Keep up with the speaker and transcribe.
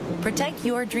Protect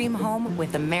your dream home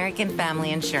with American Family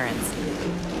Insurance.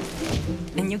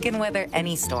 And you can weather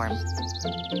any storm.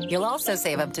 You'll also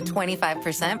save up to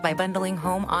 25% by bundling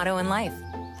home, auto, and life.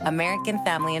 American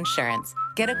Family Insurance.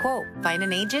 Get a quote. Find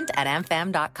an agent at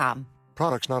amfam.com.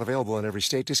 Products not available in every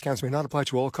state. Discounts may not apply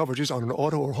to all coverages on an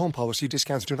auto or home policy.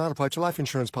 Discounts do not apply to life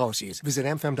insurance policies. Visit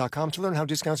amfam.com to learn how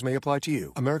discounts may apply to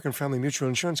you. American Family Mutual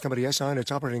Insurance Company, SI, and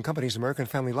its operating companies, American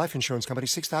Family Life Insurance Company,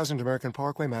 6000 American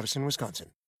Parkway, Madison,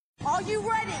 Wisconsin. Are you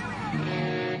ready?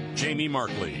 Jamie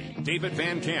Markley, David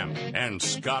Van Camp, and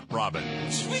Scott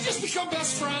Robbins. We just become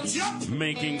best friends. Yep.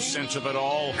 Making sense of it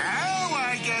all. Now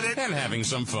I get it. And having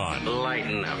some fun.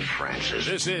 Lighten up, Francis.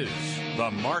 This is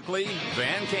the Markley,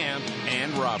 Van Camp,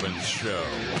 and Robbins Show.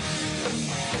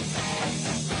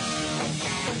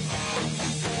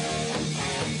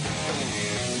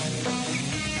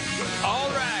 All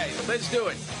right, let's do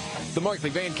it. The Markley,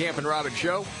 Van Camp, and Robbins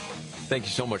Show. Thank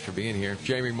you so much for being here.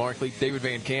 Jamie Markley, David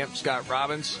Van Camp, Scott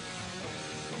Robbins.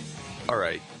 All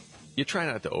right, you try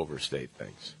not to overstate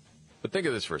things. But think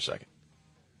of this for a second.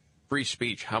 Free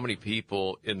speech. How many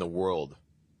people in the world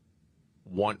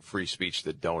want free speech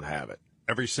that don't have it?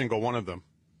 Every single one of them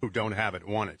who don't have it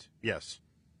want it, yes,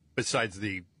 besides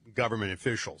the government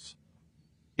officials.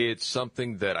 It's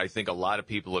something that I think a lot of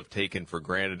people have taken for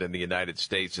granted in the United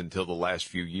States until the last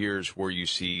few years, where you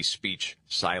see speech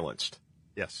silenced.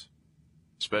 Yes.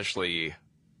 Especially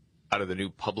out of the new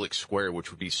public square, which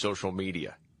would be social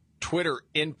media, Twitter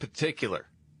in particular.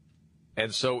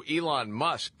 And so Elon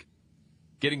Musk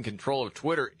getting control of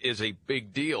Twitter is a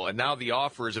big deal, and now the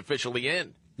offer is officially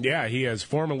in. Yeah, he has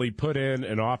formally put in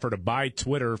an offer to buy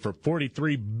Twitter for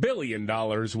 $43 billion,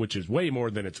 which is way more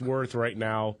than it's worth right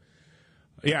now.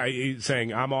 Yeah, he's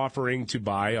saying, I'm offering to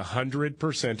buy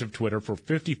 100% of Twitter for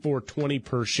 $54.20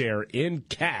 per share in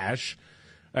cash.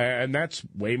 And that's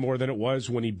way more than it was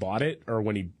when he bought it, or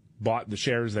when he bought the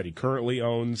shares that he currently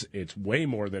owns. It's way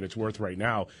more than it's worth right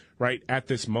now. Right at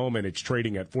this moment, it's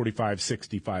trading at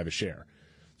 $45.65 a share.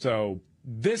 So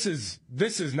this is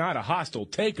not a hostile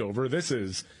takeover. This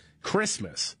is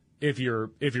Christmas if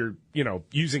you're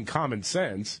using common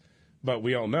sense. But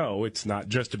we all know it's not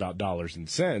just about dollars and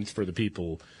cents for the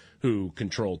people who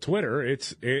control Twitter.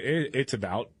 It's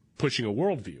about pushing a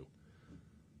worldview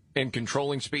and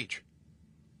controlling speech.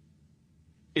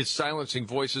 It's silencing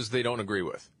voices they don't agree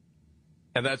with.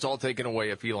 And that's all taken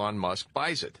away if Elon Musk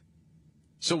buys it.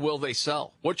 So will they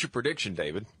sell? What's your prediction,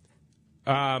 David?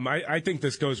 I think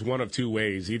this goes one of two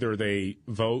ways. Either they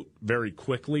vote very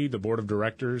quickly, the board of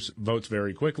directors votes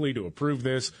very quickly to approve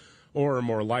this, or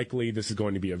more likely this is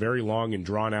going to be a very long and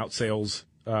drawn-out sales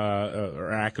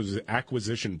or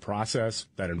acquisition process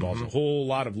that involves a whole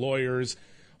lot of lawyers,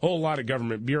 a whole lot of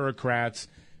government bureaucrats.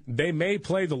 They may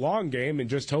play the long game and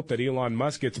just hope that Elon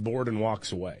Musk gets bored and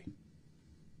walks away.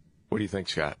 What do you think,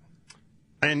 Scott?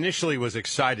 I initially was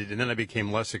excited, and then I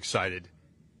became less excited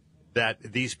that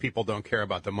these people don't care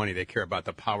about the money. They care about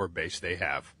the power base they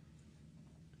have.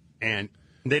 And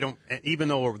they don't, even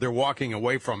though they're walking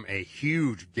away from a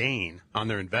huge gain on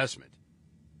their investment,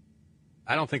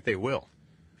 I don't think they will.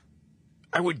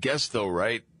 I would guess, though,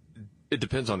 right? It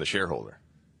depends on the shareholder.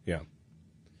 Yeah.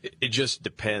 It just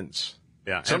depends.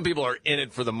 Yeah. Some people are in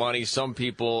it for the money. Some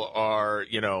people are,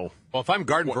 Well, if I'm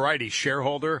Garden Variety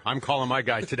shareholder, I'm calling my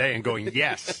guy today and going,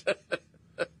 yes.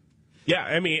 Yeah,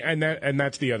 I mean, and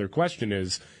that's the other question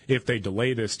is, if they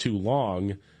delay this too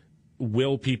long,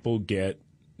 will people get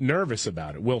nervous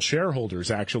about it? Will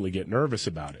shareholders actually get nervous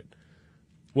about it?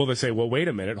 Will they say, well, wait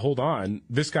a minute, hold on,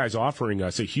 this guy's offering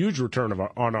us a huge return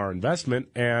on our investment,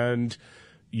 and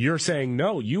you're saying,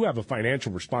 no, you have a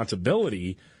financial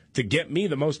responsibility to get me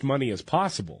the most money as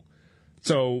possible.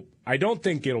 So I don't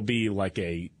think it'll be like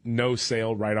a no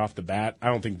sale right off the bat. I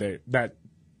don't think that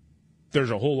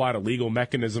there's a whole lot of legal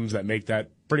mechanisms that make that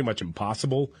pretty much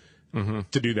impossible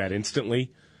to do that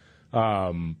instantly.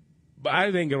 But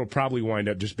I think it'll probably wind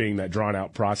up just being that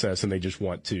drawn-out process, and they just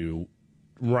want to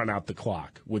run out the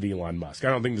clock with Elon Musk. I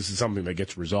don't think this is something that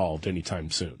gets resolved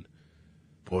anytime soon.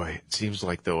 Boy, it seems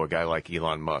like, though, a guy like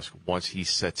Elon Musk, once he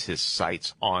sets his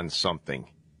sights on something,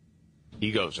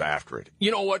 he goes after it.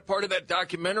 You know what? Part of that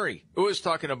documentary, it was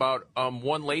talking about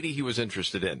one lady he was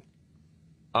interested in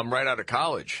right out of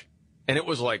college. And it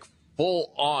was like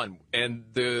full on. And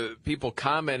the people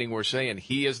commenting were saying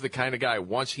he is the kind of guy,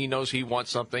 once he knows he wants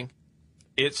something,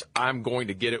 I'm going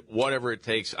to get it, whatever it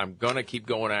takes. I'm going to keep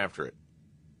going after it.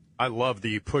 I love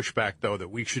the pushback, though,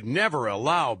 that we should never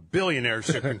allow billionaires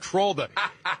to control the...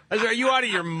 Are you out of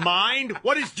your mind?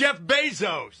 What is Jeff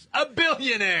Bezos? A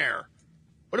billionaire.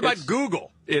 What about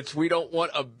Google? It's we don't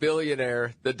want a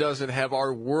billionaire that doesn't have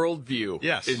our worldview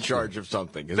in charge of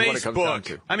something. Is Facebook. What it comes down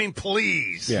to. I mean,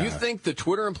 please. Yeah. You think the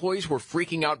Twitter employees were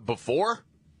freaking out before?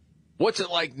 What's it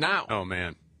like now? Oh,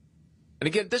 man. And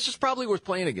again, this is probably worth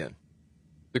playing again.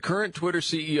 The current Twitter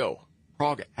CEO,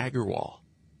 Parag Agrawal,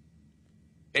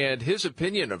 and his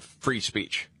opinion of free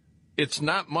speech. It's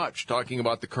not much talking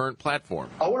about the current platform.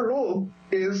 Our role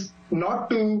is not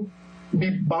to be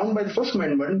bound by the First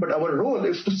Amendment, but our role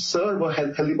is to serve a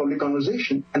healthy public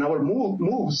conversation. And our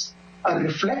moves are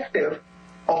reflective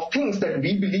of things that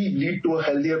we believe lead to a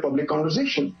healthier public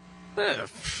conversation.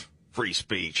 Free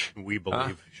speech. We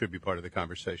believe should be part of the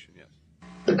conversation, yes.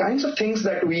 The kinds of things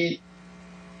that we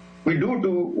do to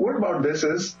work about this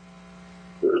is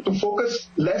to focus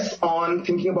less on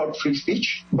thinking about free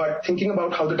speech, but thinking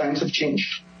about how the times have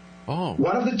changed.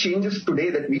 One of the changes today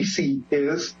that we see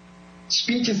is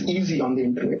speech is easy on the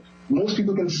internet. Most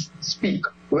people can speak.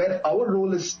 Where our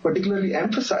role is particularly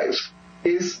emphasized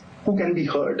is who can be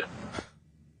heard.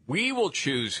 We will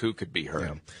choose who could be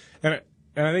heard. Yeah.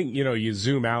 And I think, you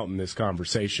zoom out in this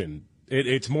conversation.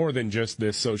 It's more than just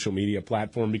this social media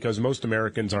platform because most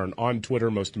Americans aren't on Twitter.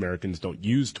 Most Americans don't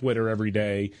use Twitter every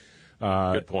day.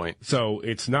 Good point. So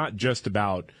it's not just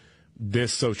about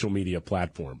this social media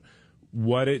platform.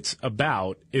 What it's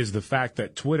about is the fact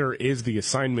that Twitter is the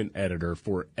assignment editor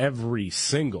for every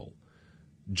single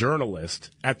journalist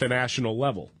at the national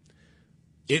level.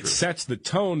 It sets the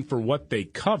tone for what they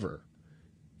cover.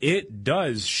 It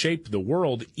does shape the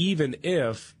world, even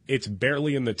if it's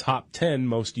barely in the top 10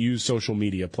 most used social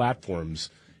media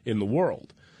platforms in the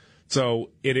world.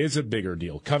 So it is a bigger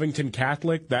deal. Covington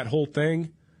Catholic, that whole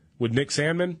thing with Nick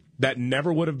Sandmann, that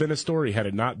never would have been a story had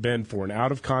it not been for an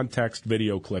out-of-context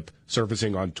video clip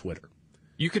surfacing on Twitter.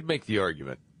 You could make the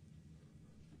argument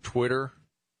Twitter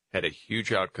had a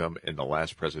huge outcome in the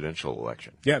last presidential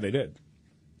election. Yeah, they did.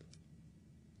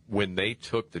 When they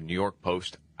took the New York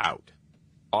Post out,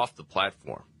 off the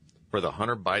platform, for the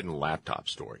Hunter Biden laptop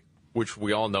story, which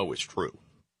we all know is true,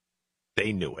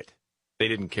 they knew it. They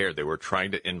didn't care. They were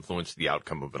trying to influence the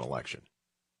outcome of an election.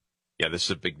 Yeah, this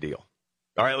is a big deal.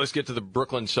 All right, let's get to the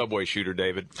Brooklyn subway shooter,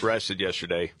 David. Arrested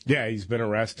yesterday. Yeah, he's been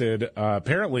arrested.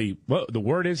 Apparently, the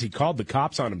word is he called the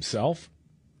cops on himself.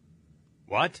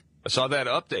 What? I saw that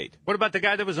update. What about the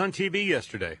guy that was on TV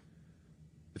yesterday?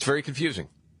 It's very confusing.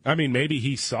 I mean, maybe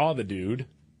he saw the dude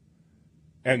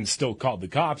and still called the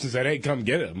cops and said, hey, come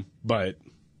get him. But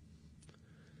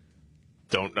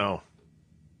don't know.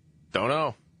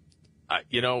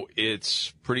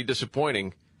 It's pretty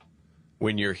disappointing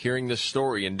when you're hearing this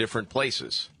story in different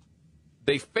places.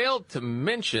 They failed to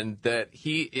mention that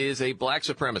he is a black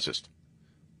supremacist,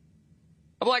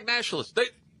 a black nationalist.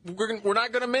 We're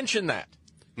not going to mention that.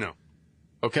 No.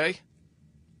 Okay?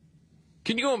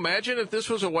 Can you imagine if this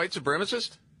was a white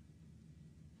supremacist?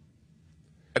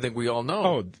 I think we all know.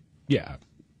 Oh, yeah.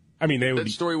 I mean, that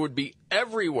story would be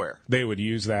everywhere. They would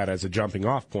use that as a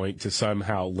jumping-off point to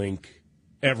somehow link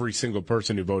every single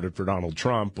person who voted for Donald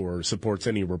Trump or supports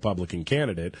any Republican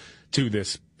candidate to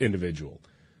this individual.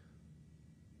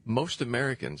 Most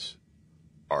Americans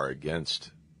are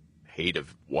against hate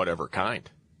of whatever kind.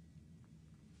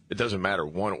 It doesn't matter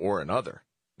one or another.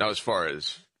 Now, as far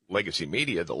as legacy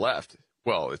media, the left,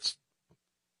 well, it's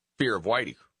fear of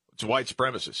whitey. It's white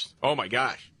supremacists. Oh, my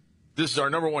gosh. This is our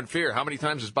number one fear. How many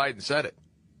times has Biden said it?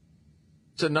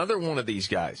 It's another one of these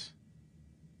guys.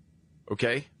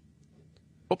 Okay?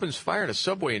 Opens fire in a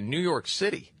subway in New York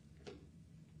City.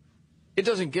 It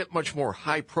doesn't get much more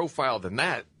high profile than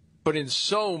that, but in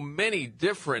so many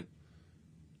different,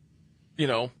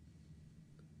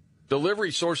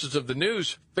 delivery sources of the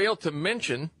news fail to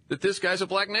mention that this guy's a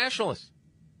black nationalist.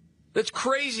 That's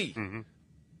crazy. Mm-hmm.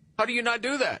 How do you not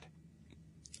do that?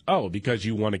 Oh, because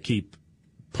you want to keep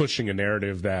pushing a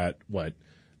narrative that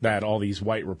all these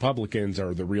white Republicans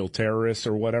are the real terrorists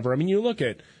or whatever. I mean, you look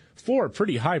at 4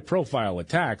 pretty high-profile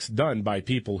attacks done by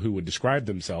people who would describe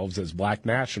themselves as black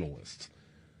nationalists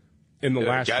in the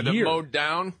last year. The guy that mowed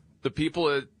down the people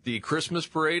at the Christmas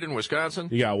parade in Wisconsin?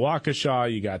 You got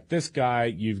Waukesha, you got this guy,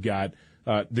 you've got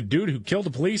the dude who killed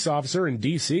a police officer in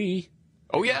D.C.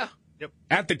 Oh, yeah. Yep.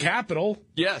 At the Capitol.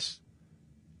 Yes.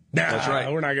 That's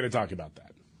right. We're not going to talk about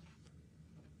that.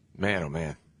 Man, oh,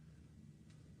 man.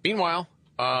 Meanwhile,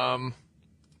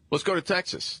 let's go to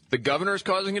Texas. The governor is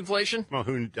causing inflation? Well,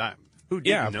 who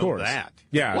didn't know that?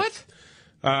 Yeah. What?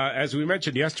 As we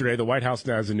mentioned yesterday, the White House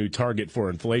now has a new target for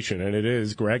inflation, and it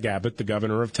is Greg Abbott, the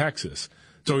governor of Texas.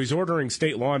 So he's ordering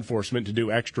state law enforcement to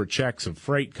do extra checks of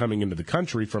freight coming into the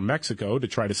country from Mexico to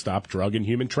try to stop drug and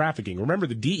human trafficking. Remember,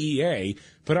 the DEA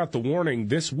put out the warning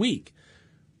this week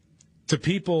to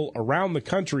people around the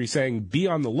country saying, be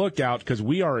on the lookout because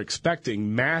we are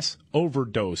expecting mass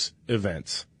overdose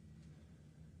events.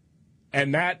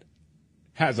 And that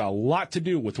has a lot to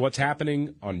do with what's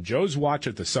happening on Joe's watch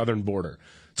at the southern border.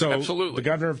 So Absolutely. The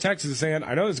governor of Texas is saying,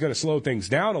 I know this is going to slow things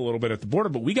down a little bit at the border,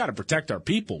 but we got to protect our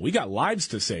people. We got lives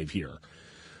to save here.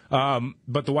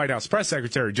 But the White House press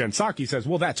secretary, Jen Psaki, says,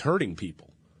 well, that's hurting people.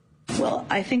 Well,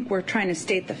 I think we're trying to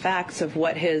state the facts of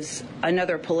what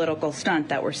another political stunt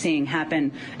that we're seeing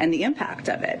happen and the impact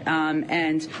of it.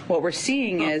 And what we're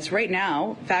seeing is right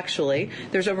now, factually,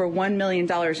 there's over $1 million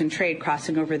in trade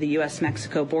crossing over the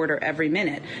U.S.-Mexico border every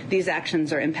minute. These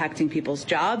actions are impacting people's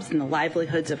jobs and the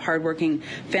livelihoods of hardworking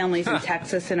families in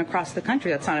Texas and across the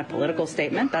country. That's not a political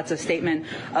statement. That's a statement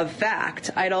of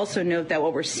fact. I'd also note that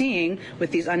what we're seeing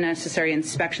with these unnecessary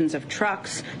inspections of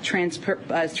trucks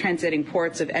transiting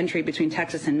ports of entry between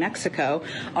Texas and Mexico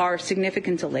are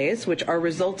significant delays, which are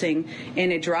resulting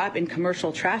in a drop in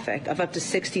commercial traffic of up to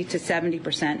 60 to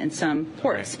 70% in some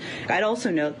ports. Right. I'd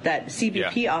also note that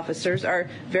CBP officers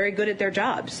are very good at their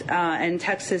jobs, and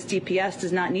Texas DPS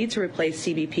does not need to replace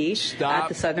CBP at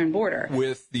the southern border.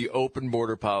 With the open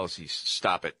border policies.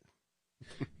 Stop it.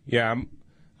 Yeah,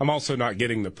 I'm also not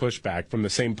getting the pushback from the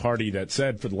same party that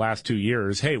said for the last 2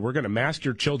 years, hey, we're going to mask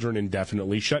your children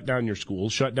indefinitely, shut down your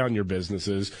schools, shut down your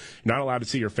businesses, you're not allowed to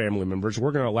see your family members.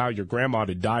 We're going to allow your grandma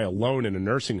to die alone in a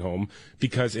nursing home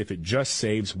because if it just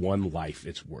saves one life,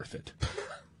 it's worth it.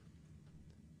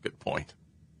 Good point.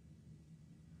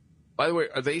 By the way,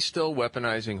 are they still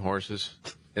weaponizing horses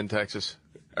in Texas?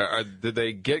 Did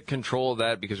they get control of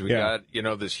that because we got,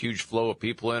 this huge flow of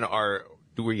people in?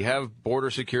 Do we have border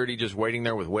security just waiting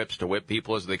there with whips to whip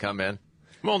people as they come in?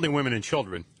 Only women and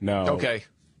children. No. Okay.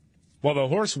 Well, the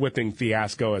horse whipping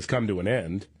fiasco has come to an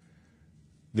end.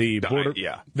 The border,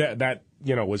 that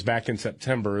was back in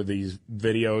September. These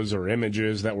videos or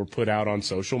images that were put out on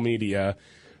social media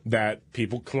that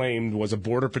people claimed was a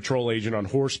Border Patrol agent on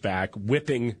horseback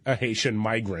whipping a Haitian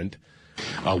migrant.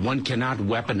 One cannot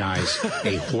weaponize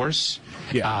a horse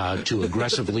to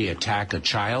aggressively attack a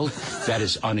child. That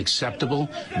is unacceptable.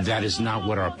 That is not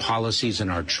what our policies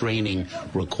and our training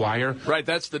require. Right,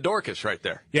 that's the Dorcas right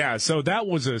there. Yeah, so that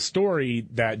was a story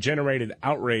that generated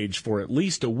outrage for at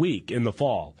least a week in the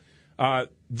fall.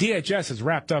 DHS has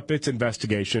wrapped up its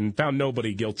investigation, found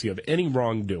nobody guilty of any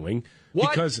wrongdoing.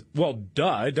 What? Because, it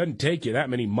doesn't take you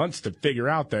that many months to figure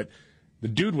out that the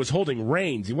dude was holding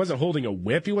reins. He wasn't holding a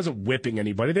whip. He wasn't whipping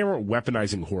anybody. They weren't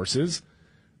weaponizing horses.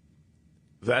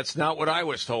 That's not what I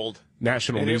was told.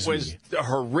 National News. It was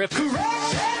horrific.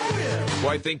 Well,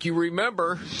 I think you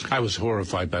remember. I was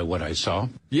horrified by what I saw.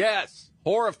 Yes,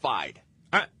 horrified.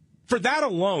 For that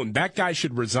alone, that guy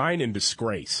should resign in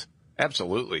disgrace.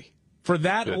 Absolutely. For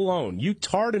that alone, you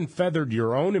tarred and feathered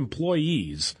your own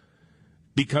employees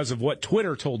because of what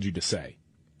Twitter told you to say.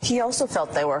 He also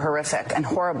felt they were horrific and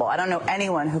horrible. I don't know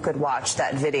anyone who could watch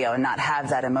that video and not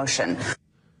have that emotion.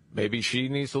 Maybe she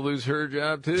needs to lose her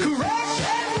job, too.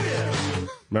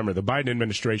 Remember, the Biden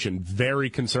administration, very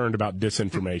concerned about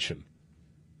disinformation.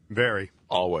 Very.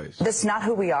 Always. That's not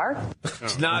who we are.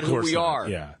 It's not who we are.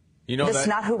 Yeah. That's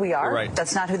not who we are. Right.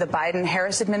 That's not who the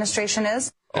Biden-Harris administration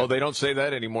is. Oh, they don't say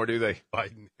that anymore, do they?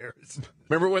 Biden-Harris.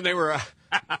 Remember when they were...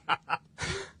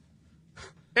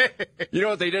 You know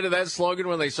what they did to that slogan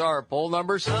when they saw our poll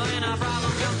numbers?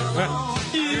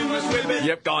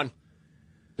 Yep, gone.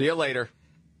 See you later.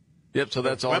 Yep, so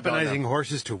that's all weaponizing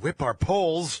horses to whip our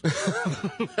polls.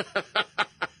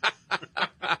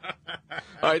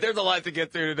 All right, there's a lot to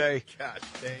get through today. God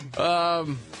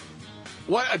dang.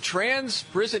 What, a trans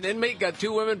prison inmate got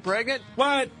 2 women pregnant?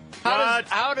 What?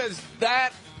 How does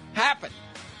that happen?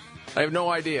 I have no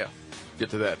idea. Get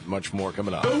to that. Much more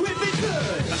coming up. All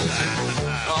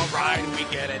right, we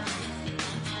get it.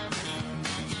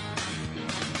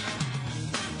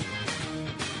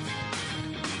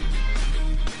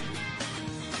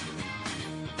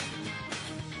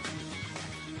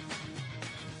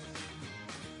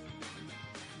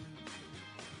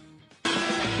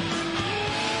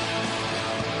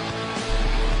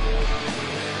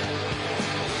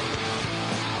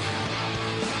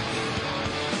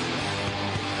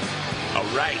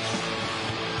 Right.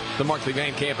 The Markley,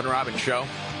 Van Camp, and Robbins Show.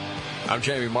 I'm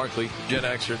Jamie Markley, Gen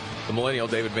Xer, the millennial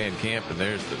David Van Camp, and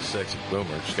there's the sexy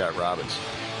boomer, Scott Robbins.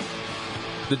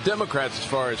 The Democrats, as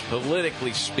far as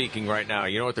politically speaking right now,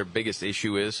 you know what their biggest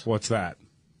issue is? What's that?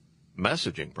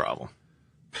 Messaging problem.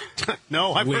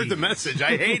 No, I've heard the message.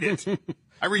 I hate it.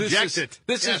 I reject it.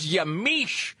 This is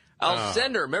Yamiche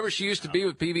Alcindor. Remember, she used to be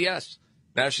with PBS.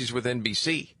 Now she's with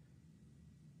NBC.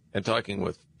 And talking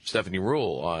with Stephanie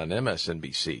Ruhle on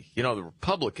MSNBC. You know, the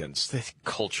Republicans, they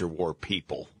culture war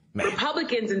people.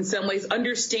 Republicans, in some ways,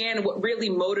 understand what really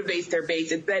motivates their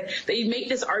base. It's that they make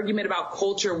this argument about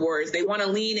culture wars. They want to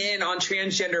lean in on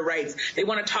transgender rights. They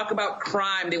want to talk about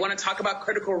crime. They want to talk about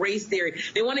critical race theory.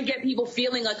 They want to get people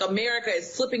feeling like America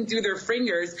is slipping through their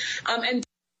fingers. And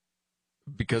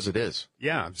because it is.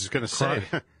 Yeah, I was just going to say.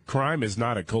 Crime is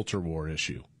not a culture war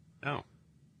issue. No.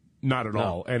 Not at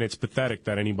all. And it's pathetic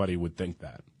that anybody would think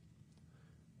that.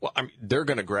 Well, I mean, they're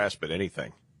going to grasp at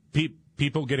anything.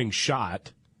 People getting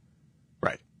shot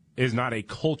is not a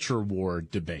culture war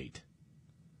debate.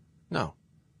 No.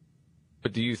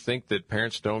 But do you think that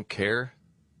parents don't care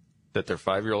that their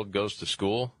 5-year-old goes to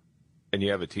school and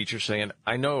you have a teacher saying,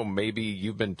 I know maybe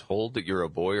you've been told that you're a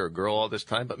boy or a girl all this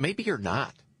time, but maybe you're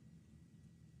not.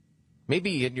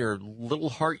 Maybe in your little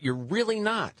heart, you're really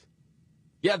not.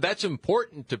 Yeah, that's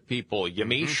important to people,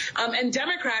 Yamiche. And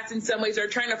Democrats, in some ways, are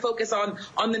trying to focus on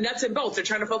the nuts and bolts. They're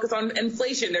trying to focus on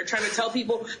inflation. They're trying to tell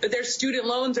people that their student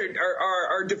loans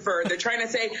are deferred. They're trying to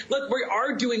say, look, we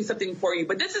are doing something for you.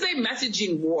 But this is a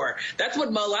messaging war. That's what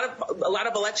a lot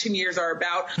of election years are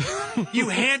about. You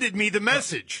handed me the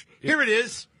message. Here it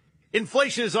is.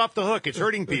 Inflation is off the hook. It's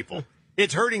hurting people.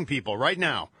 It's hurting people right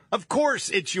now. Of course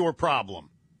it's your problem.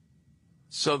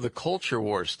 So the culture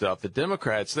war stuff, the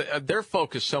Democrats, they're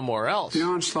focused somewhere else. The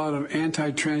onslaught of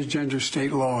anti-transgender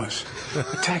state laws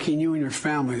attacking you and your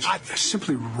families is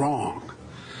simply wrong.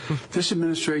 This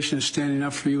administration is standing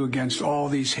up for you against all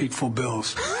these hateful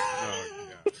bills.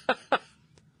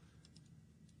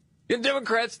 The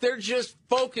Democrats, they're just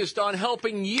focused on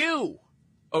helping you,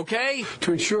 okay?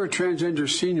 To ensure transgender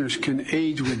seniors can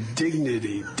age with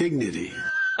dignity.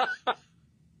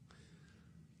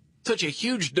 Such a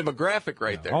huge demographic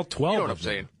right there. All 12 You know what I'm of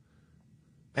them. saying?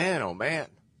 Man, oh, man.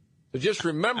 So just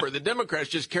remember, the Democrats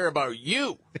just care about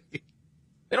you. They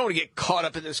don't want to get caught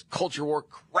up in this culture war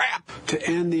crap. To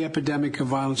end the epidemic of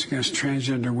violence against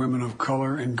transgender women of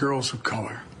color and girls of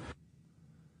color.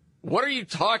 What are you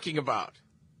talking about?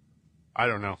 I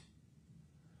don't know.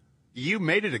 You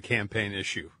made it a campaign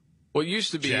issue. Well, it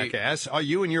used to be... Jackass. Oh,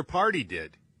 you and your party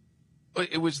did.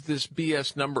 It was this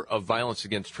BS number of violence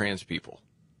against trans people.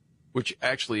 Which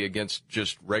actually against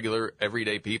just regular,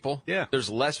 everyday people, yeah, there's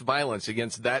less violence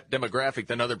against that demographic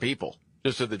than other people,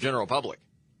 just to the general public.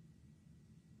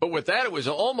 But with that, it was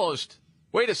almost,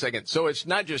 wait a second, so it's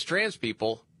not just trans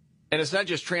people, and it's not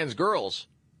just trans girls,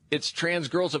 it's trans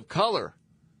girls of color.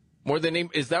 More than,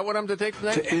 is that what I'm to take from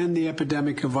that? To end the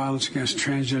epidemic of violence against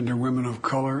transgender women of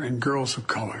color and girls of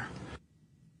color.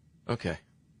 Okay.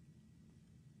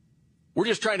 We're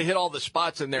just trying to hit all the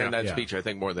spots in there in that speech, I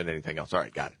think, more than anything else. All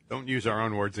right, got it. Don't use our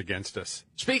own words against us.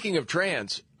 Speaking of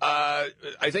trans, I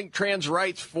think trans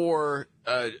rights for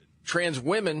trans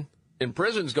women in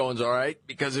prison's going all right,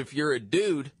 because if you're a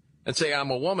dude and say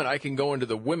I'm a woman, I can go into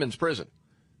the women's prison.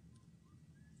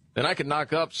 And I can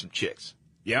knock up some chicks.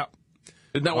 Yeah.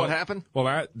 Isn't that what happened?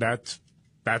 Well,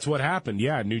 that's what happened,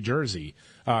 yeah, New Jersey.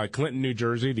 Clinton, New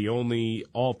Jersey, the only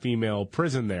all-female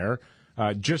prison there,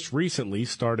 just recently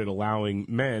started allowing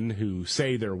men who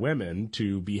say they're women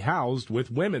to be housed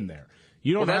with women there.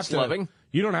 You don't have to, loving.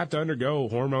 You don't have to undergo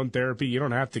hormone therapy. You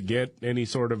don't have to get any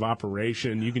sort of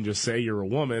operation. You can just say you're a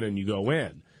woman and you go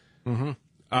in. Mm-hmm.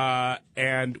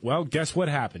 And, well, guess what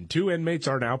happened? 2 inmates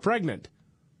are now pregnant.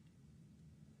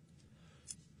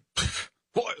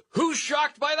 Boy, who's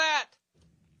shocked by that?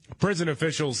 Prison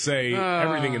officials say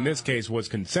everything in this case was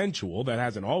consensual. That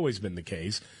hasn't always been the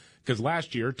case. Because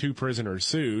last year, 2 prisoners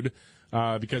sued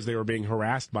because they were being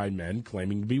harassed by men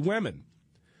claiming to be women.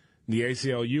 The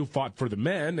ACLU fought for the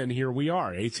men, and here we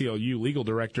are. ACLU legal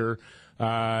director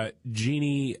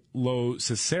Jeannie Lo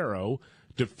Cicero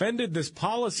defended this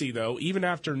policy, though, even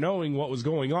after knowing what was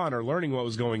going on or learning what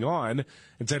was going on,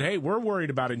 and said, hey, we're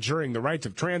worried about ensuring the rights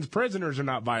of trans prisoners are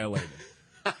not violated.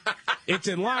 It's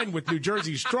in line with New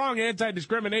Jersey's strong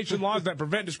anti-discrimination laws that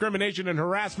prevent discrimination and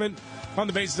harassment on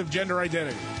the basis of gender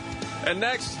identity. And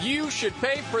next, you should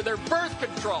pay for their birth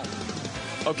control.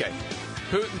 Okay,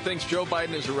 Putin thinks Joe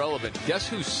Biden is irrelevant. Guess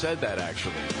who said that,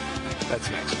 actually? That's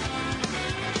next.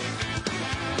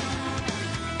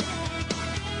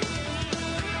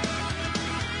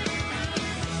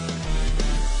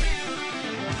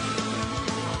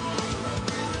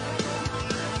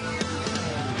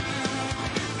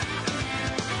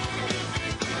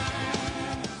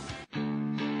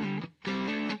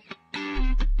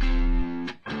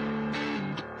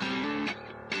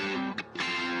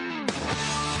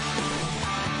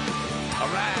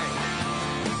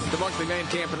 Van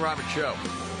Camp and Roberts Show.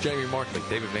 Jamie Markley,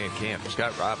 David Van Camp,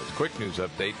 Scott Roberts. Quick news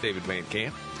update, David Van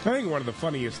Camp. I think one of the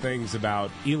funniest things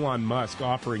about Elon Musk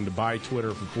offering to buy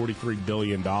Twitter for $43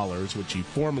 billion, which he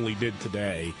formally did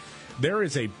today, There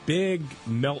is a big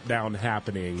meltdown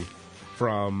happening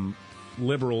from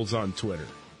liberals on Twitter.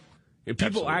 People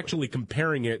Absolutely. actually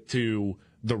comparing it to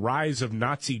the rise of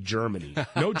Nazi Germany.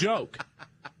 No joke.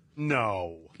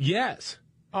 No. Yes.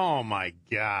 Oh, my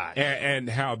God. And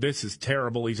how this is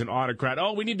terrible. He's an autocrat.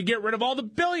 Oh, we need to get rid of all the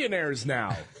billionaires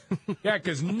now. Yeah,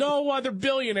 because no other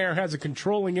billionaire has a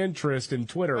controlling interest in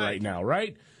Twitter right now,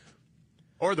 right?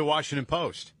 Or the Washington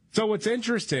Post. So what's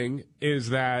interesting is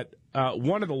that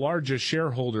one of the largest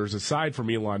shareholders, aside from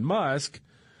Elon Musk,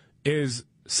 is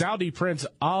Saudi Prince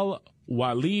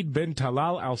Al-Walid bin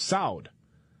Talal Al Saud.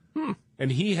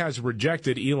 And he has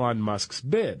rejected Elon Musk's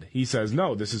bid. He says,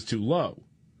 no, this is too low.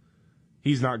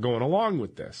 He's not going along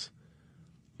with this.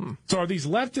 So are these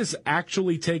leftists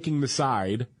actually taking the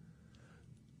side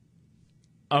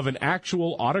of an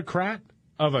actual autocrat,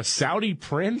 of a Saudi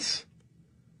prince?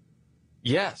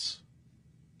 Yes.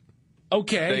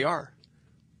 Okay. They are.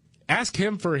 Ask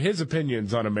him for his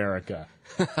opinions on America.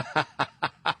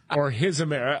 Or his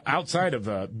outside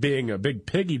of being a big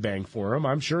piggy bank for him,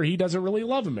 I'm sure he doesn't really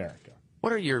love America.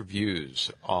 What are your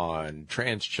views on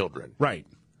trans children? Right.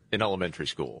 In elementary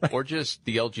school, or just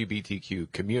the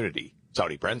LGBTQ community,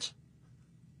 Saudi Prince?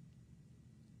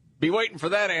 Be waiting for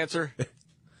that answer.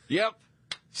 Yep.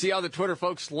 See how the Twitter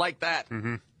folks like that?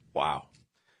 Mm-hmm. Wow.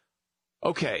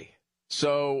 Okay,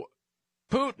 so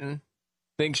Putin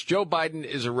thinks Joe Biden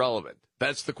is irrelevant.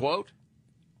 That's the quote?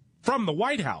 From the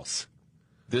White House.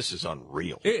 This is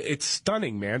unreal. It's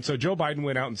stunning, man. So Joe Biden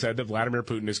went out and said that Vladimir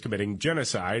Putin is committing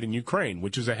genocide in Ukraine,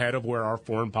 which is ahead of where our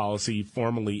foreign policy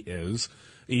formally is,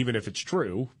 even if it's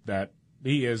true that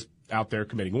he is out there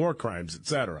committing war crimes,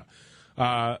 etc.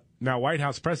 Now, White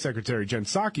House Press Secretary Jen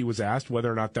Psaki was asked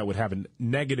whether or not that would have a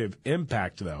negative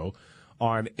impact, though,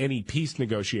 on any peace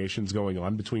negotiations going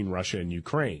on between Russia and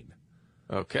Ukraine.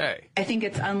 Okay. I think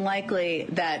it's unlikely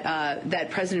that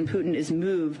that President Putin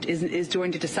is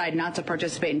going to decide not to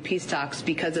participate in peace talks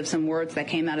because of some words that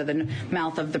came out of the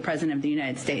mouth of the President of the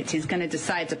United States. He's going to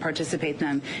decide to participate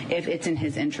in them if it's in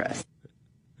his interest.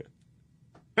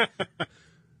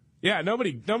 Yeah,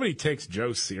 nobody takes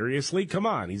Joe seriously. Come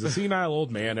on, he's a senile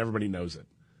old man. Everybody knows it.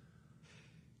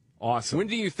 Awesome. When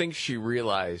do you think she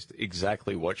realized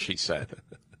exactly what she said?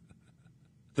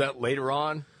 That later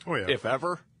on, if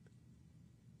ever?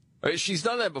 She's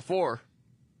done that before.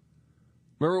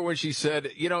 Remember when she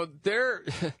said,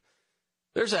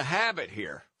 there's a habit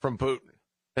here from Putin.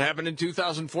 It happened in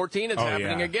 2014. It's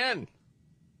happening again.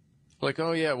 Like,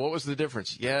 oh, yeah, what was the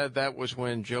difference? Yeah, that was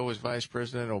when Joe was vice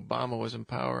president, Obama was in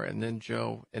power, and then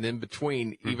Joe. And in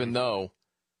between, even though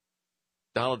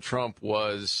Donald Trump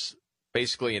was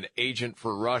basically an agent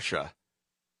for Russia,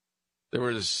 there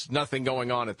was nothing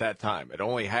going on at that time. It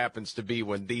only happens to be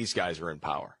when these guys are in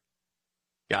power.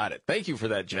 Got it. Thank you for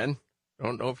that, Jen. I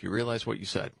don't know if you realize what you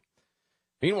said.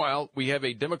 Meanwhile, we have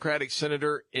a Democratic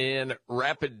senator in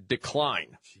rapid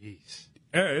decline. Jeez.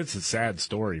 It's a sad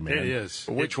story, man. It is.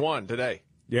 Which one today?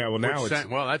 Yeah, well, now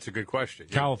well, that's a good question.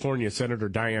 California Senator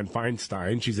Dianne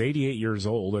Feinstein. She's 88 years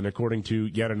old, and according to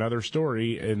yet another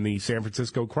story in the San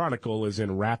Francisco Chronicle, is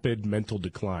in rapid mental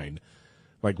decline.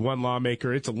 Like one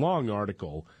lawmaker, it's a long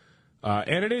article,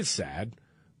 and it is sad.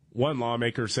 One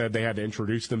lawmaker said they had to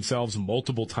introduce themselves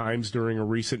multiple times during a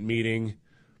recent meeting.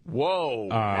 Whoa.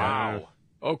 Wow.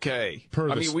 Okay.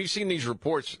 We've seen these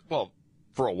reports,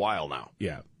 for a while now.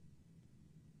 Yeah.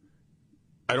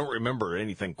 I don't remember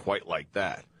anything quite like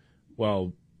that.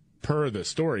 Well, per the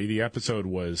story, the episode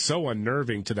was so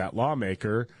unnerving to that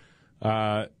lawmaker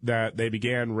that they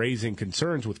began raising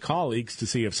concerns with colleagues to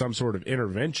see if some sort of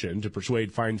intervention to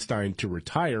persuade Feinstein to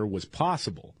retire was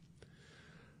possible.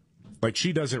 Like,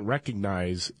 she doesn't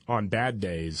recognize, on bad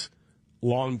days,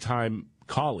 longtime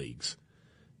colleagues.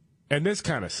 And this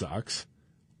kind of sucks.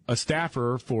 A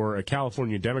staffer for a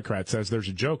California Democrat says there's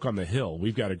a joke on the Hill.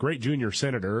 We've got a great junior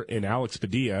senator in Alex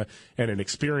Padilla and an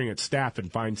experienced staff in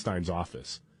Feinstein's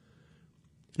office.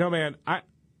 No, man,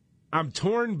 I'm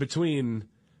torn between,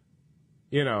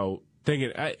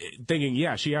 thinking,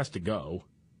 yeah, she has to go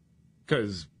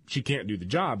because she can't do the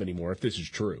job anymore if this is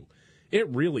true. It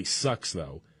really sucks,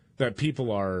 though, that people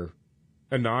are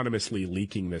anonymously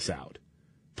leaking this out.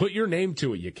 Put your name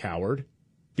to it, you coward.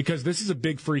 Because this is a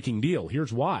big freaking deal.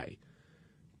 Here's why.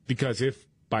 Because if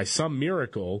by some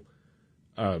miracle,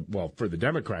 for the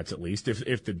Democrats at least,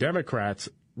 if the Democrats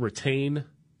retain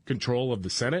control of the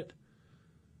Senate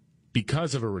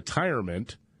because of a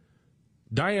retirement,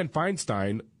 Dianne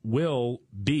Feinstein will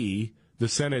be the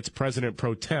Senate's president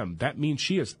pro tem. That means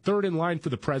she is third in line for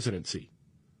the presidency.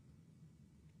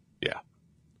 Yeah.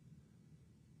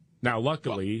 Now,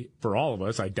 luckily for all of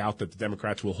us, I doubt that the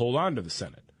Democrats will hold on to the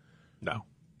Senate. No.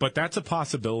 But that's a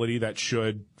possibility that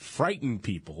should frighten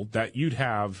people that you'd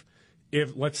have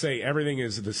if, let's say, everything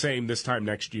is the same this time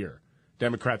next year.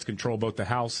 Democrats control both the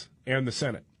House and the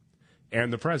Senate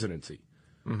and the presidency.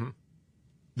 Mm-hmm.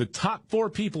 The top 4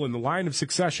 people in the line of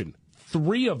succession,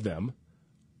 3 of them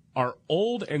are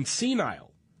old and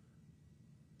senile.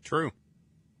 True.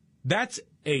 That's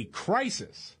a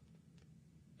crisis.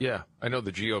 Yeah, I know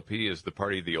the GOP is the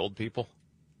party of the old people,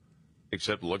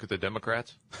 except look at the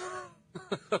Democrats.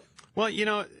 Well,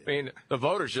 I mean, the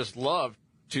voters just love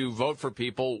to vote for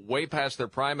people way past their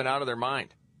prime and out of their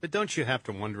mind. But don't you have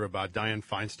to wonder about Dianne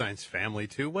Feinstein's family,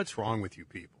 too? What's wrong with you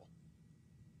people?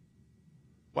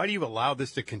 Why do you allow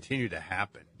this to continue to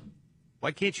happen?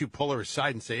 Why can't you pull her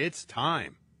aside and say, it's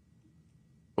time?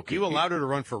 Okay. You allowed her to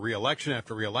run for re-election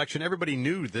after re-election. Everybody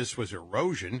knew this was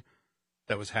erosion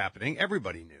that was happening.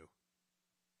 Everybody knew.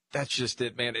 That's just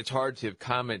it, man. It's hard to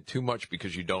comment too much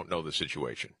because you don't know the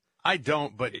situation. I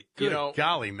don't, but good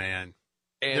golly, man.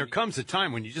 There comes a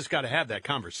time when you just got to have that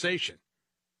conversation.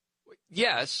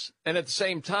 Yes, and at the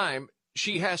same time,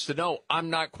 she has to know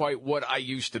I'm not quite what I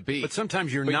used to be. But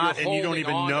sometimes you're not, and you don't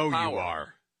even know you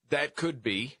are. That could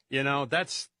be.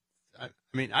 That's. I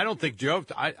mean, I don't think Joe.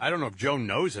 I don't know if Joe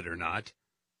knows it or not.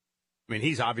 I mean,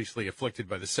 he's obviously afflicted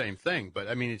by the same thing, but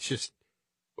I mean, it's just.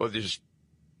 Well, this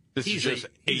he's is just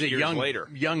he's 8 years later.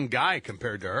 Young guy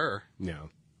compared to her. Yeah.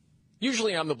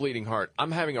 Usually I'm the bleeding heart.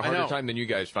 I'm having a harder time than you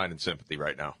guys finding sympathy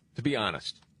right now, to be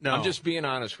honest. No. I'm just being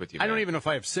honest with you, man. I don't even know if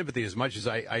I have sympathy as much as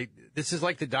I this is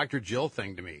like the Dr. Jill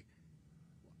thing to me.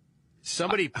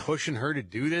 Somebody pushing her to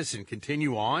do this and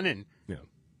continue on, and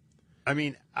I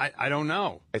mean, I don't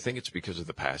know. I think it's because of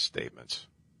the past statements.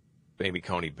 Amy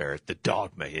Coney Barrett, the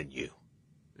dogma in you.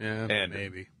 Yeah, and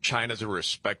maybe. China's a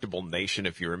respectable nation,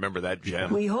 if you remember that,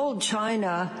 Jem. We hold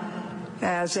China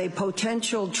as a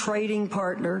potential trading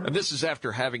partner. And this is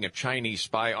after having a Chinese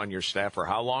spy on your staff for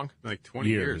how long? Like 20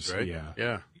 years, right?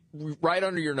 Yeah. Right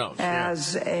under your nose.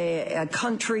 As a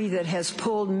country that has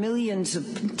pulled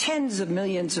tens of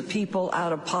millions of people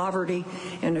out of poverty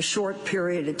in a short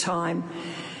period of time.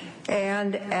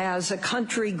 And as a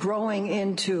country growing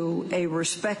into a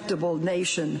respectable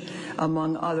nation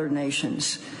among other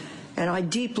nations. And I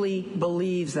deeply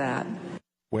believe that.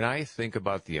 When I think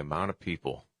about the amount of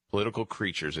people, political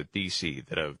creatures at D.C.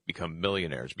 that have become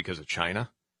millionaires because of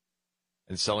China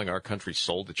and selling our country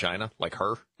sold to China, like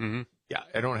her, yeah,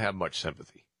 I don't have much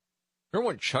sympathy. Remember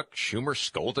when Chuck Schumer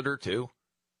scolded her, too?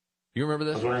 You remember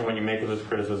this? I was wondering, when you make this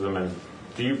criticism, and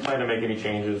do you plan to make any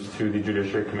changes to the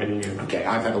Judiciary Committee? Okay,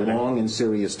 I've had a long and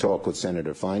serious talk with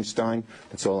Senator Feinstein.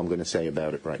 That's all I'm going to say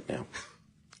about it right now.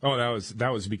 Oh, that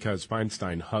was because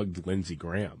Feinstein hugged Lindsey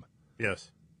Graham.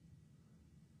 Yes.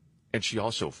 And she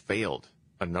also failed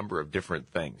a number of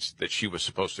different things that she was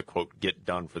supposed to, quote, get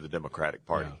done for the Democratic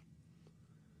Party. Yeah.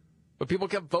 But people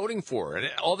kept voting for her.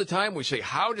 And all the time we say,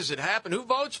 how does it happen? Who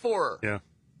votes for her? Yeah.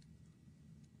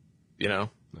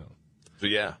 No. So,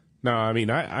 yeah. No, I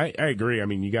mean, I agree. I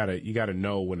mean, you gotta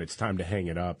know when it's time to hang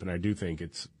it up. And I do think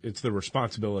it's the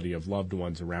responsibility of loved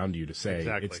ones around you to say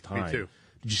it's time. Me too.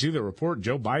 Did you see the report?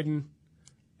 Joe Biden,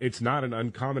 it's not an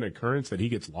uncommon occurrence that he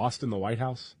gets lost in the White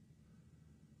House.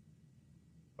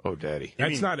 Oh, Daddy.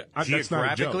 That's not a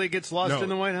geographically joke. Gets lost in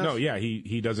the White House? No, yeah,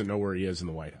 he doesn't know where he is in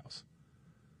the White House.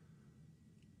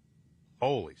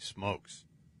 Holy smokes.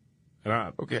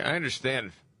 Okay, I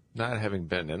understand not having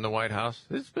been in the White House.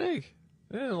 It's big.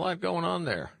 There's a lot going on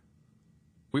there.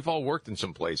 We've all worked in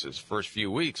some places. First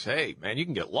few weeks, hey, man, you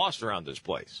can get lost around this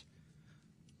place.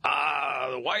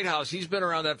 The White House, he's been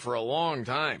around that for a long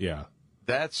time. Yeah.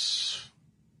 That's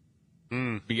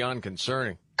beyond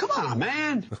concerning. Come on,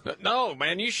 man. No,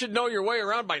 man, you should know your way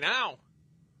around by now.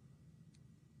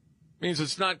 Means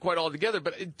it's not quite all together,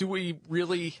 but do we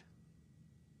really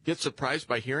get surprised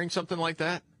by hearing something like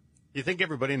that? You think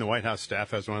everybody in the White House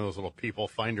staff has one of those little people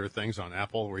finder things on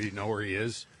Apple where you know where he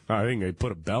is? I think they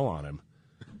put a bell on him.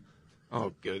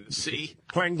 Oh, good. See?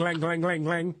 Clang, clang, clang, clang,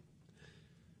 clang.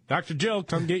 Dr. Jill,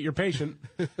 come get your patient.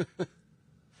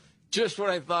 Just when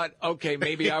I thought, okay,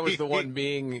 maybe I was the one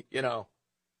being, a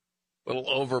little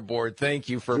overboard. Thank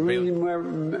you for being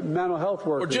mental health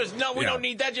workers. Or just, we don't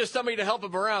need that. Just somebody to help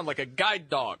him around, like a guide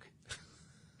dog.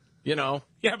 Yeah,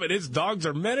 but his dogs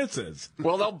are menaces.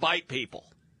 Well, they'll bite people.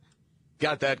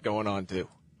 Got that going on, too.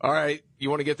 All right, you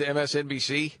want to get to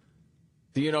MSNBC?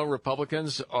 Do you know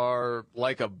Republicans are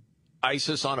like a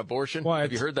ISIS on abortion? What?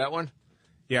 Have you heard that one?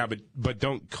 Yeah, but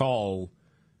don't call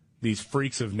these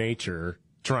freaks of nature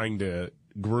trying to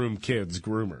groom kids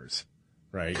groomers,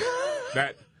 right?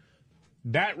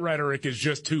 That rhetoric is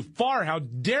just too far. How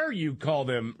dare you call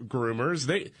them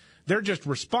groomers? They're just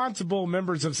responsible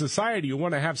members of society who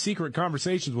want to have secret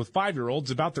conversations with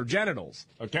 5-year-olds about their genitals,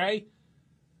 okay?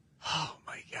 Oh,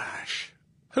 my gosh.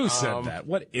 Who said that?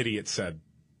 What idiot said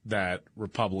that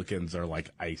Republicans are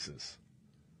like ISIS?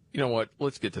 You know what?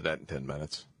 Let's get to that in 10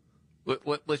 minutes.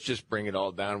 Let's just bring it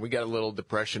all down. We got a little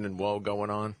depression and woe going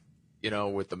on,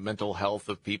 with the mental health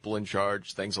of people in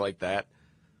charge, things like that.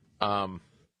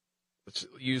 Let's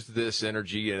use this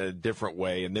energy in a different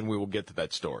way, and then we will get to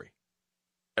that story.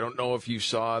 I don't know if you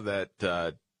saw that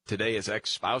today is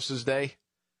ex-spouse's day.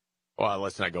 Well,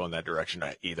 let's not go in that direction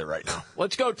either right now.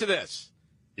 Let's go to this.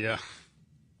 Yeah.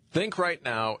 Think right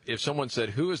now, if someone said,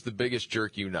 who is the biggest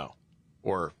jerk you know,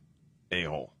 or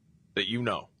a-hole that you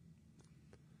know?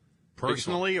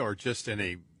 Personally, or just in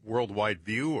a worldwide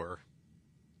view, or?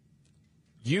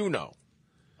 You know.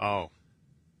 Oh.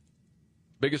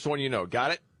 Biggest one you know.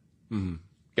 Got it? Mm-hmm.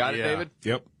 Got it, David?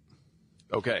 Yep.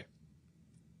 Okay.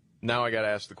 Now I got to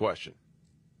ask the question.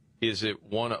 Is it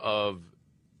one of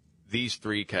these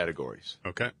 3 categories?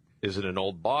 Okay. Is it an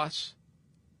old boss,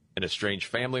 an estranged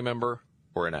family member,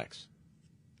 or an ex?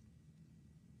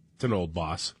 It's an old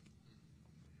boss.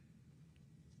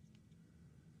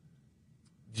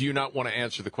 Do you not want to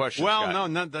answer the question? Well, Scott? no,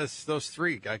 not those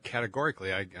 3.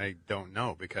 Categorically, I don't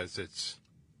know, because it's...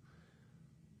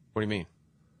 What do you mean?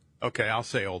 Okay, I'll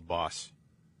say old boss.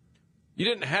 You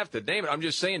didn't have to name it. I'm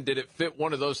just saying, did it fit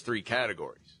one of those 3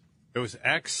 categories? It was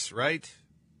ex, right?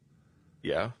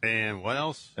 Yeah. And what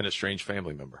else? An estranged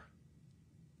family member.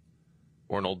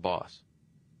 Or an old boss.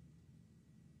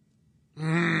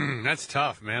 That's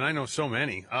tough, man. I know so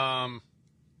many.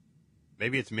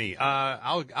 Maybe it's me.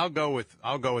 I'll go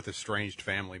with estranged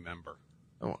family member.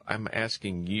 Oh, I'm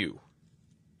asking you.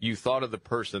 You thought of the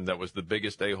person that was the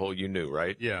biggest a-hole you knew,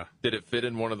 right? Yeah. Did it fit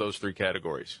in one of those 3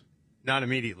 categories? Not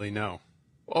immediately, no.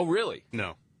 Oh, really?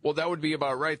 No. Well, that would be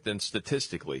about right then,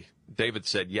 statistically. David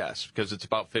said yes, because it's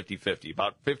about 50-50.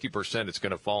 About 50% it's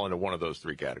going to fall into one of those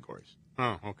 3 categories.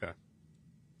 Oh, okay.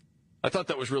 I thought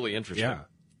that was really interesting. Yeah.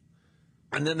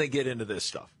 And then they get into this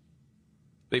stuff.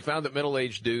 They found that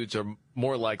middle-aged dudes are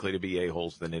more likely to be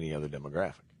a-holes than any other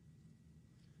demographic.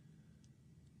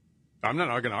 I'm not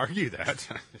going to argue that.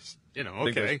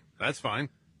 Okay, that's fine.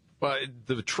 Well,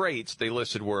 the traits they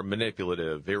listed were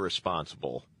manipulative,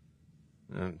 irresponsible,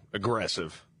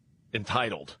 aggressive,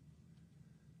 entitled,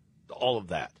 all of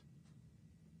that.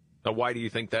 Now, why do you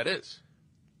think that is?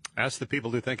 Ask the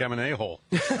people who think I'm an a-hole.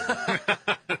 I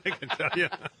can tell you.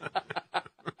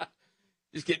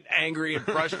 Just getting angry and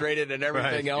frustrated and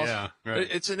everything else. Yeah, right.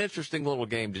 It's an interesting little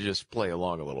game to just play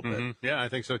along a little bit. Mm-hmm. Yeah, I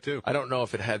think so, too. I don't know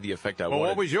if it had the effect I wanted. Well,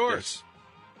 what was yours?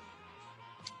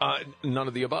 None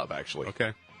of the above, actually.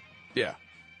 Okay. Yeah.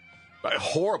 A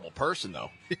horrible person,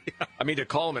 though. Yeah. I mean, to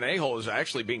call him an a-hole is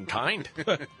actually being kind.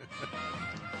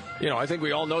 I think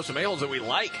we all know some a-holes that we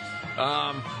like.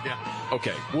 Yeah.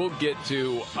 Okay, we'll get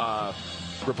to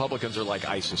Republicans are like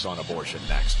ISIS on abortion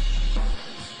next.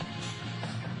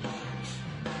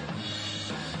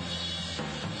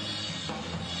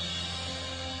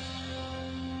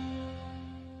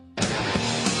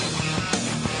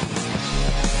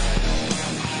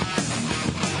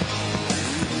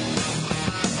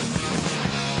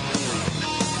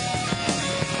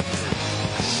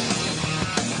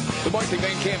 The Markley,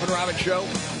 Van Camp, and Robbins Show.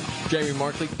 Jamie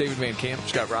Markley, David Van Camp,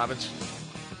 Scott Robbins.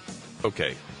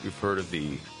 Okay, we've heard of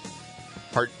the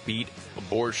heartbeat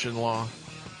abortion law,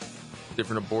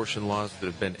 different abortion laws that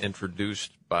have been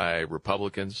introduced by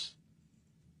Republicans,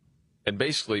 and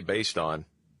basically based on,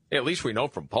 at least we know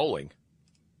from polling,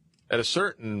 at a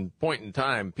certain point in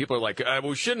time, people are like,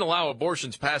 we shouldn't allow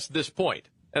abortions past this point.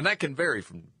 And that can vary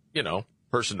from,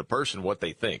 person to person, what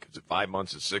they think. Is it 5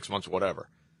 months, is it 6 months, whatever.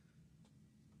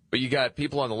 But you got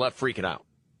people on the left freaking out,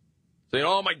 saying,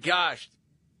 oh, my gosh,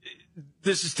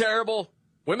 this is terrible.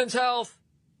 Women's health.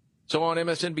 So on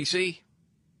MSNBC,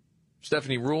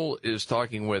 Stephanie Ruhle is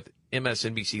talking with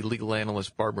MSNBC legal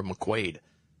analyst Barbara McQuaid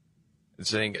and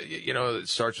saying, it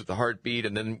starts with the heartbeat,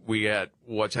 and then we got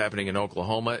what's happening in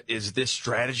Oklahoma. Is this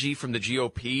strategy from the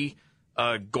GOP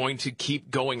going to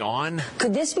keep going on?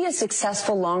 Could this be a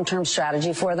successful long-term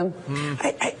strategy for them?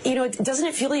 Doesn't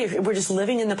it feel like we're just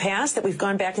living in the past, that we've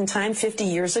gone back in time 50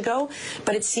 years ago?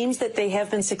 But it seems that they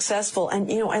have been successful.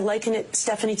 And, I liken it,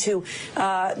 Stephanie, to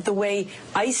the way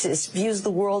ISIS views the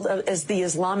world as the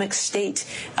Islamic State.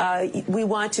 We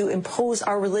want to impose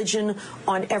our religion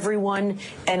on everyone,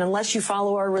 and unless you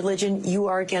follow our religion, you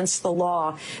are against the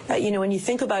law. When you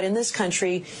think about in this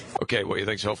country... Okay, what do you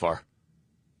think so far?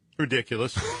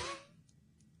 Ridiculous.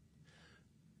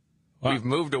 We've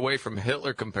moved away from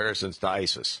Hitler comparisons to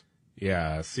ISIS.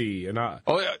 Yeah, see, and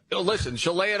listen,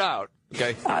 she'll lay it out.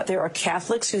 Okay. There are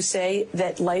Catholics who say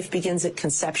that life begins at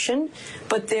conception,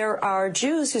 but there are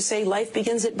Jews who say life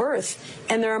begins at birth,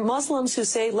 and there are Muslims who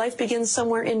say life begins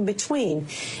somewhere in between.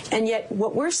 And yet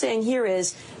what we're saying here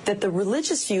is that the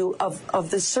religious view of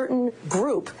this certain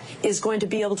group is going to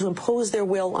be able to impose their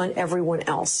will on everyone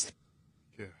else.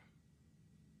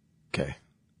 Okay.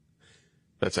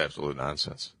 That's absolute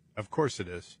nonsense. Of course it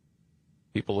is.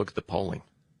 People look at the polling,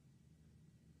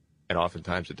 and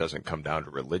oftentimes it doesn't come down to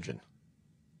religion.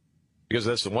 Because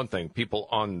that's the one thing people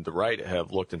on the right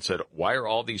have looked and said, why are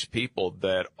all these people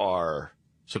that are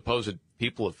supposed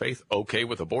people of faith okay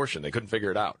with abortion? They couldn't figure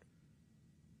it out.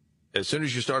 As soon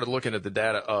as you started looking at the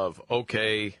data of,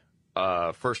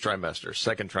 first trimester,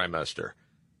 second trimester,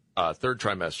 third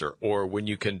trimester, or when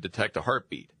you can detect a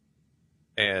heartbeat,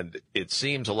 and it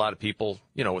seems a lot of people,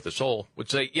 with a soul would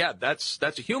say, yeah, that's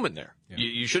a human there. Yeah.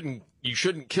 You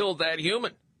shouldn't kill that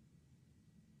human.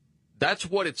 That's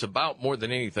what it's about more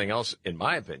than anything else, in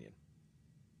my opinion.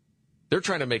 They're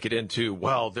trying to make it into,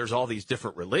 well, there's all these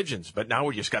different religions, but now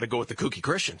we just got to go with the kooky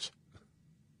Christians.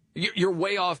 You're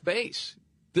way off base.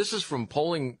 This is from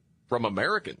polling from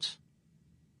Americans.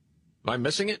 Am I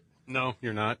missing it? No,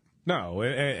 you're not. No,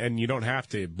 and you don't have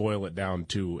to boil it down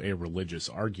to a religious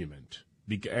argument.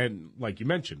 And like you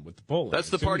mentioned with the polling. That's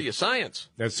the party of science.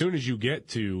 As soon as you get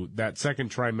to that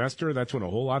second trimester, that's when a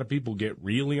whole lot of people get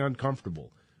really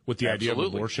uncomfortable with the idea of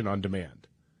abortion on demand.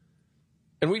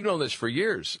 And we've known this for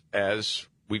years as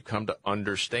we've come to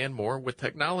understand more with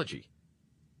technology.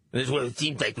 Well, it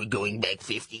seems like we're going back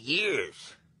 50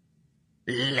 years.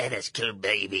 Let us kill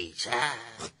babies.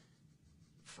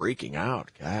 Freaking out,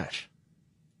 gosh.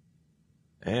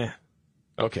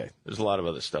 Okay, there's a lot of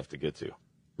other stuff to get to.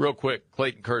 Real quick,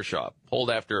 Clayton Kershaw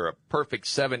pulled after a perfect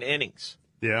 7 innings.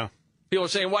 Yeah. People are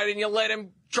saying, why didn't you let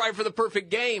him try for the perfect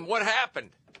game? What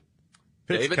happened?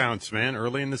 Pitch David? counts, man,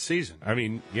 early in the season. I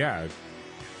mean, yeah,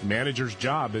 manager's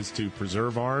job is to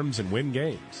preserve arms and win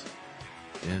games.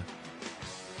 Yeah.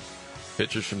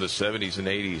 Pitchers from the 70s and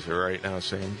 80s are right now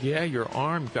saying, yeah, your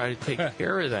arm, got to take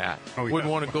care of that.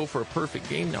 Wouldn't want to go for a perfect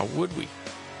game now, would we?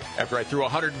 After I threw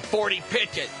 140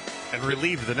 pitches. And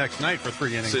relieved the next night for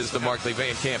 3 innings. This is the Markley,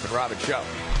 Van Camp, and Robin Show.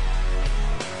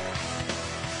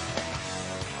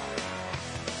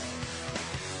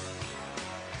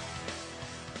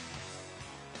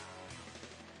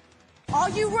 Are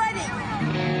you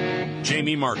ready?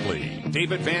 Jamie Markley,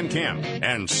 David Van Camp,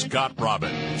 and Scott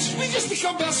Robbins. We just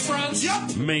become best friends.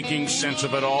 Yep. Making sense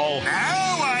of it all.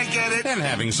 Now I get it. And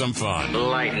having some fun.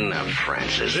 Lighten up,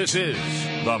 Francis. This is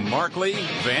the Markley,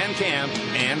 Van Camp,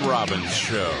 and Robbins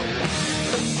Show.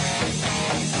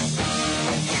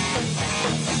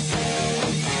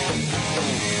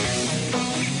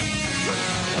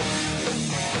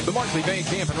 The Markley, Van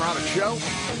Camp, and Robbins Show.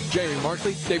 Jamie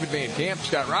Markley, David Van Camp,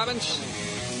 Scott Robbins.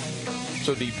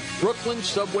 So the Brooklyn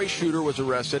subway shooter was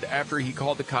arrested after he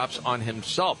called the cops on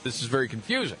himself. This is very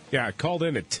confusing. Yeah, called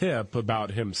in a tip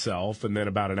about himself, and then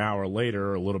about an hour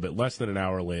later, or a little bit less than an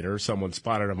hour later, someone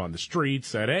spotted him on the street,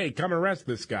 said, hey, come arrest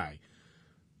this guy.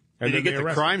 And did he get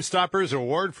the Crime Stoppers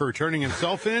award for turning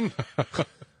himself in?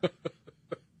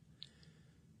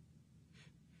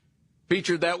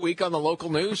 Featured that week on the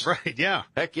local news? Right, yeah.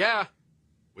 Heck yeah.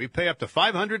 We pay up to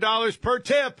 $500 per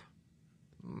tip.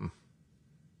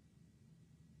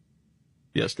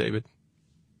 Yes, David?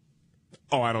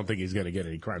 Oh, I don't think he's going to get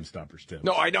any Crime Stoppers tips.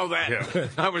 No, I know that. Yeah.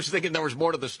 I was thinking there was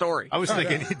more to the story. I was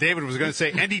thinking David was going to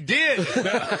say, and he did.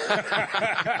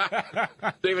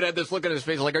 David had this look on his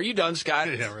face like, are you done, Scott?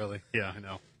 Yeah, really. Yeah, I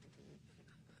know.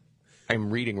 I'm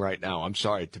reading right now. I'm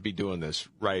sorry to be doing this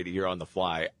right here on the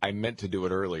fly. I meant to do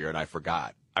it earlier, and I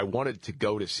forgot. I wanted to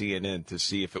go to CNN to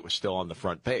see if it was still on the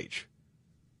front page.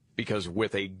 Because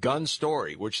with a gun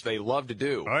story, which they love to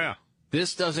do,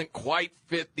 this doesn't quite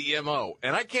fit the MO.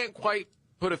 And I can't quite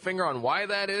put a finger on why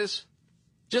that is.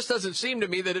 Just doesn't seem to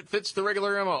me that it fits the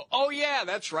regular MO. Oh, yeah,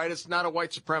 that's right. It's not a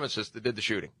white supremacist that did the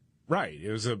shooting. Right.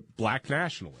 It was a black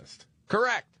nationalist.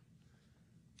 Correct.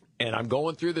 And I'm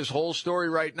going through this whole story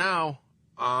right now.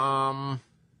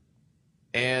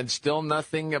 And still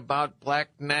nothing about black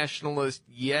nationalists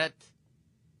yet.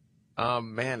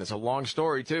 Man, it's a long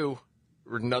story, too.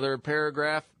 Another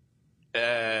paragraph.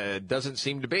 Doesn't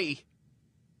seem to be.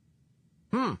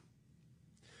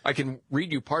 I can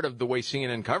read you part of the way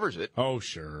CNN covers it. Oh,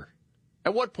 sure.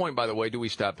 At what point, by the way, do we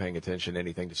stop paying attention to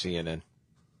anything to CNN?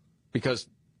 Because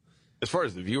as far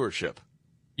as the viewership,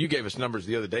 you gave us numbers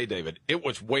the other day, David. It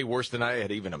was way worse than I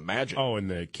had even imagined. Oh, and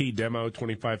the key demo,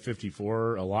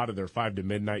 2554, a lot of their 5 to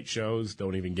midnight shows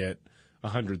don't even get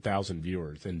 100,000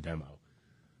 viewers in demo.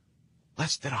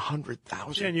 Less than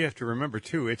 100,000. And you have to remember,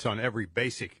 too, it's on every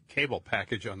basic cable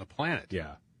package on the planet.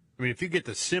 Yeah. I mean, if you get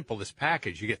the simplest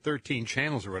package, you get 13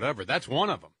 channels or whatever. That's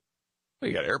one of them. Well,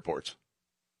 you got airports.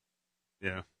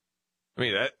 Yeah. I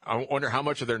mean, I wonder how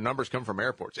much of their numbers come from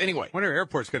airports. Anyway. I wonder if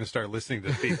airports going to start listening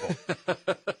to people.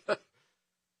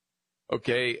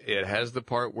 Okay, it has the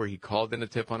part where he called in a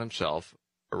tip on himself,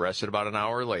 arrested about an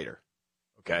hour later.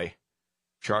 Okay.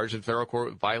 Charged in federal court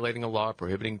with violating a law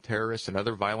prohibiting terrorists and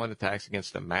other violent attacks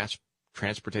against the mass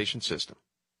transportation system.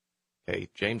 Okay,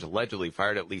 James allegedly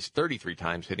fired at least 33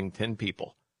 times, hitting 10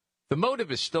 people. The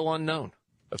motive is still unknown.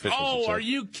 Oh, are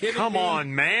you kidding Come me?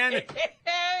 on, man.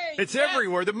 It's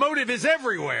everywhere. The motive is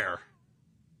everywhere.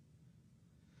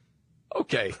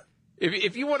 Okay.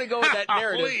 If you want to go with that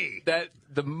narrative, that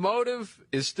the motive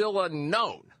is still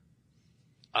unknown,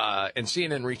 and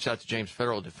CNN reached out to James'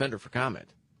 federal defender for comment,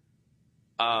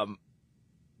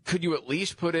 could you at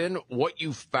least put in what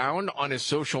you found on his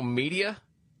social media?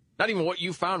 Not even what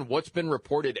you found, what's been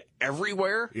reported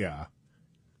everywhere? Yeah.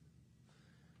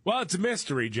 Well, it's a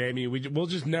mystery, Jamie. We'll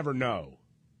just never know.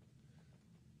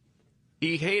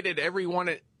 He hated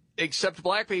everyone except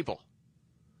black people.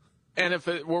 And if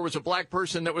it was a black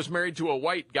person that was married to a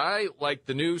white guy, like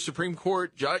the new Supreme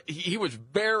Court judge, he was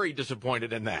very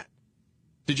disappointed in that.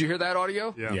 Did you hear that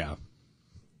audio? Yeah.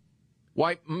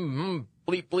 White, bleep,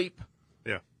 bleep.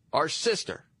 Yeah. Our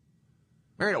sister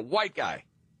married a white guy.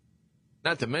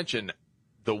 Not to mention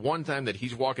the one time that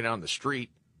he's walking down the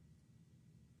street.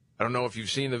 I don't know if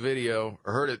you've seen the video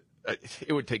or heard it.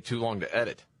 It would take too long to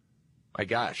edit. My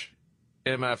gosh.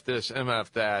 MF this,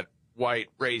 MF that, white,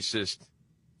 racist,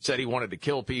 said he wanted to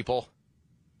kill people.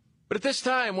 But at this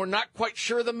time, we're not quite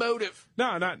sure the motive.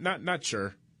 No, not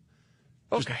sure.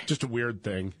 Okay. Just a weird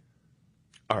thing.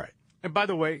 All right. And by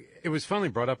the way, it was finally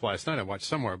brought up last night. I watched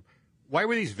somewhere. Why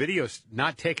were these videos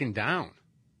not taken down?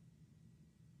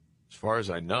 As far as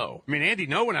I know. I mean, Andy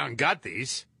Ngo went out and got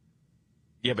these.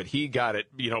 Yeah, but he got it,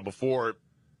 before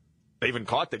they even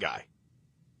caught the guy.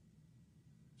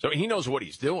 So he knows what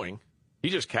he's doing. He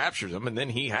just captures them, and then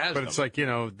he has them. But it's like,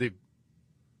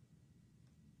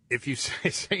 if you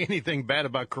say anything bad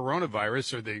about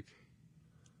coronavirus or the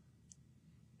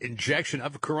injection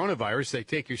of coronavirus, they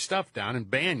take your stuff down and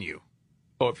ban you.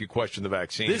 Oh, if you question the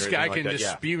vaccine. This guy can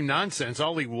just spew nonsense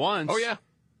all he wants. Oh, yeah.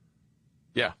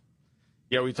 Yeah.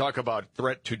 Yeah, we talk about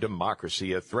threat to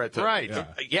democracy, a threat to... Right.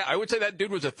 Yeah, I would say that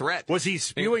dude was a threat. Was he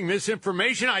spewing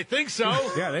misinformation? I think so.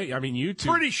 Yeah, YouTube...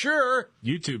 Pretty sure.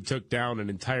 YouTube took down an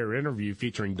entire interview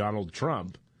featuring Donald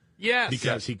Trump. Yes.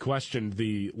 Because he questioned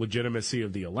the legitimacy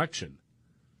of the election.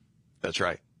 That's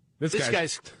right. This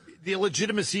guy's the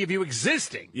legitimacy of you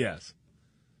existing. Yes.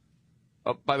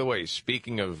 By the way,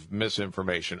 speaking of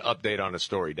misinformation, update on a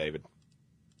story, David.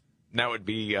 That would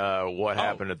be what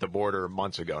happened at the border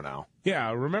months ago now.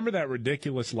 Yeah, remember that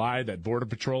ridiculous lie that Border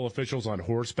Patrol officials on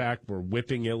horseback were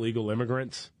whipping illegal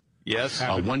immigrants? Yes.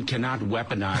 One cannot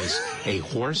weaponize a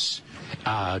horse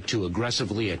to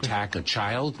aggressively attack a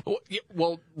child.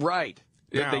 Well, right.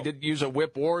 Now, they did use a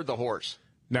whip or the horse.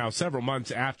 Now, several months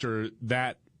after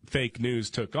that fake news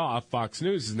took off, Fox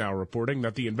News is now reporting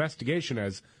that the investigation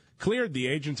has cleared the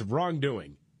agents of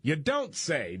wrongdoing. You don't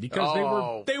say,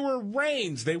 because they were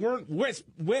reins. They weren't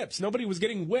whips. Nobody was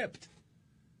getting whipped.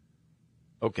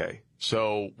 Okay,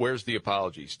 so where's the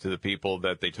apologies to the people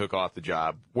that they took off the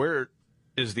job? Where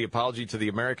is the apology to the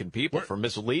American people for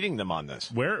misleading them on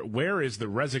this? Where is the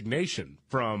resignation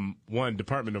from one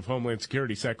Department of Homeland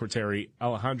Security Secretary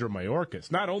Alejandro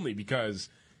Mayorkas? Not only because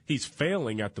he's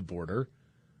failing at the border,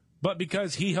 but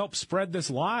because he helped spread this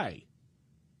lie.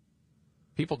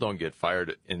 People don't get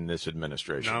fired in this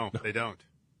administration. No, they don't.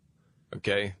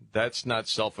 Okay? That's not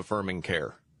self-affirming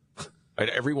care. Right?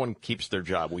 Everyone keeps their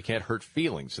job. We can't hurt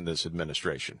feelings in this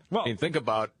administration. Well, I mean, think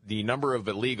about the number of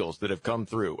illegals that have come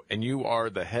through, and you are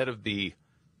the head of the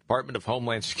Department of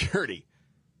Homeland Security,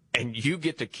 and you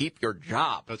get to keep your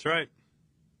job. That's right.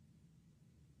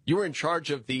 You were in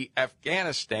charge of the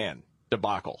Afghanistan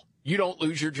debacle. You don't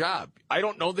lose your job. I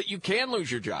don't know that you can lose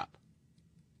your job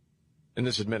in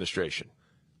this administration.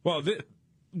 Well,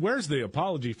 where's the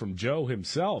apology from Joe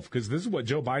himself? Because this is what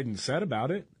Joe Biden said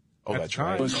about it. Oh, that's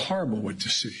right. It was horrible to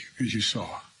see, as you saw.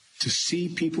 To see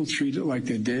people treated like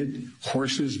they did,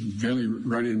 horses barely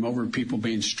running them over, people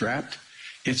being strapped,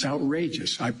 it's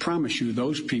outrageous. I promise you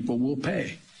those people will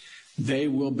pay. They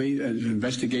will be, an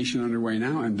investigation underway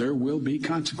now, and there will be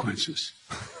consequences.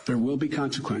 There will be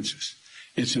consequences.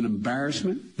 It's an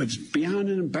embarrassment, but it's beyond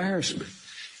an embarrassment.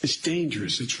 It's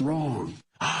dangerous. It's wrong.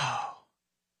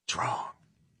 It's wrong.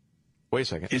 Wait a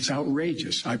second. It's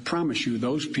outrageous. I promise you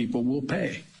those people will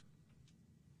pay.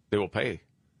 They will pay.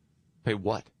 Pay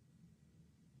what?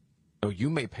 No, you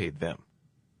may pay them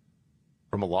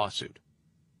from a lawsuit.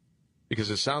 Because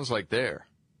it sounds like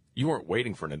you weren't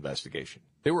waiting for an investigation.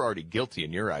 They were already guilty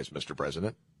in your eyes, Mr.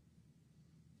 President.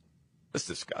 That's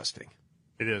disgusting.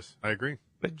 It is. I agree.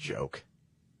 A joke.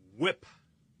 Whip.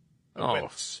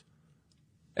 Whips.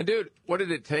 And, dude, what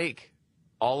did it take?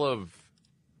 All of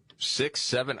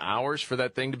 6-7 hours for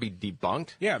that thing to be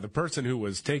debunked? Yeah, the person who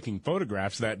was taking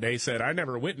photographs that day said, I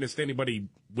never witnessed anybody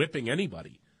whipping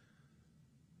anybody.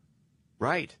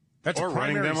 Right. That's or a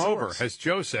running them source. over. As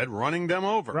Joe said, running them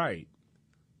over. Right.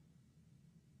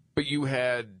 But you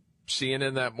had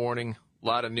CNN that morning, a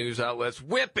lot of news outlets,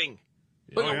 whipping.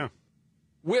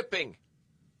 Whipping.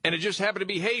 And it just happened to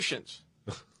be Haitians.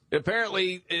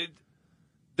 Apparently,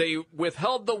 they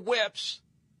withheld the whips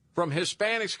from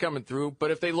Hispanics coming through, but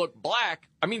if they look black,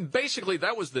 I mean, basically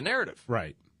that was the narrative.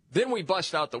 Right. Then we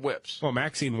bust out the whips. Well,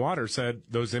 Maxine Waters said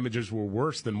those images were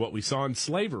worse than what we saw in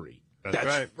slavery.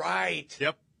 That's right.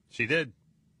 Yep, she did.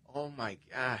 Oh, my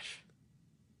gosh.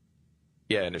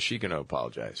 Yeah, and is she going to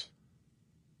apologize?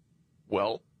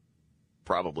 Well,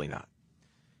 probably not.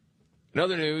 In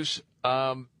other news,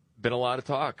 been a lot of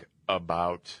talk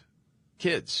about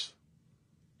kids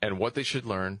and what they should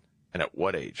learn and at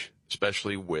what age,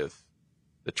 especially with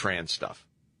the trans stuff.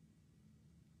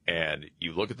 And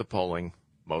you look at the polling,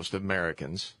 most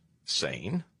Americans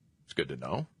saying, it's good to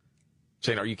know,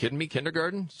 saying, are you kidding me?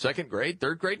 Kindergarten, second grade,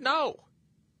 third grade? No.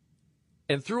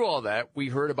 And through all that, we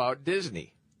heard about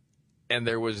Disney. And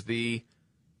there was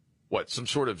some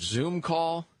sort of Zoom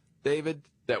call, David,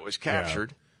 that was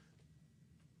captured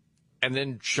and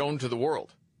then shown to the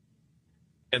world.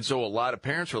 And so a lot of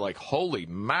parents were like, holy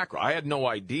mackerel, I had no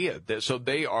idea. So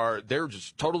they're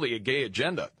just totally a gay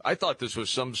agenda. I thought this was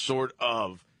some sort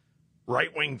of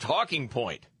right-wing talking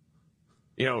point.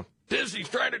 You know, Disney's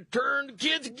trying to turn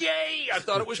kids gay. I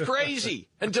thought it was crazy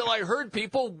until I heard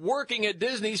people working at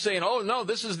Disney saying, oh, no,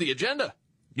 this is the agenda.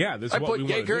 Yeah, this is I what we put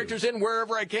want gay to characters in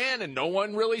wherever I can, and no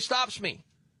one really stops me.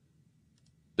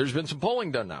 There's been some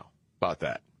polling done now about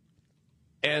that.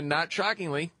 And not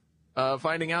shockingly,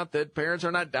 finding out that parents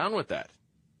are not down with that.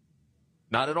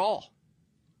 Not at all.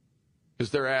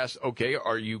 Because they're asked, okay,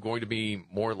 are you going to be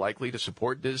more likely to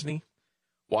support Disney,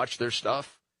 watch their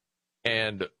stuff?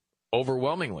 And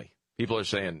overwhelmingly, people are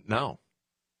saying no.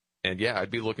 And yeah,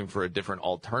 I'd be looking for a different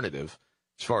alternative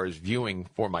as far as viewing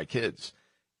for my kids.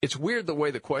 It's weird the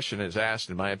way the question is asked,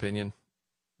 in my opinion,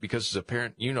 because as a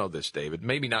parent, you know this, David,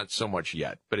 maybe not so much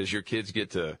yet, but as your kids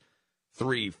get to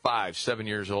 3, 5, 7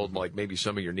 years old, like maybe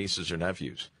some of your nieces or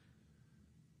nephews,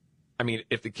 I mean,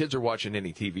 if the kids are watching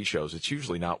any TV shows, it's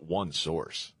usually not one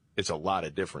source. It's a lot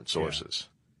of different sources.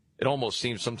 Yeah. It almost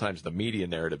seems sometimes the media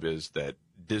narrative is that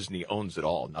Disney owns it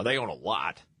all. Now, they own a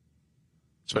lot,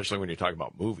 especially when you're talking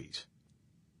about movies,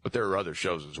 but there are other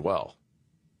shows as well.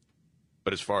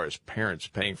 But as far as parents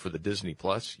paying for the Disney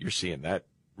Plus, you're seeing that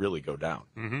really go down.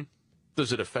 Mm-hmm.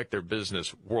 Does it affect their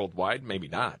business worldwide? Maybe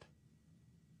not.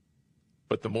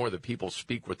 But the more that people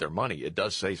speak with their money, it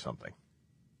does say something.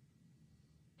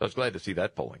 I was glad to see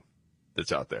that polling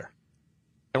that's out there.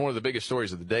 And one of the biggest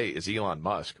stories of the day is Elon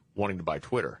Musk wanting to buy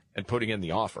Twitter and putting in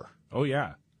the offer. Oh,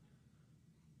 yeah.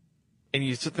 And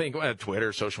you think, well,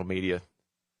 Twitter, social media,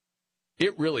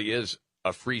 it really is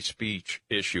a free speech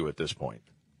issue at this point.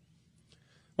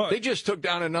 Well, they just took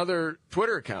down another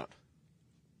Twitter account.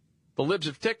 The libs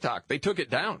of TikTok, they took it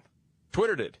down.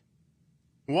 Twitter did.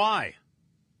 Why?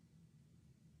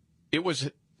 It was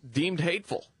deemed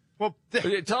hateful. Well,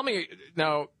 tell me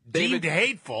now, David. Deemed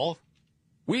hateful?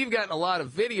 We've gotten a lot of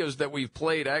videos that we've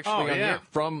played actually on here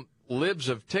from libs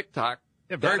of TikTok.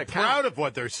 They're very proud of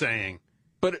what they're saying.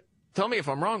 But tell me if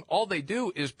I'm wrong. All they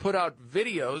do is put out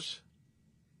videos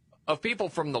of people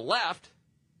from the left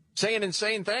saying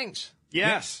insane things.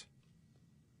 Yes.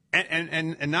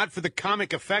 And not for the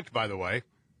comic effect, by the way.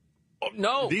 Oh,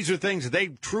 no. These are things they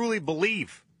truly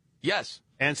believe. Yes.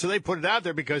 And so they put it out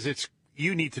there because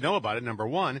you need to know about it, number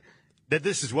one, that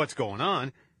this is what's going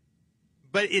on.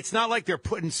 But it's not like they're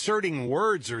inserting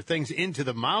words or things into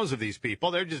the mouths of these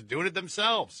people. They're just doing it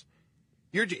themselves.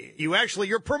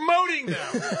 You're promoting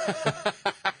them.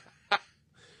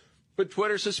 But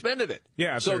Twitter suspended it.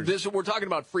 Yeah. So we're talking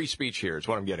about free speech here is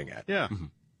what I'm getting at. Yeah. Mm-hmm.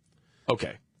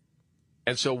 Okay.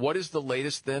 And so what is the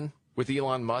latest then with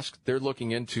Elon Musk? They're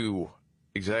looking into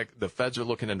the feds are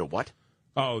looking into what?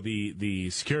 Oh, the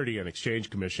Security and Exchange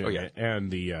Commission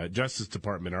and the Justice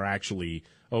Department are actually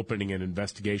opening an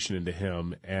investigation into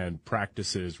him and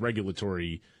practices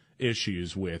regulatory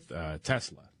issues with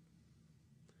Tesla.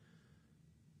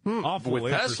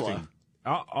 With Tesla?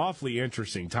 Awfully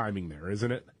interesting timing there,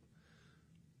 isn't it?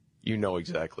 You know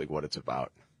exactly what it's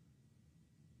about.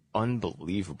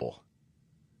 Unbelievable.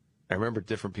 I remember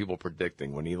different people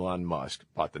predicting when Elon Musk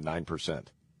bought the 9%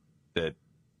 that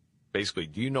basically,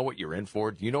 do you know what you're in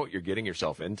for? Do you know what you're getting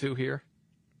yourself into here?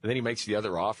 And then he makes the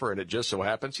other offer, and it just so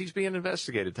happens he's being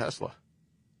investigated, Tesla.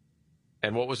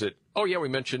 And what was it? Oh, yeah, we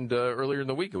mentioned earlier in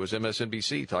the week, it was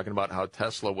MSNBC talking about how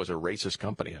Tesla was a racist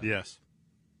company. Yes.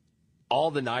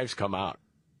 All the knives come out.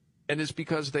 And it's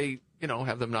because they,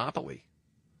 have the monopoly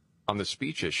on the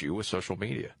speech issue with social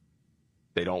media.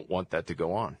 They don't want that to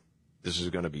go on. This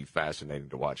is going to be fascinating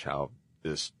to watch how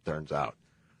this turns out.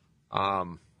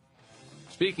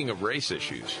 Speaking of race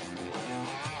issues,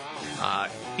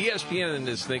 ESPN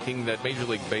is thinking that Major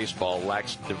League Baseball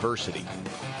lacks diversity.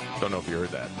 Don't know if you heard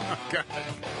that. Oh, God.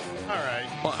 All right.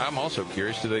 Well, I'm also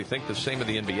curious, do they think the same of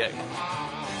the NBA?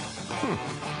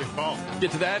 Good call.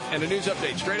 Get to that and a news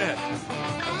update straight ahead.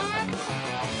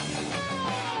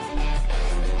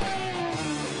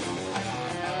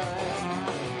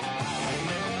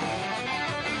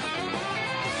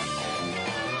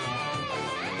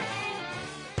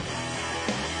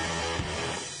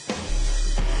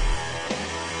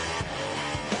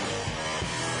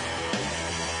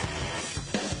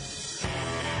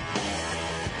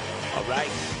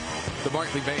 The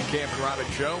Markley, Van Camp, and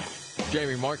Robbins Show.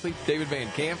 Jamie Markley, David Van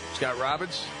Camp, Scott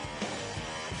Robbins,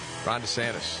 Ron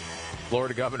DeSantis,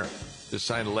 Florida governor, just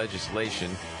signed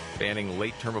legislation banning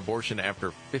late-term abortion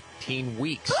after 15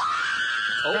 weeks.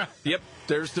 Oh, yep,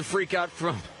 there's the freak out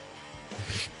from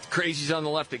crazies on the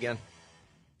left again.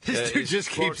 This dude just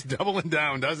keeps doubling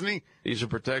down, doesn't he? These are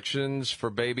protections for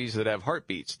babies that have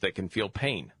heartbeats that can feel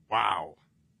pain. Wow.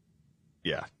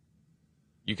 Yeah.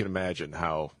 You can imagine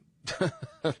how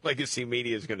legacy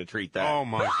media is going to treat that. Oh,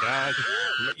 my God.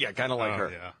 Yeah, kind of like her.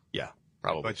 Yeah. Yeah,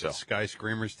 probably Bunch so. of sky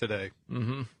screamers today.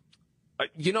 Mm-hmm.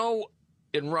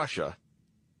 In Russia,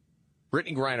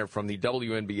 Brittany Griner from the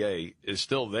WNBA is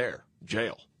still there,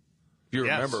 jail. If you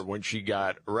remember when she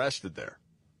got arrested there.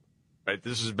 Right?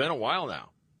 This has been a while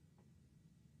now.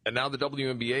 And now the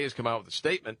WNBA has come out with a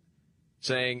statement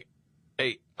saying,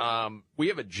 hey, we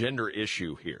have a gender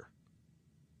issue here.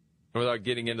 And without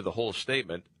getting into the whole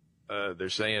statement, they're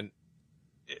saying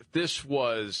if this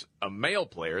was a male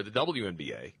player, the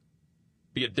WNBA,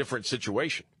 be a different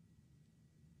situation.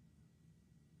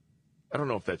 I don't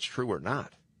know if that's true or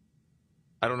not.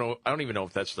 I don't know. I don't even know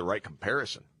if that's the right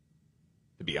comparison,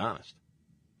 to be honest.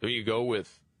 Don't you go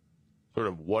with sort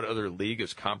of what other league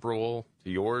is comparable to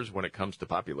yours when it comes to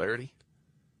popularity?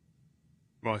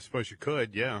 Well, I suppose you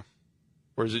could, yeah.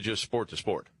 Or is it just sport to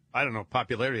sport? I don't know if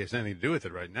popularity has anything to do with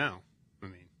it right now. I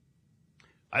mean,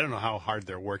 I don't know how hard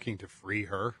they're working to free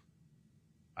her.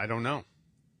 I don't know.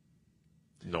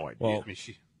 No idea.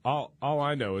 Well, all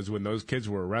I know is when those kids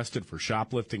were arrested for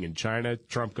shoplifting in China,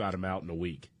 Trump got them out in a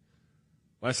week.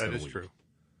 Less than a week. That is true.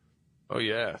 Oh,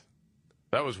 yeah.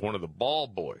 That was one of the ball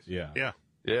boys. Yeah. Yeah.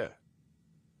 Yeah.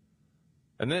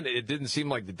 And then it didn't seem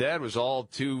like the dad was all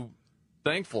too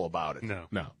thankful about it.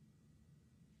 No.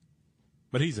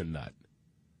 But he's a nut.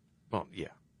 Well, yeah.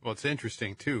 Well, it's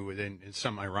interesting, too, in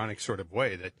some ironic sort of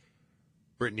way, that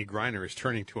Brittany Griner is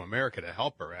turning to America to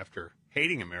help her after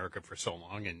hating America for so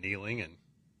long and kneeling. And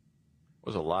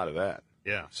was a lot of that.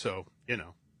 Yeah, so, And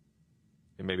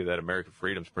maybe that American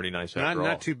freedom's pretty nice after all.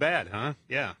 Not too bad, huh?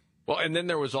 Yeah. Well, and then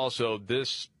there was also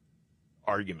this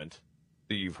argument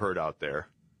that you've heard out there.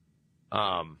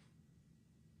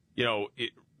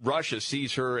 Russia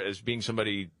sees her as being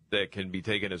somebody that can be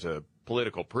taken as a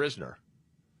political prisoner.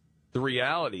 The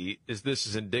reality is this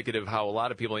is indicative of how a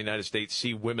lot of people in the United States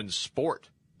see women's sport.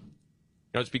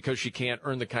 It's because she can't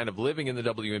earn the kind of living in the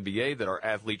WNBA that our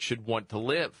athletes should want to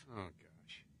live. Oh,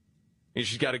 gosh. And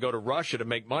she's got to go to Russia to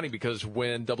make money because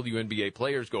when WNBA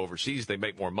players go overseas, they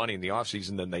make more money in the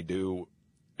offseason than they do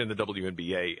in the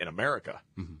WNBA in America.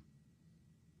 Mm-hmm.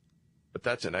 But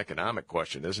that's an economic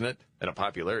question, isn't it? And a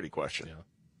popularity question. Yeah.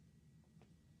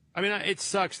 I mean, it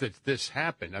sucks that this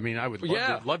happened. I mean, I would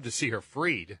love to see her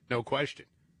freed, no question.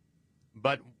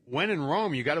 But when in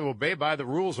Rome, you got to obey by the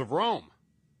rules of Rome.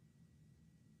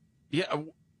 Yeah,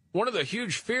 one of the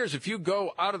huge fears if you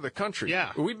go out of the country.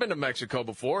 Yeah. We've been to Mexico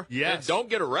before. Yes. Don't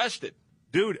get arrested.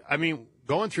 Dude, I mean,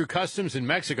 going through customs in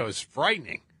Mexico is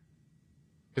frightening.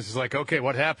 Because it's like, okay,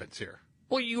 what happens here?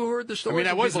 Well, you heard the story. I mean,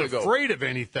 I wasn't afraid of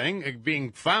anything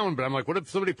being found, but I'm like, what if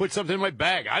somebody put something in my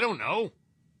bag? I don't know.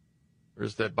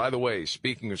 There's that. By the way,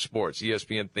 speaking of sports,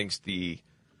 ESPN thinks today's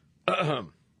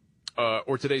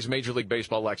Major League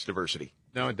Baseball lacks diversity.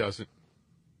 No, it doesn't.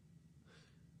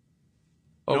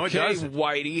 Okay, it doesn't.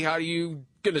 Whitey, how are you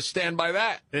going to stand by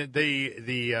that?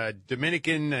 The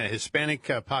Dominican Hispanic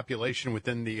population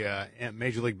within the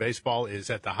Major League Baseball is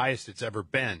at the highest it's ever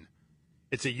been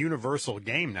It's a universal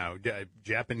game now.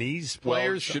 Japanese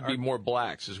players should be more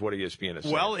blacks, is what ESPN is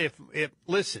saying. Well, if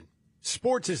listen,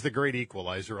 sports is the great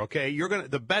equalizer. Okay,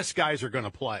 the best guys are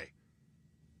gonna play.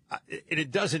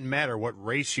 It doesn't matter what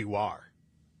race you are.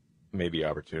 Maybe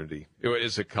opportunity. It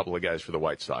is a couple of guys for the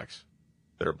White Sox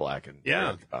that are black and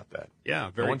about that.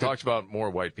 Yeah, no one talks about more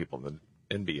white people in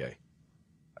the NBA.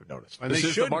 I've noticed. And this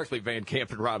is the Markley, Van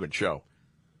Camp, and Robbins show.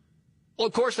 Well,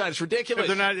 of course not. It's ridiculous.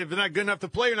 If they're not good enough to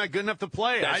play, you're not good enough to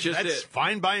play. That's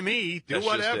fine by me. Do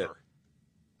whatever.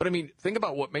 But, I mean, think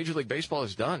about what Major League Baseball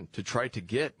has done to try to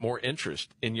get more interest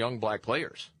in young black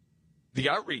players. The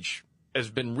outreach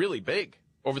has been really big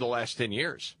over the last 10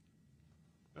 years.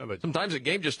 Sometimes a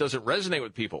game just doesn't resonate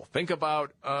with people. Think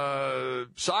about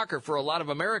soccer for a lot of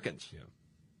Americans. Yeah.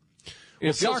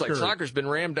 It feels like soccer's been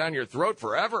rammed down your throat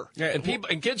forever. Yeah,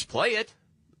 and kids play it.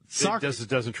 Soccer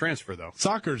doesn't transfer, though.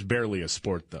 Soccer's barely a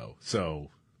sport, though, so...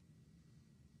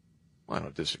 Well, I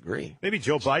don't disagree. Maybe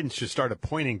Joe Biden should start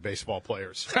appointing baseball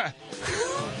players.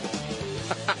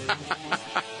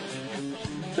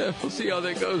 We'll see how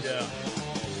that goes. Yeah.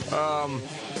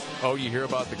 You hear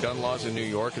about the gun laws in New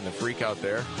York and the freak out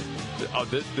there? Oh,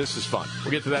 this is fun.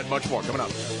 We'll get to that and much more coming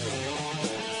up.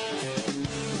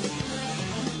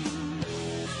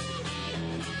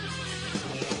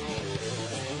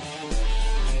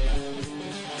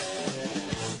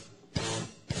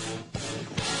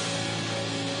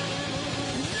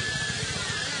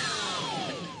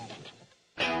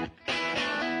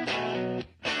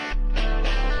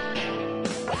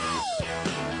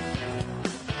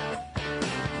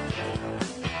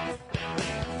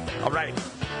 All right.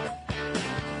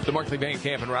 The Markley, Van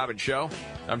Camp, and Robbins Show.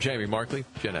 I'm Jamie Markley,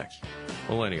 Gen X.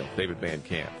 Millennial, David Van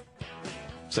Camp.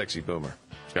 Sexy Boomer,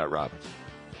 Scott Robbins.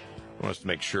 I want us to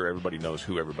make sure everybody knows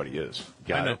who everybody is.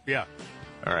 Got it? Yeah.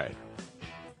 All right.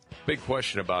 Big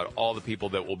question about all the people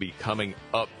that will be coming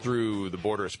up through the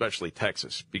border, especially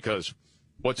Texas, because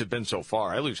what's it been so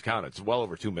far? I lose count. It's well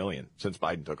over 2 million since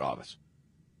Biden took office.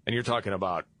 And you're talking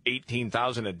about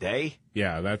 18,000 a day?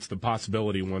 Yeah, that's the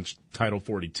possibility once Title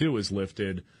 42 is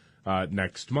lifted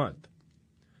next month.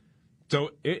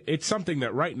 So it's something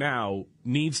that right now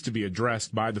needs to be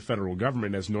addressed by the federal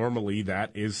government, as normally that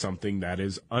is something that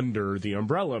is under the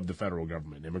umbrella of the federal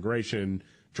government. Immigration,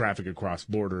 traffic across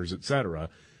borders, etc.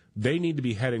 They need to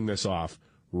be heading this off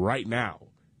right now,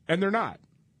 and they're not.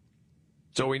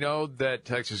 So we know that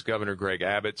Texas Governor Greg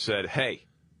Abbott said, hey,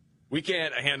 we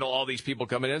can't handle all these people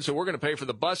coming in, so we're going to pay for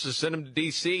the buses, send them to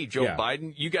D.C. Joe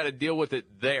Biden, you got to deal with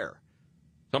it there.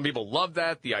 Some people love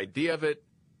that, the idea of it.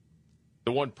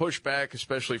 The one pushback,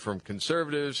 especially from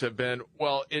conservatives, have been,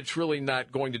 well, it's really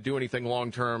not going to do anything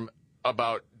long-term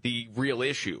about the real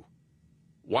issue.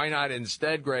 Why not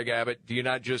instead, Greg Abbott, do you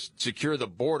not just secure the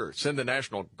border, send the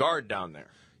National Guard down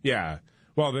there? Yeah.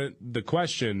 Well, the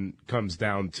question comes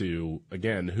down to,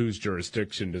 again, whose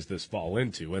jurisdiction does this fall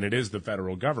into? And it is the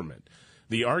federal government.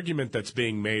 The argument that's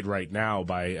being made right now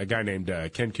by a guy named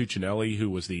Ken Cuccinelli, who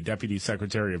was the Deputy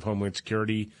Secretary of Homeland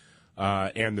Security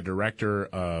and the Director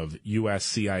of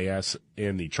USCIS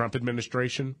in the Trump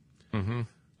administration,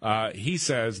 he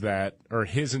says that, or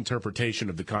his interpretation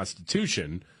of the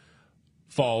Constitution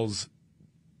falls,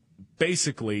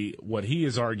 basically what he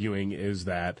is arguing is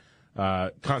that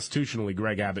constitutionally,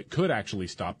 Greg Abbott could actually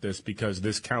stop this because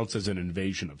this counts as an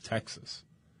invasion of Texas.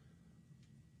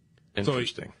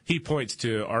 Interesting. So he points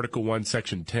to Article 1,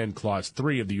 Section 10, Clause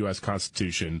 3 of the U.S.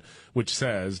 Constitution, which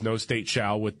says, no state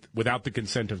shall, without the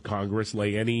consent of Congress,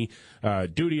 lay any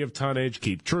duty of tonnage,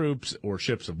 keep troops or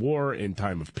ships of war in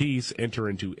time of peace, enter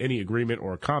into any agreement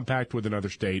or compact with another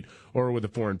state or with a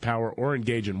foreign power, or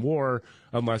engage in war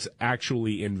unless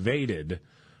actually invaded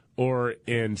or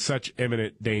in such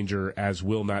imminent danger as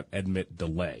will not admit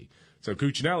delay. So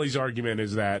Cuccinelli's argument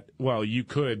is that, well, you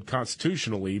could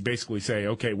constitutionally basically say,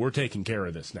 okay, we're taking care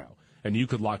of this now, and you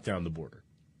could lock down the border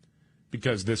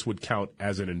because this would count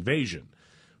as an invasion.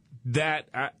 That,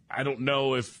 I don't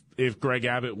know if Greg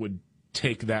Abbott would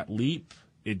take that leap.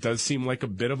 It does seem like a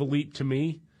bit of a leap to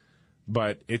me,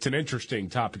 but it's an interesting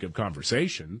topic of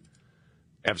conversation.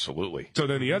 Absolutely. So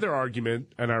then the other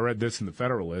argument, and I read this in the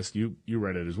Federalist, you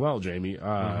read it as well, Jamie,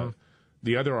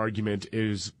 the other argument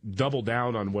is double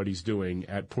down on what he's doing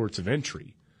at ports of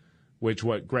entry, which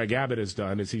what Greg Abbott has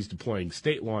done is he's deploying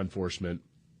state law enforcement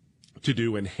to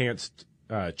do enhanced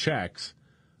checks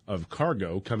of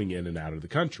cargo coming in and out of the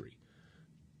country,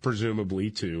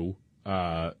 presumably to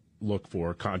look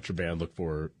for contraband, look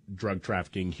for drug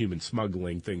trafficking, human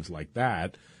smuggling, things like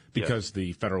that, because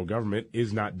the federal government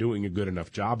is not doing a good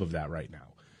enough job of that right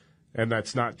now. And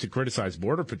that's not to criticize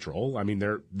Border Patrol. I mean,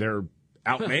 they're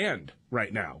outmanned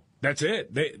right now. That's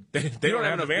it. They don't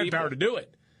have the manpower to do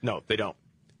it. No, they don't.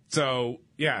 So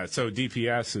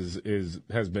DPS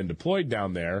has been deployed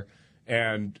down there,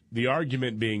 and the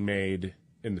argument being made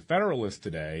in the Federalist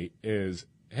today is,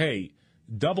 hey,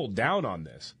 double down on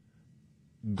this.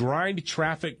 Grind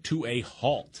traffic to a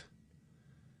halt.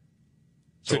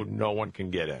 So no one can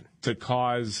get in. To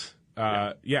cause,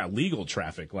 legal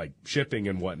traffic, like shipping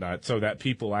and whatnot, so that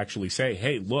people actually say,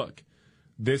 hey, look,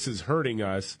 this is hurting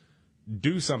us.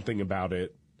 Do something about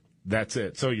it. That's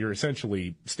it. So you're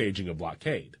essentially staging a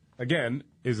blockade. Again,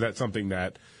 is that something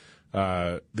that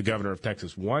the governor of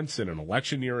Texas wants in an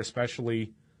election year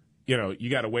especially? You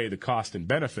got to weigh the cost and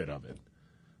benefit of it.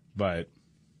 But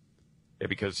yeah,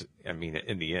 because, in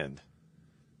the end,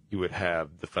 you would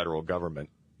have the federal government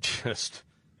just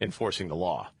enforcing the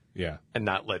law. Yeah. And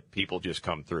not let people just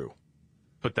come through.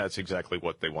 But that's exactly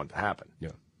what they want to happen.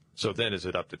 Yeah. So then is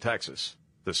it up to Texas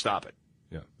to stop it?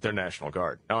 Yeah. Their National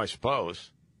Guard. Now, I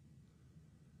suppose,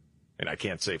 and I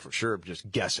can't say for sure, just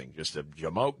guessing, just a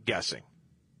jamoke guessing.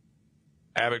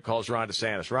 Abbott calls Ron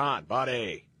DeSantis. Ron,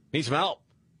 buddy, need some help.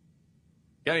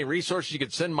 Got any resources you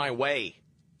could send my way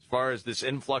as far as this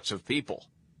influx of people?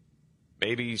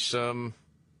 Maybe some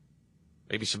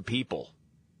people.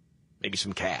 Maybe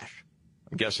some cash.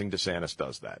 I'm guessing DeSantis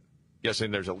does that.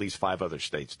 Guessing there's at least 5 other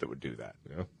states that would do that.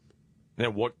 Yeah.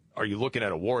 Then what are you looking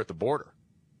at, a war at the border?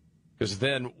 Because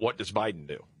then what does Biden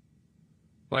do?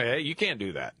 Like, hey, you can't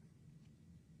do that.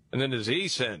 And then does he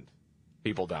send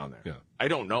people down there? Yeah. I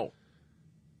don't know.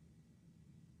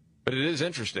 But it is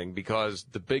interesting because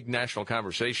the big national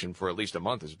conversation for at least a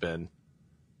month has been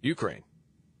Ukraine.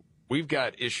 We've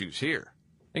got issues here.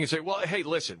 And you can say, well, hey,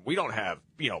 listen, we don't have,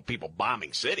 people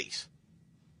bombing cities.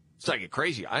 It's not get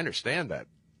crazy. I understand that.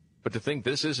 But to think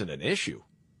this isn't an issue,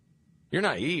 you're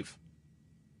naive.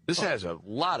 This has a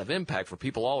lot of impact for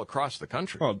people all across the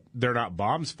country. Well, they're not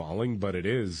bombs falling, but it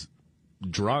is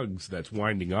drugs that's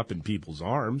winding up in people's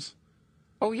arms.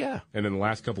 Oh, yeah. And in the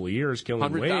last couple of years, killing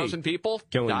 100,000 people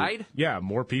died? Yeah,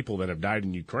 more people than have died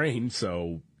in Ukraine.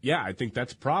 So, yeah, I think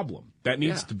that's a problem. That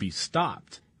needs to be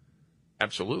stopped.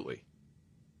 Absolutely.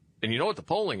 And you know what the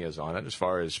polling is on it as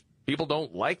far as people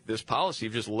don't like this policy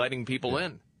of just letting people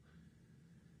in.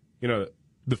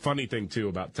 The funny thing, too,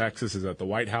 about Texas is that the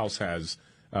White House has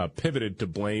pivoted to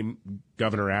blame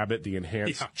Governor Abbott, the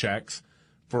enhanced checks,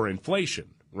 for inflation,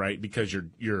 right? Because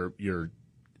you're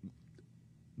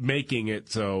making it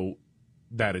so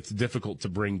that it's difficult to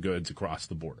bring goods across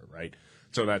the border, right?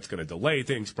 So that's going to delay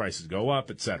things, prices go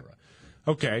up, etc.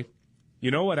 Okay,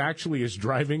 you know what actually is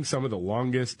driving some of the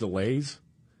longest delays?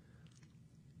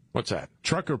 What's that?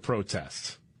 Trucker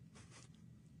protests.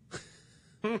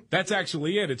 That's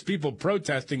actually it. It's people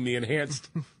protesting the enhanced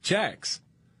checks.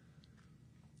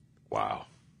 Wow.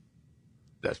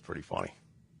 That's pretty funny.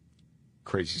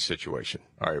 Crazy situation.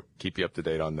 All right, keep you up to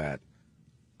date on that.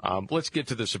 Let's get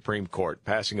to the Supreme Court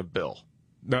passing a bill.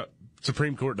 The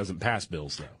Supreme Court doesn't pass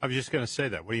bills, though. I was just going to say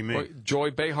that. What do you mean? Well, Joy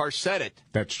Behar said it.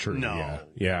 That's true. No.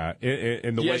 Yeah.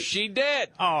 Yes, she did.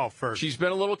 Oh, she's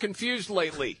been a little confused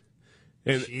lately.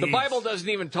 The Bible doesn't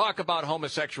even talk about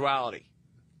homosexuality.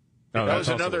 No, that that's was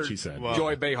also another what she said.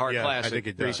 Joy Behar I classic think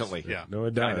it does. recently. Yeah. No,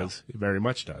 it does. It very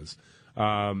much does.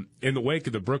 In the wake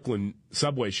of the Brooklyn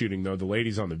subway shooting, though, the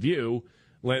ladies on The View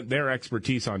lent their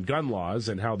expertise on gun laws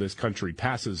and how this country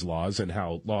passes laws and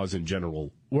how laws in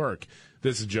general work.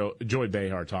 This is Joy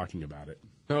Behar talking about it.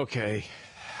 Okay.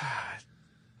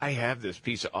 I have this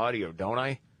piece of audio, don't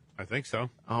I? I think so.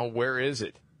 Oh, where is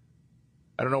it?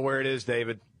 I don't know where it is,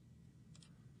 David.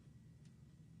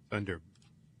 Under.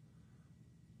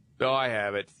 Oh, I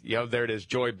have it. Yeah, there it is.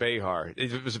 Joy Behar.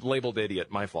 It was labeled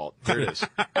idiot. My fault. There it is.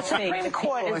 The Supreme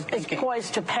Court is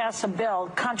poised to pass a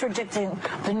bill contradicting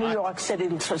the New York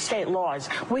City state laws.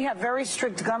 We have very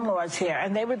strict gun laws here,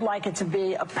 and they would like it to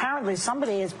be, apparently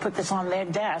somebody has put this on their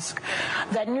desk,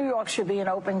 that New York should be an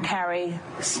open carry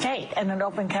state and an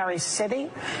open carry city.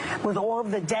 With all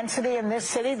of the density in this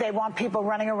city, they want people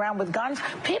running around with guns.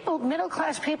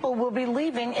 Middle-class people will be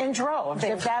leaving in droves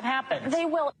if that happens. They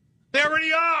will. They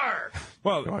already are.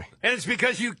 Well, and it's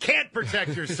because you can't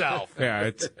protect yourself.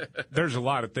 Yeah, there's a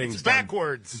lot of things. It's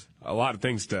backwards. A lot of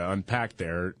things to unpack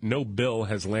there. No bill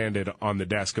has landed on the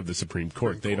desk of the Supreme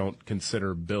Court. They don't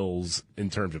consider bills in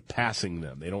terms of passing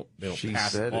them. They don't She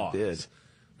pass said laws. it did.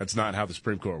 That's not how the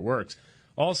Supreme Court works.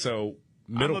 Also,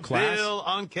 middle I'm a class. bill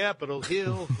on Capitol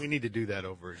Hill. We need to do that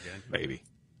over again. Maybe.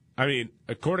 I mean,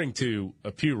 according to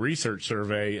a Pew Research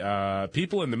survey,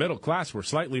 people in the middle class were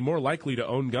slightly more likely to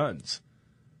own guns.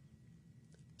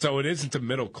 So it isn't a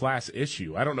middle-class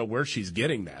issue. I don't know where she's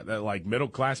getting that. That like,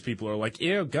 middle-class people are like,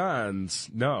 ew, guns.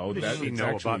 No. What does she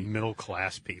know about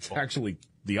middle-class people? It's actually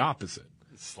the opposite.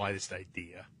 The slightest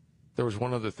idea. There was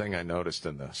one other thing I noticed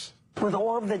in this. With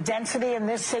all of the density in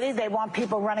this city, they want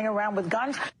people running around with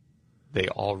guns. They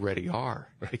already are,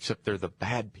 except they're the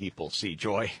bad people,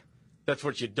 Joy. That's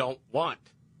what you don't want.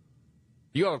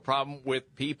 You have a problem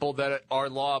with people that are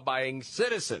law-abiding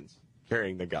citizens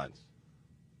carrying the guns.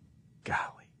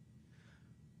 Golly.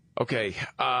 Okay,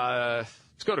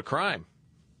 let's go to crime.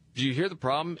 Did you hear the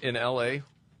problem in L.A.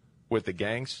 with the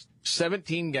gangs?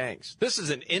 17 gangs. This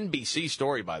is an NBC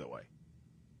story, by the way.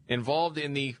 Involved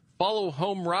in the follow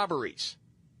home robberies.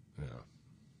 Yeah.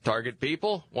 Target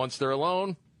people, once they're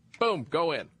alone, boom,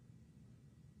 go in.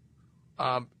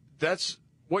 That's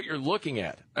what you're looking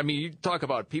at. I mean, you talk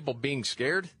about people being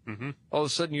scared. Mm-hmm. All of a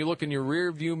sudden, you look in your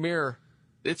rear view mirror.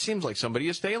 It seems like somebody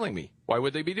is tailing me. Why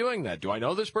would they be doing that? Do I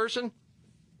know this person?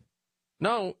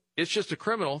 No, it's just a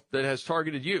criminal that has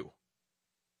targeted you.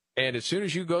 And as soon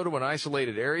as you go to an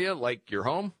isolated area like your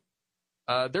home,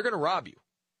 they're going to rob you.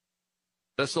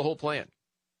 That's the whole plan.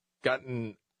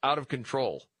 Gotten out of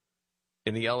control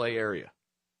in the L.A. area.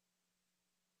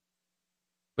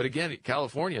 But again,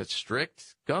 California, it's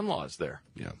strict gun laws there.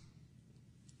 Yeah.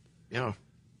 You know,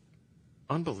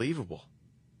 unbelievable.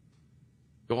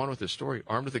 Go on with this story.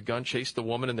 Armed with a gun, chased the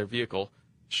woman in their vehicle,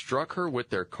 struck her with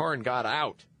their car and got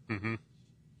out. Mm-hmm.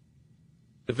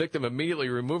 The victim immediately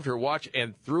removed her watch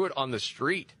and threw it on the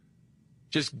street.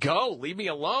 Just go. Leave me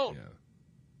alone.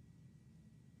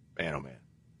 Yeah. Man, oh, man.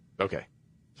 Okay.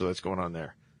 So that's going on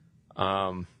there.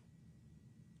 I'll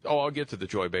get to the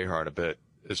Joy Behar in a bit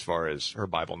as far as her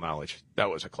Bible knowledge. That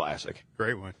was a classic.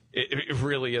 Great one. It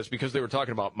really is, because they were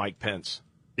talking about Mike Pence.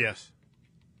 Yes.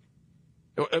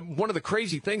 One of the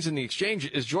crazy things in the exchange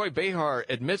is Joy Behar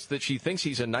admits that she thinks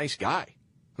he's a nice guy.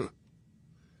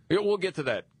 We'll get to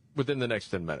that within the next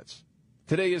 10 minutes.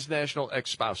 Today is National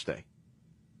Ex-Spouse Day.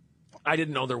 I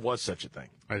didn't know there was such a thing.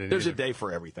 There's a day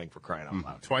for everything, for crying out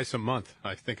loud. Twice a month,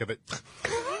 I think of it.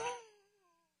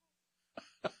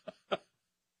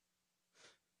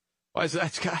 Why is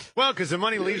that, Scott? Well, because the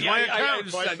money leaves my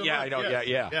account. I know.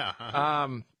 Yeah.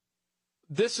 Uh-huh.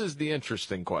 This is the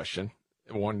interesting question,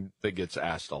 one that gets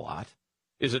asked a lot.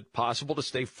 Is it possible to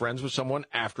stay friends with someone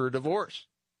after a divorce?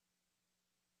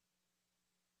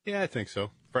 Yeah, I think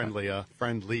so. Friendly.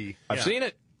 I've seen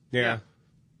it. Yeah.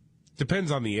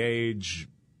 Depends on the age,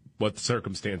 what the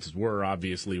circumstances were,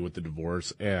 obviously, with the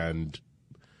divorce, and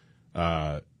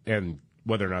whether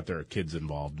or not there are kids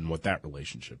involved and what that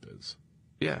relationship is.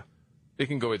 Yeah. It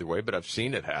can go either way, but I've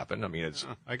seen it happen. I mean, it's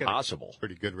possible.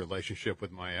 Pretty good relationship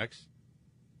with my ex.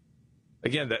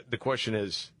 Again, the question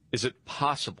is it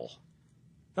possible?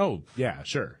 Oh, yeah,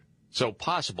 sure. So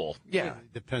possible, yeah.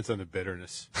 It depends on the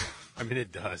bitterness. I mean,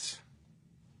 it does.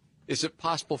 Is it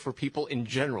possible for people in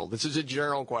general? This is a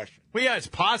general question. Well, yeah, it's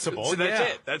possible. So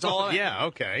that's it. That's all. Yeah,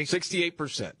 okay.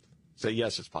 68% say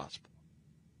yes, it's possible.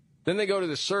 Then they go to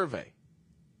the survey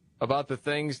about the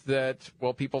things that,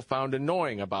 well, people found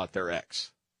annoying about their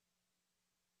ex.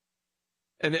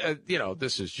 And,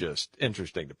 this is just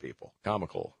interesting to people,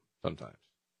 comical sometimes.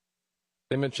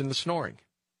 They mentioned the snoring,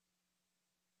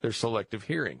 their selective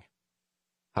hearing,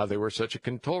 how they were such a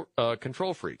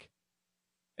control freak.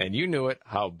 And you knew it,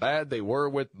 how bad they were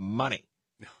with money.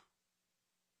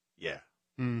 Yeah.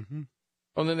 Mm-hmm.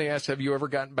 And then they asked, have you ever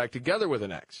gotten back together with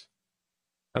an ex?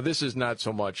 Now, this is not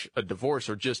so much a divorce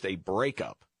or just a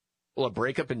breakup. Well, a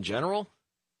breakup in general,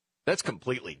 that's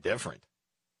completely different,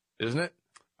 isn't it?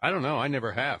 I don't know. I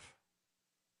never have.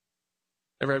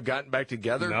 Ever have gotten back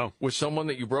together with someone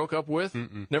that you broke up with?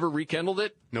 Mm-mm. Never rekindled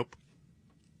it? Nope.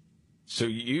 So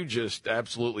you just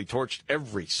absolutely torched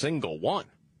every single one.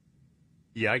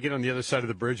 Yeah, I get on the other side of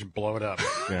the bridge and blow it up.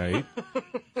 Yeah.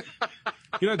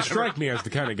 You don't strike me as the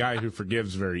kind of guy who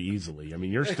forgives very easily. I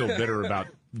mean, you're still bitter about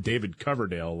David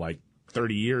Coverdale like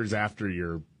 30 years after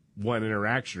your one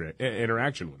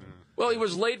interaction with him. Well, he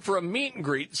was late for a meet and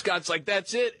greet. Scott's like,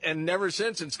 that's it. And never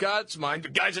since, in Scott's mind, the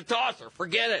guy's a tosser.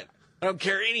 Forget it. I don't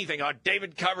care anything about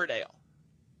David Coverdale.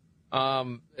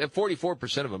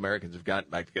 44% of Americans have gotten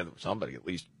back together with somebody at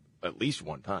least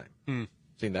one time.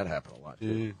 Seen that happen a lot,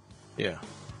 too. Yeah.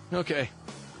 Okay.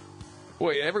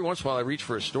 Boy, every once in a while I reach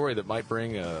for a story that might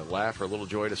bring a laugh or a little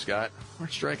joy to Scott. We're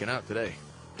striking out today.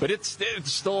 But it's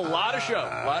still a lot of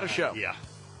show. Yeah.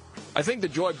 I think the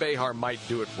Joy Behar might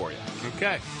do it for you.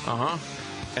 Okay. Uh-huh.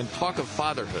 And talk of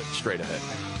fatherhood straight ahead.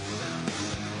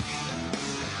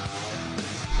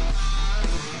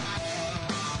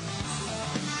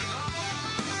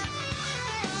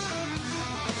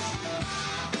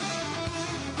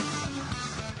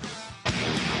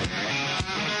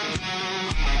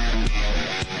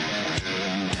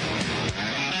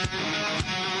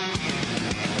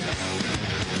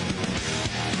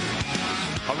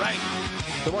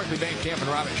 The Markley, Van Camp, and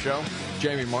Robbins Show.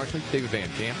 Jamie Markley, David Van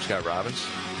Camp, Scott Robbins.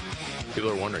 People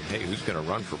are wondering, hey, who's going to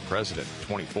run for president in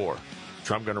 24?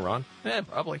 Trump going to run?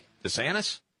 Probably.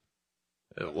 DeSantis?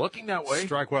 Looking that way.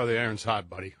 Strike while the iron's hot,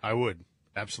 buddy. I would.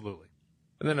 Absolutely.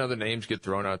 And then other names get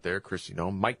thrown out there. Christy,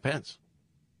 Mike Pence.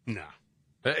 No.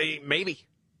 Maybe.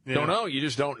 Yeah. Don't know. You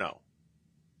just don't know.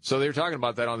 So they were talking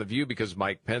about that on The View because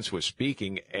Mike Pence was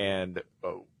speaking and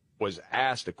was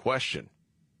asked a question.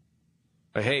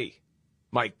 Hey,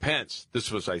 Mike Pence,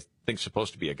 this was, I think,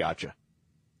 supposed to be a gotcha.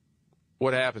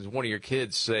 What happens when one of your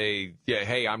kids say, yeah,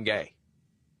 hey, I'm gay?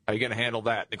 Are you going to handle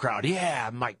that? The crowd, yeah,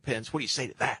 Mike Pence, what do you say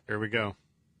to that? Here we go.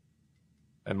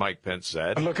 And Mike Pence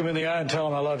said, I'd look him in the eye and tell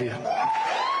him I love you.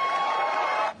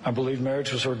 I believe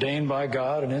marriage was ordained by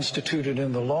God and instituted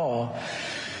in the law,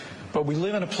 but we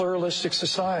live in a pluralistic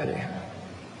society.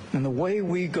 And the way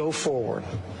we go forward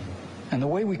and the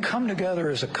way we come together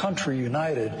as a country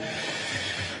united,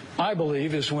 I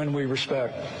believe, is when we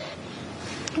respect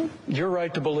your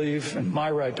right to believe and my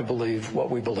right to believe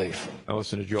what we believe. Now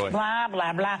listen to Joy. Blah,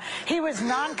 blah, blah. He was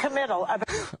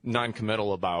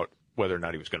non-committal about whether or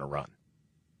not he was going to run.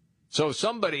 So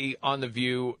somebody on The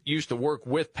View used to work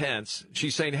with Pence.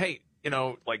 She's saying, hey,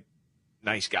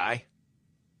 nice guy.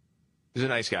 He's a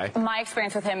nice guy. My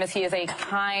experience with him is he is a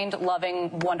kind,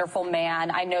 loving, wonderful man.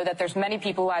 I know that there's many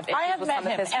people who have issues with some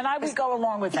of his... and I would go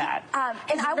along with that.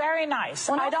 He's very nice.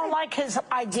 I don't like his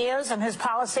ideas and his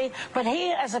policy, but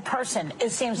he, as a person,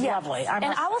 it seems lovely.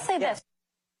 I will say this.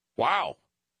 Wow.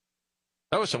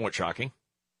 That was somewhat shocking.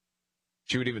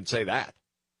 She would even say that.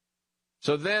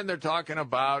 So then they're talking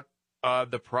about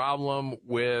the problem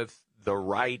with the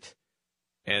right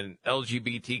and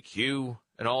LGBTQ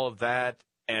and all of that.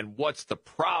 And what's the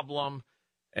problem?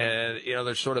 And,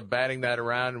 they're sort of batting that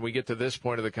around, and we get to this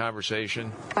point of the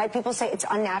conversation. Right? People say it's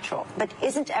unnatural, but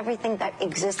isn't everything that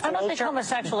exists in nature,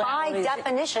 homosexuality, by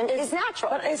definition, is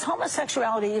natural? But is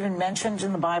homosexuality even mentioned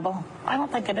in the Bible? I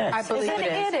don't think it is. I believe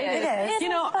it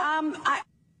is.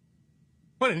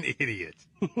 What an idiot.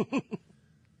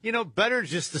 Better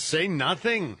just to say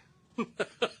nothing.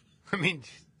 I mean,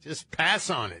 just pass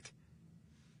on it.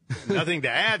 Nothing to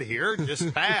add here.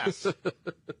 Just pass.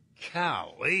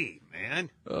 Golly, man.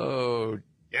 Oh,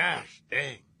 gosh,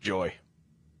 dang. Joy.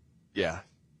 Yeah.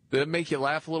 Did it make you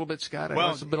laugh a little bit, Scott? I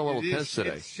must have been a little tense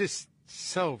today. It's just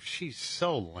she's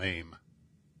so lame.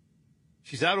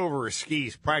 She's out over her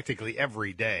skis practically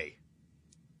every day.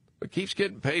 But keeps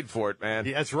getting paid for it, man.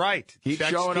 Yeah, that's right. Keep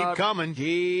showing up. Coming.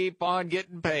 Keep on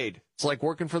getting paid. It's like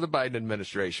working for the Biden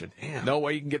administration. Damn. No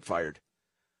way you can get fired.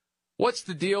 What's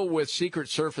the deal with Secret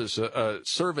Service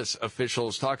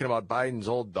officials talking about Biden's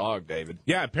old dog, David?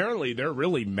 Yeah, apparently they're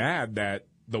really mad that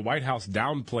the White House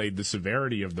downplayed the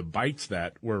severity of the bites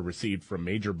that were received from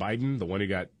Major Biden, the one who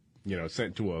got,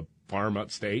 sent to a farm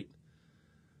upstate.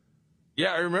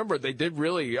 Yeah, I remember they did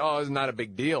really, it's not a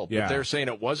big deal. But they're saying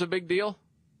it was a big deal?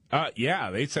 Yeah,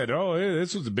 they said,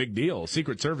 this was a big deal.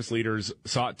 Secret Service leaders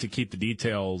sought to keep the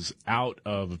details out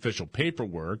of official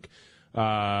paperwork,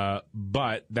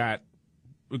 but that,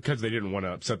 because they didn't want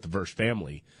to upset the Verse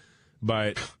family.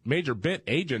 But Major bit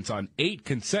agents on 8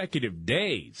 consecutive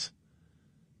days.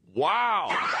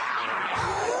 Wow.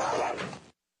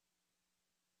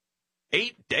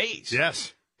 8 days?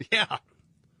 Yes. Yeah.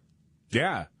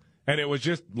 Yeah. And it was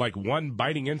just like one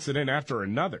biting incident after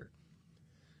another.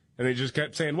 And they just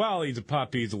kept saying, well, he's a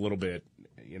puppy. He's a little bit,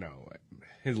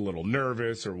 he's a little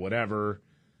nervous or whatever.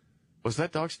 Was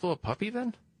that dog still a puppy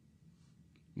then?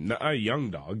 No, a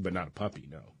young dog, but not a puppy,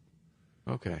 no.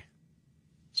 Okay.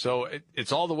 So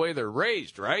it's all the way they're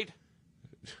raised, right?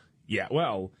 Yeah,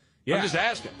 well, yeah. I'm just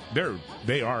asking.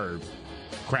 They are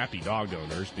crappy dog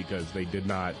owners because they did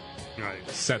not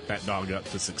set that dog up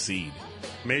to succeed.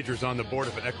 Major's on the board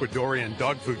of an Ecuadorian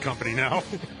dog food company now.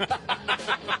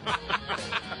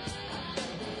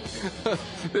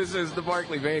 This is the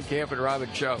Markley, Van Camp, and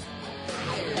Robbins Show.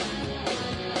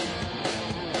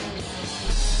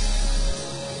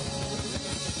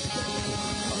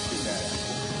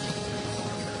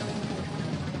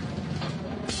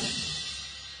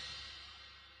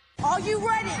 Are you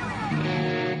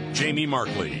ready? Jamie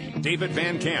Markley, David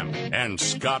Van Camp, and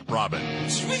Scott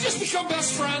Robbins. We just become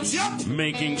best friends. Yep.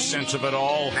 Making sense of it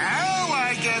all. Now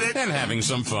I get it. And having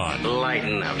some fun.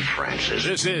 Lighten up, Francis.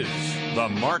 This is the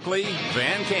Markley,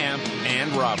 Van Camp,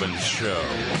 and Robbins Show.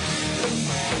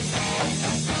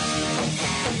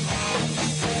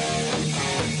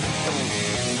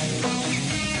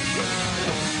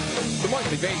 The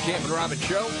Markley, Van Camp, and Robbins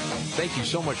Show. Thank you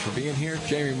so much for being here.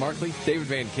 Jamie Markley, David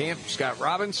Van Camp, Scott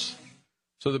Robbins.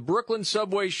 So the Brooklyn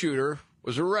subway shooter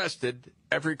was arrested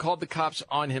after he called the cops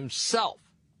on himself.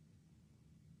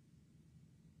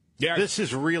 Yeah, this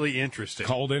is really interesting.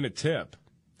 Called in a tip.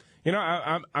 You know,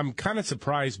 I'm kind of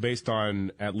surprised based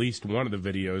on at least one of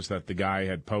the videos that the guy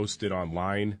had posted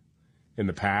online in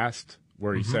the past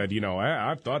where he said, you know,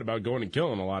 I've thought about going and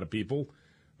killing a lot of people,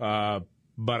 but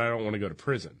I don't want to go to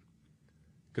prison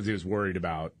because he was worried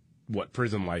about what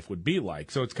prison life would be like.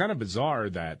 So it's kind of bizarre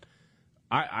that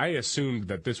I assumed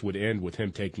that this would end with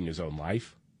him taking his own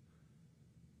life.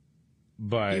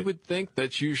 But you would think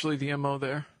that's usually the MO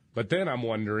there. But then I'm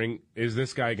wondering, is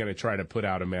this guy going to try to put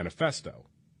out a manifesto?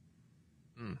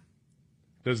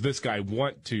 Does this guy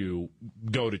want to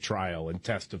go to trial and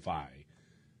testify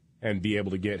and be able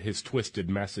to get his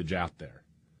twisted message out there?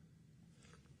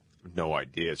 No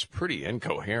idea. It's pretty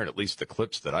incoherent, at least the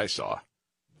clips that I saw.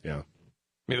 Yeah. I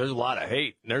mean, there's a lot of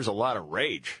hate and there's a lot of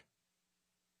rage.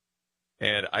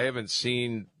 And I haven't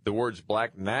seen the words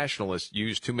black nationalist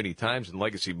used too many times in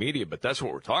legacy media, but that's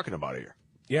what we're talking about here.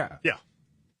 Yeah. Yeah.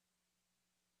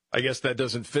 I guess that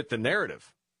doesn't fit the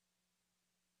narrative.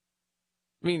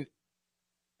 I mean,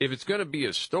 if it's going to be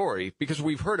a story, because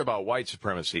we've heard about white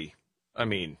supremacy, I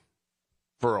mean,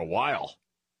 for a while.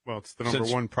 Well, it's the number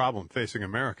one problem facing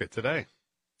America today.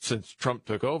 Since Trump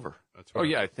took over. That's right. Oh,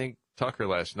 yeah, I think Tucker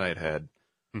last night had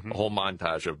a whole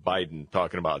montage of Biden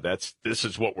talking about this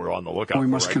is what we're on the lookout for. We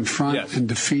must confront and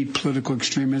defeat political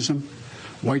extremism,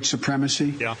 white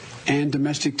supremacy, and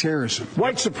domestic terrorism.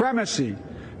 White supremacy,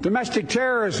 domestic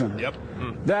terrorism,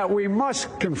 that we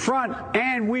must confront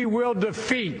and we will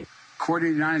defeat. According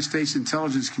to the United States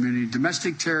intelligence community,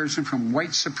 domestic terrorism from white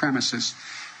supremacists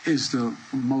is the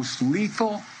most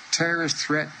lethal terrorist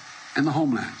threat in the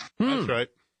homeland. That's right.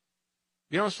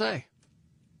 You don't say.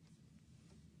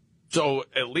 So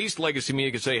at least legacy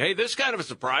media could say, hey, this is kind of a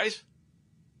surprise.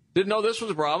 Didn't know this was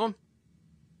a problem.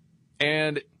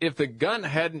 And if the gun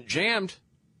hadn't jammed,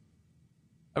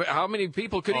 I mean, how many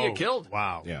people could he have killed?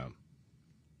 Wow. Yeah.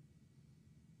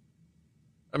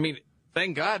 I mean,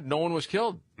 thank God no one was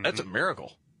killed. That's a miracle.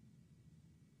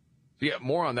 So yeah,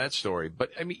 more on that story. But,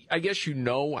 I mean, I guess you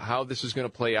know how this is going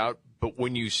to play out. But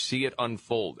when you see it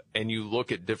unfold and you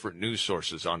look at different news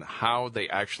sources on how they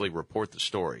actually report the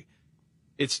story,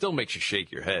 it still makes you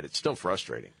shake your head. It's still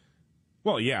frustrating.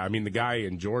 Well, yeah. I mean, the guy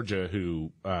in Georgia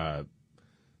who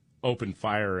opened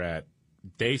fire at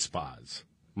day spas,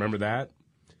 remember that?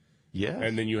 Yeah.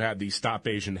 And then you had the Stop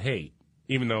Asian Hate,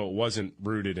 even though it wasn't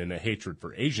rooted in a hatred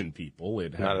for Asian people.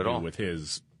 It had to do with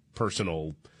his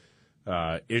personal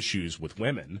issues with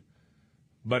women.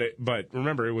 But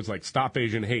remember, it was like, stop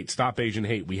Asian hate, stop Asian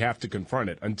hate. We have to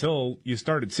confront it. Until you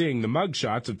started seeing the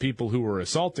mugshots of people who were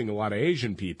assaulting a lot of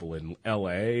Asian people in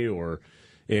L.A. or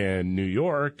in New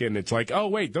York. And it's like, oh,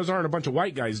 wait, those aren't a bunch of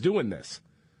white guys doing this.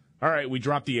 All right, we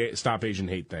dropped the stop Asian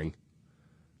hate thing.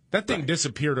 That thing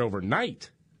disappeared overnight.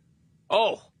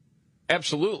 Oh,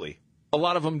 absolutely. A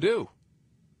lot of them do.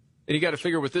 And you got to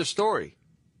figure with this story,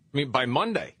 I mean, by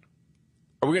Monday,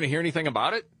 are we going to hear anything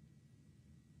about it?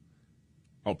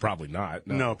 Oh, probably not.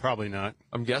 No, probably not.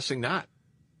 I'm guessing not.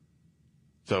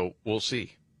 So we'll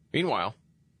see. Meanwhile,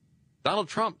 Donald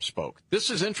Trump spoke.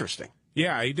 This is interesting.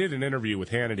 Yeah, he did an interview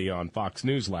with Hannity on Fox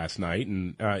News last night,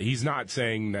 and he's not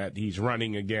saying that he's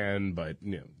running again, but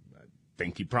I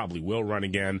think he probably will run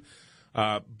again.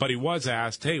 But he was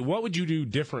asked, hey, what would you do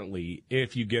differently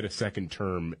if you get a second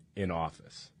term in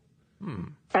office?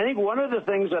 I think one of the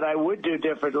things that I would do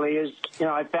differently is,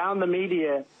 I found the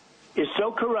media is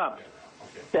so corrupt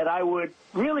that I would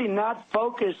really not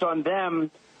focus on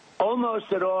them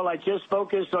almost at all. I just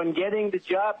focus on getting the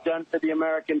job done for the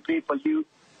American people. You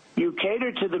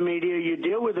cater to the media. You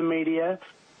deal with the media.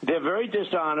 They're very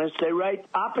dishonest. They write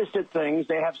opposite things.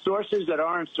 They have sources that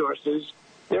aren't sources.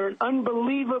 They're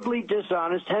unbelievably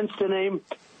dishonest, hence the name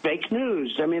fake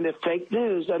news. I mean, they're fake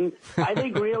news. And I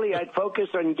think really I'd focus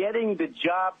on getting the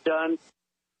job done.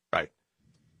 Right.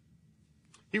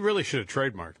 He really should have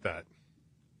trademarked that.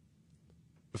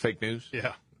 The fake news?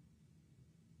 Yeah.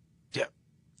 Yeah.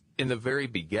 In the very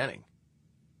beginning,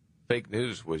 fake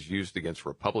news was used against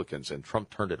Republicans, and Trump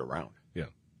turned it around. Yeah.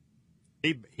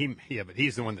 But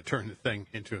he's the one that turned the thing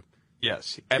into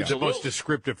yes, the most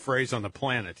descriptive phrase on the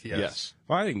planet. Yes.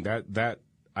 Well, I think that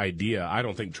idea, I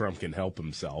don't think Trump can help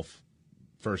himself,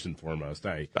 first and foremost.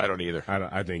 I don't either.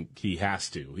 I think he has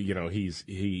to.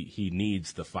 He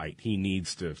needs the fight. He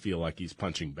needs to feel like he's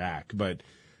punching back. But,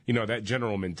 that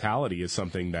general mentality is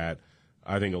something that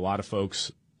I think a lot of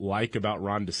folks like about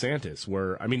Ron DeSantis,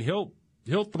 where, I mean,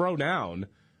 he'll throw down.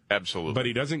 Absolutely. But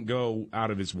he doesn't go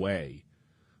out of his way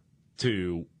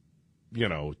to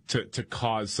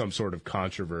cause some sort of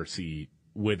controversy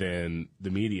within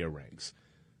the media ranks.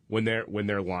 When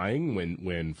they're lying,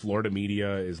 when Florida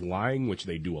media is lying, which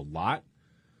they do a lot,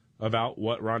 about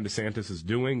what Ron DeSantis is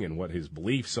doing and what his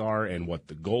beliefs are and what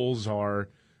the goals are.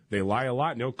 They lie a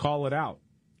lot and he'll call it out.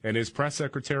 And his press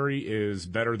secretary is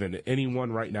better than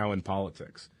anyone right now in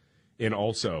politics in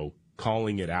also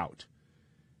calling it out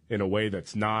in a way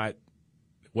that's not,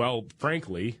 well,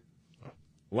 frankly,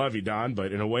 love you, Don,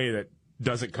 but in a way that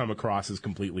doesn't come across as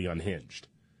completely unhinged.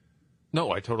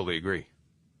 No, I totally agree.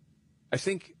 I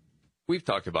think we've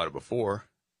talked about it before.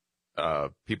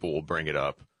 People will bring it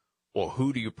up. Well,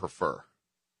 who do you prefer?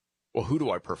 Well, who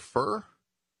do I prefer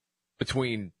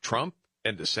between Trump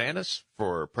and DeSantis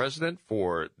for president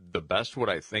for the best, what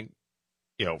I think,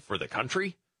 for the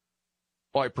country?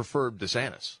 Well, I prefer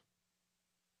DeSantis.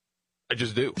 I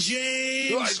just do.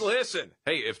 James! Listen,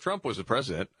 hey, if Trump was the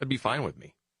president, it'd be fine with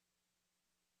me.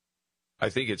 I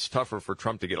think it's tougher for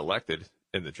Trump to get elected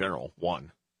in the general,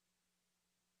 one.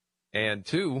 And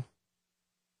two,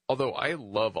 although I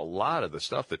love a lot of the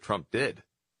stuff that Trump did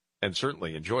and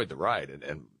certainly enjoyed the ride,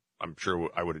 and I'm sure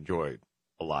I would enjoy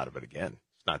a lot of it again.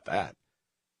 It's not that.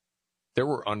 There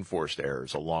were unforced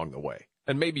errors along the way,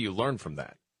 and maybe you learn from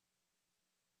that.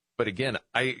 But again,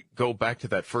 I go back to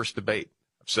that first debate.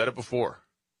 I've said it before.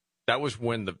 That was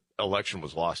when the election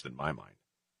was lost in my mind.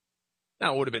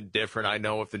 Now, it would have been different, I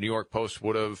know, if the New York Post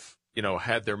would have,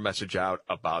 had their message out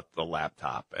about the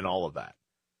laptop and all of that.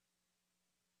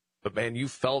 But, man, you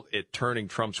felt it turning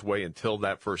Trump's way until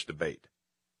that first debate.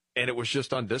 And it was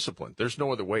just undisciplined. There's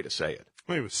no other way to say it.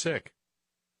 Well, he was sick.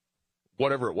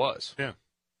 Whatever it was. Yeah.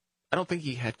 I don't think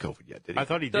he had COVID yet, did he? I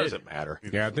thought he did. Doesn't matter.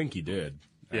 Yeah, I think he did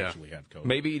actually have COVID.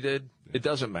 Maybe he did. It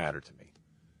doesn't matter to me.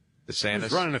 DeSantis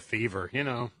He's running a fever,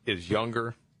 is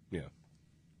younger. Yeah.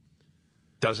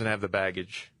 Doesn't have the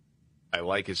baggage. I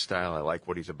like his style. I like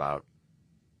what he's about.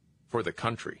 For the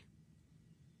country,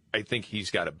 I think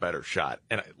he's got a better shot.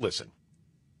 And listen,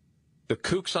 the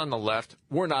kooks on the left,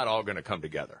 we're not all going to come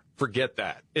together. Forget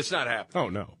that. It's not happening. Oh,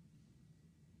 no.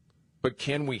 But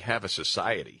can we have a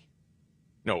society,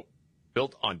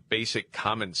 built on basic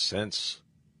common sense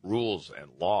rules and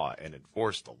law and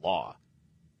enforce the law?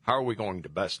 How are we going to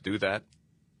best do that?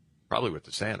 Probably with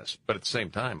DeSantis. But at the same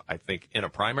time, I think in a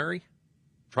primary,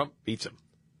 Trump beats him.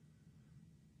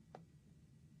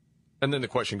 And then the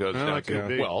question goes down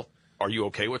to, well, are you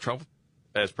okay with Trump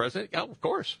as president? Yeah, of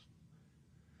course.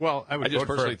 Well, I would just vote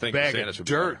personally for a think bag DeSantis of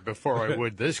dirt before I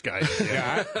would this guy.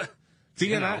 Yeah.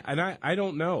 See, and I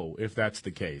don't know if that's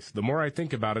the case. The more I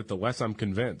think about it, the less I'm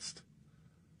convinced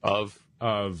of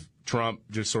Trump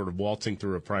just sort of waltzing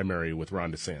through a primary with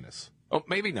Ron DeSantis. Oh,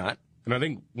 maybe not. And I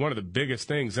think one of the biggest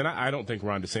things, and I don't think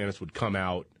Ron DeSantis would come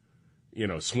out,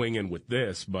 swinging with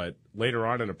this, but later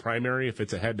on in a primary, if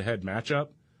it's a head-to-head matchup,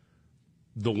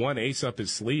 the one ace up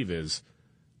his sleeve is,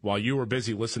 while you were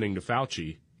busy listening to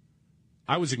Fauci,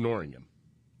 I was ignoring him.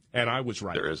 And I was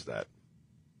right. There is that.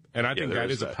 And I think that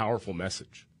is a powerful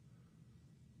message.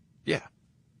 Yeah.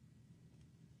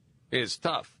 It's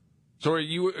tough. So are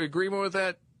you in agreement with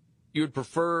that? You would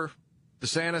prefer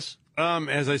DeSantis?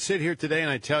 As I sit here today and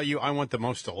I tell you I want the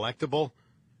most electable,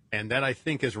 and that I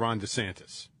think is Ron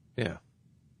DeSantis. Yeah.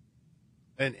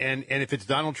 And if it's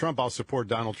Donald Trump, I'll support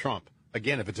Donald Trump.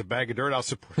 Again, if it's a bag of dirt, I'll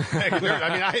support a bag of dirt.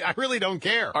 I mean, I really don't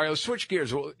care. All right, let's switch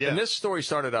gears. Well, and this story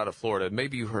started out of Florida.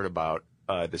 Maybe you heard about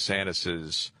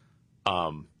DeSantis's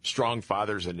Strong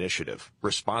Fathers Initiative,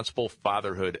 Responsible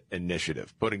Fatherhood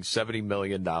Initiative, putting $70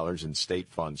 million in state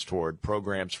funds toward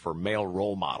programs for male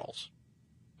role models.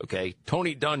 Okay,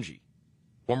 Tony Dungy,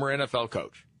 former NFL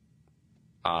coach,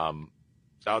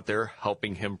 out there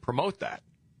helping him promote that.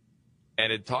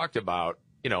 And it talked about,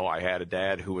 I had a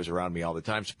dad who was around me all the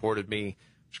time, supported me. It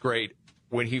was great.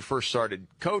 When he first started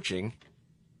coaching,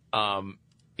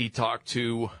 he talked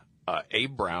to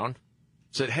Abe Brown,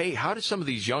 said, hey, how did some of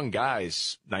these young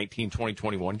guys, 19, 20,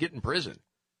 21, get in prison?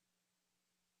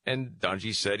 And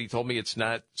Dungy said, he told me it's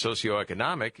not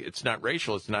socioeconomic, it's not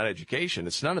racial, it's not education,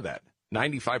 it's none of that.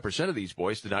 95% of these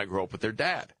boys did not grow up with their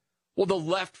dad. Well, the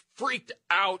left freaked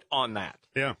out on that.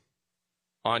 Yeah.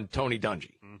 On Tony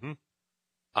Dungy.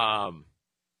 Mm-hmm.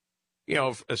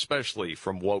 Especially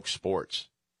from woke sports.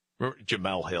 Remember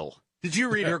Jamel Hill. Did you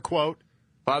read her quote?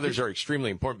 Fathers are extremely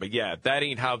important, but yeah, that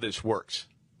ain't how this works.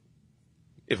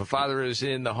 If a father is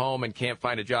in the home and can't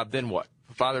find a job, then what?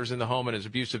 If a father is in the home and is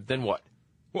abusive, then what?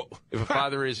 Well, if a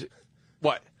father is,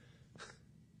 what?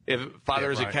 If a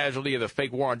father is a casualty of the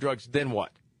fake war on drugs, then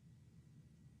what?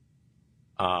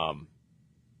 Oh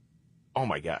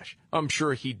my gosh. I'm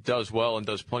sure he does well and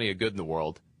does plenty of good in the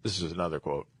world. This is another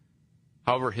quote.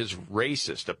 However, his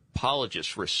racist,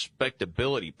 apologist,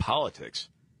 respectability politics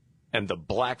and the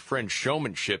black friend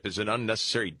showmanship is an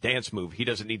unnecessary dance move he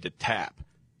doesn't need to tap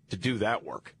to do that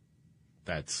work.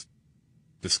 That's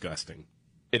disgusting.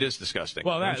 It is disgusting.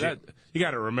 Well, that you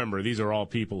got to remember, these are all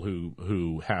people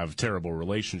who have terrible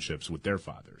relationships with their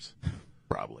fathers.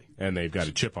 Probably. And they've got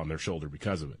a chip on their shoulder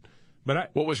because of it.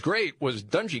 But what was great was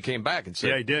Dungy came back and said...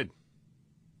 Yeah, he did.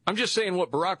 I'm just saying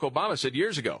what Barack Obama said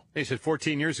years ago. He said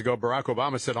 14 years ago, Barack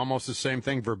Obama said almost the same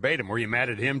thing verbatim. Were you mad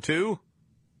at him, too?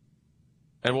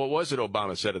 And what was it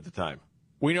Obama said at the time?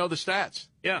 We know the stats.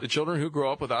 Yeah. The children who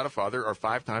grow up without a father are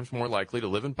 5 times more likely to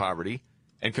live in poverty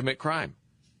and commit crime,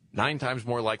 9 times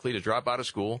more likely to drop out of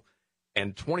school,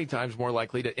 and 20 times more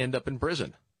likely to end up in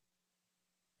prison.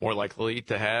 More likely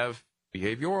to have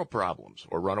behavioral problems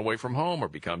or run away from home or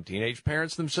become teenage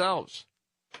parents themselves.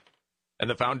 And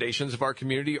the foundations of our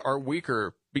community are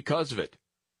weaker because of it.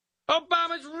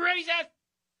 Obama's racist!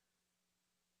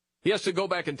 He has to go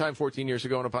back in time 14 years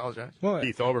ago and apologize. Well,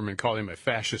 Keith Olbermann called him a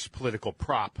fascist political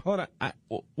prop. What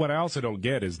I also don't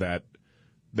get is that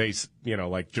they,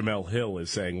 like Jamel Hill is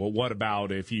saying, well, what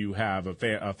about if you have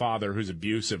a father who's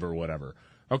abusive or whatever?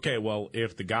 Okay, well,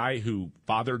 if the guy who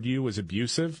fathered you is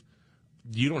abusive,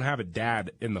 you don't have a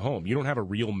dad in the home. You don't have a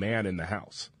real man in the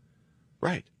house.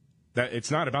 Right. That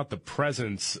it's not about the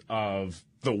presence of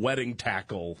the wedding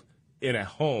tackle in a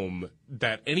home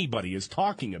that anybody is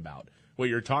talking about. What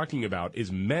you're talking about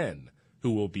is men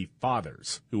who will be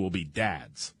fathers, who will be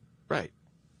dads. Right.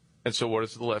 And so what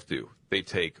does the left do? They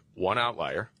take one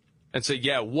outlier and say,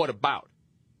 yeah, what about?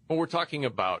 Well, we're talking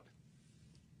about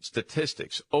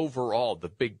statistics, overall, the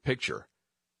big picture.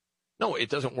 No, it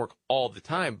doesn't work all the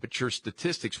time, but your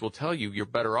statistics will tell you you're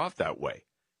better off that way.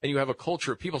 And you have a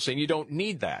culture of people saying you don't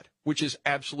need that, which is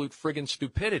absolute friggin'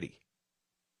 stupidity.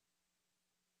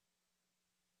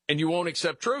 And you won't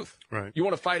accept truth. Right. You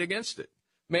want to fight against it.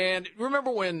 Man,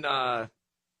 remember when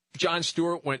Jon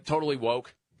Stewart went totally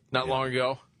woke not long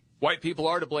ago? White people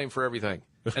are to blame for everything.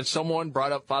 And someone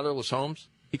brought up fatherless homes.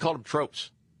 He called them tropes.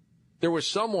 There was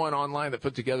someone online that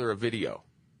put together a video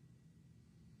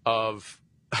of,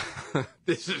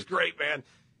 this is great, man.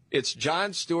 It's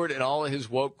Jon Stewart and all of his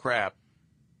woke crap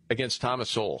against Thomas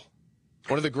Sowell,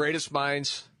 one of the greatest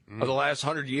minds of the last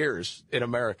 100 years in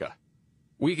America.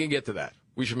 We can get to that.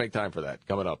 We should make time for that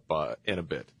coming up in a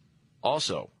bit.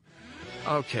 Also,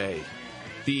 okay,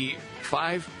 the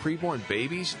 5 preborn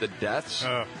babies, the deaths,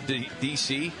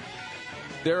 D.C.,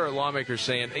 there are lawmakers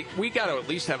saying, hey, we got to at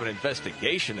least have an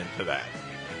investigation into that.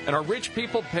 And are rich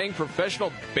people paying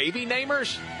professional baby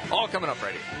namers? All coming up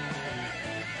right here.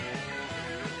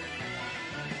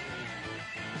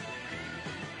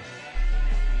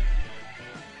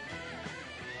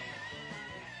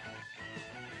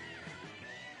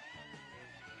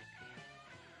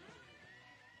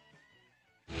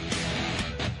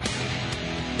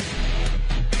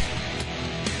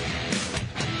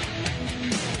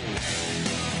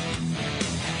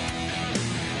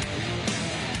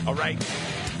 All right,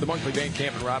 the monthly Van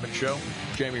Camp and Robbins show.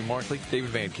 Jamie Markley, David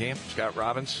Van Camp, Scott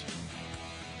Robbins.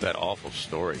 That awful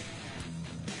story.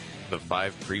 The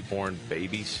 5 preborn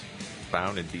babies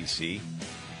found in D.C.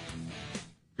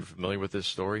 You're familiar with this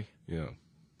story? Yeah.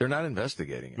 They're not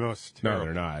investigating it. No,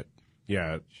 they're not.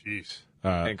 Yeah. Jeez.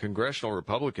 And congressional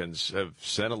Republicans have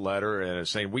sent a letter and are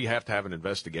saying we have to have an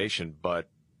investigation, but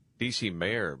D.C.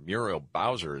 Mayor Muriel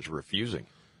Bowser is refusing.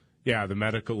 Yeah, the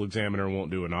medical examiner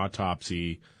won't do an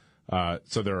autopsy.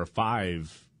 So there are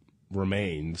 5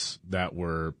 remains that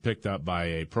were picked up by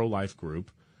a pro-life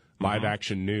group. Live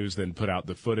Action News then put out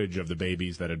the footage of the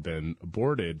babies that had been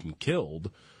aborted and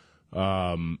killed,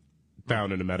 found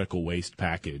in a medical waste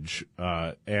package.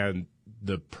 And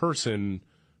the person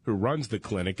who runs the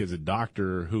clinic is a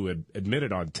doctor who had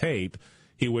admitted on tape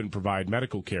he wouldn't provide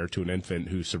medical care to an infant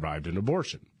who survived an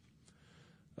abortion.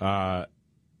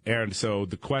 And so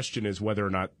the question is whether or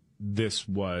not this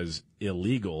was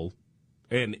illegal,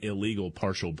 an illegal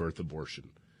partial birth abortion.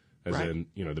 As in,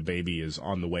 the baby is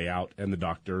on the way out and the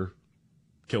doctor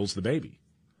kills the baby.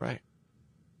 Right.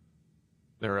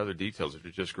 There are other details that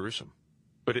are just gruesome.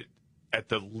 But it, at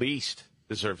the least,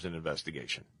 deserves an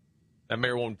investigation. That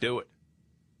mayor won't do it.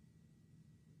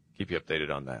 Keep you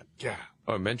updated on that. Yeah.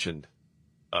 Oh, I mentioned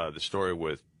the story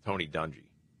with Tony Dungy,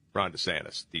 Ron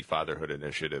DeSantis, the Fatherhood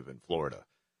Initiative in Florida,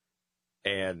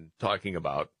 and talking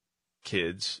about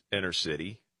kids, inner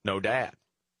city, no dad,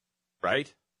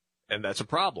 right? And that's a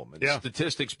problem. And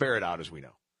statistics bear it out, as we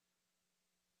know.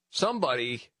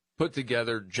 Somebody put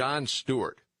together Jon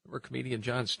Stewart. Remember comedian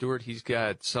Jon Stewart? He's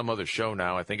got some other show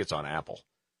now. I think it's on Apple.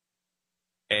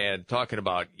 And talking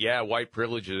about, white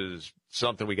privilege is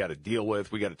something we got to deal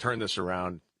with. We got to turn this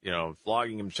around,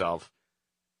 flogging himself.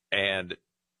 And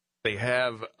they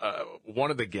have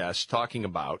one of the guests talking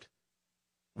about,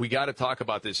 we got to talk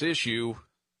about this issue,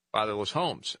 fatherless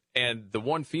homes. And the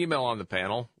one female on the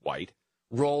panel, white,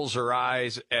 rolls her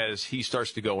eyes as he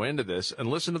starts to go into this, and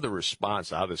listen to the response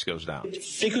to how this goes down.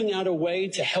 Figuring out a way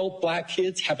to help black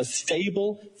kids have a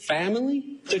stable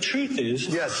family? The truth is,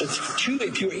 yes, it's true.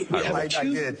 If you have a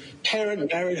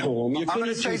two-parent married home, you're going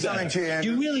to say something to you,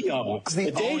 Andrew. You really are.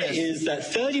 The data is that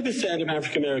 30% of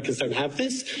African Americans don't have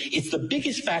this. It's the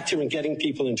biggest factor in getting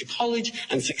people into college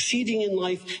and succeeding in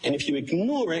life. And if you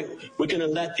ignore it, we're going to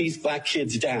let these black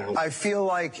kids down. I feel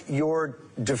like your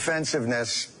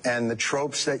defensiveness and the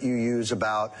tropes that you use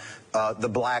about the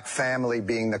black family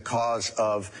being the cause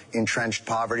of entrenched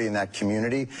poverty in that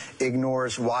community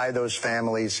ignores why those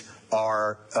families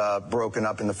are broken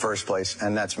up in the first place,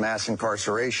 and that's mass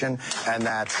incarceration, and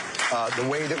that's the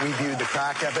way that we viewed the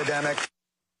crack epidemic.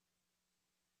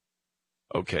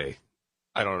 Okay,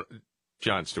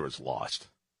 Jon Stewart's lost,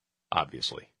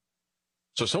 obviously.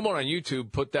 So someone on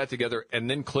YouTube put that together, and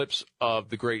then clips of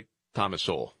the great Thomas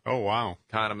Sowell. Oh, wow.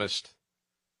 Economist,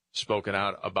 spoken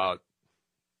out about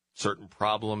certain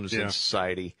problems in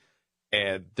society,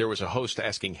 and there was a host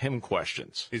asking him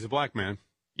questions. He's a black man.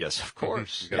 Yes, of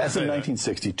course. As of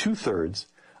 1960, 2/3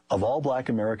 of all black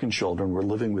American children were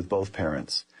living with both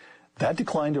parents. That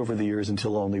declined over the years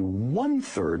until only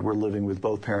 1/3 were living with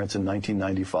both parents in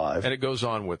 1995. And it goes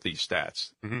on with these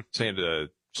stats, saying to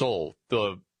Sowell,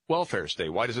 the welfare state,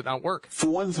 why does it not work? For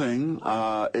one thing,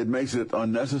 it makes it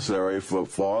unnecessary for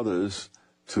fathers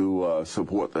to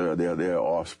support their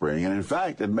offspring. And in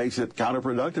fact, it makes it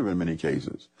counterproductive in many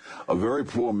cases. A very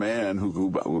poor man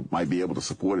who might be able to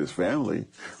support his family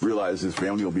realizes his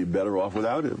family will be better off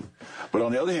without him. But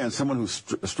on the other hand, someone who's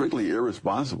strictly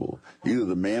irresponsible, either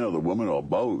the man or the woman or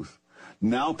both,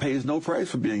 now pays no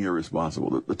price for being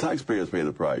irresponsible. The taxpayers pay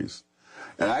the price.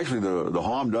 And actually, the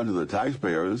harm done to the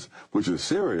taxpayers, which is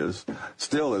serious,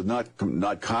 still is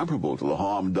not comparable to the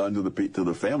harm done to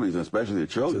the families, especially the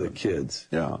children, to the kids.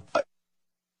 Yeah.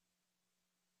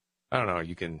 I don't know.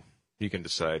 You can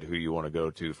decide who you want to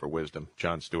go to for wisdom,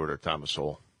 Jon Stewart or Thomas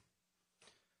Sowell.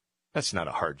 That's not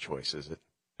a hard choice, is it?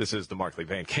 This is the Markley,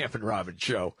 Van Camp, and Robbins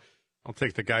show. I'll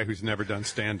take the guy who's never done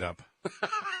stand-up.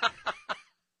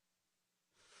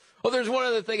 Well, there's one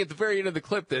other thing at the very end of the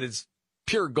clip that is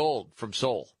pure gold from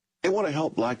Sowell. They want to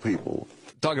help black people.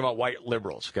 Talking about white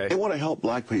liberals, okay? They want to help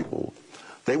black people.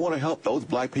 They want to help those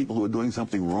black people who are doing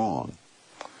something wrong.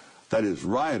 That is,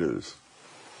 rioters,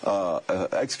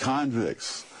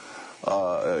 ex-convicts. They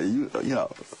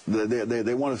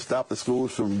want to stop the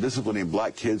schools from disciplining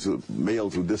black kids,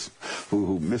 males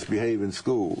who misbehave in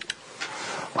school.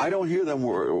 I don't hear them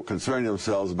concerning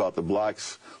themselves about the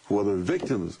blacks who are the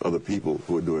victims of the people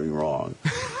who are doing wrong.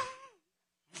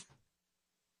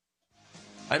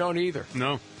 I don't either.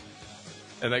 No.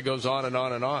 And that goes on and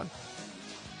on and on.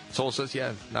 Sowell says,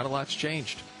 yeah, not a lot's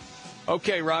changed.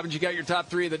 Okay, Robbins, you got your top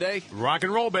three of the day? Rock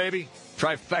and roll, baby.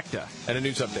 Trifecta and a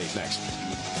news update next.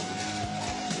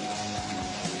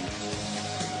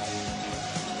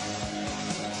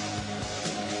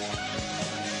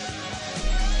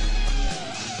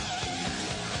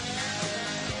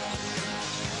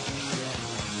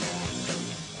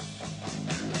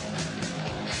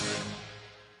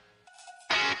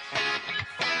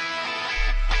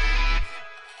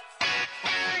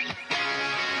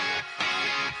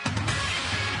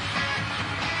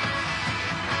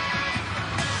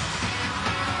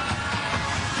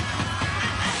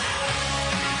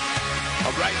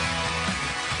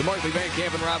 The Markley, Van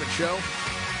Camp, and Robbins show.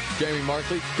 Jamie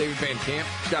Markley, David Van Camp,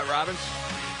 Scott Robbins.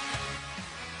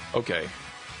 Okay,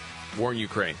 war in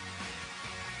Ukraine.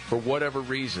 For whatever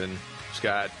reason,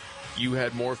 Scott, you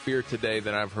had more fear today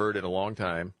than I've heard in a long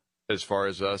time as far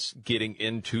as us getting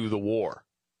into the war.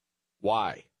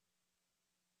 Why?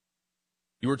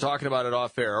 You were talking about it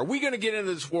off air. Are we going to get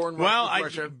into this war in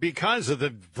Russia? Because of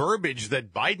the verbiage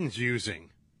that Biden's using.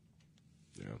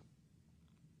 Yeah.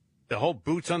 The whole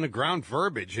boots on the ground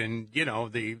verbiage, and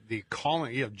the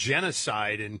calling,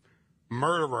 genocide and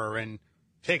murderer and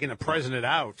taking the president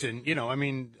out, and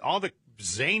all the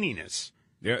zaniness.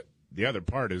 Yeah. The other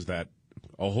part is that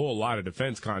a whole lot of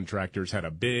defense contractors had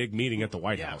a big meeting at the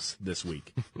White House this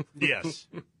week. Yes.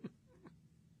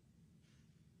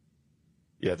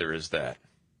 Yeah, there is that.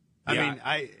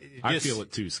 I feel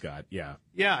it too, Scott. Yeah.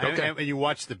 Yeah. Okay. And you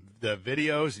watch the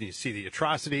videos and you see the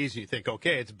atrocities and you think,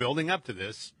 okay, it's building up to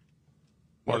this.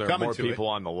 Well, there are more people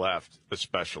on the left,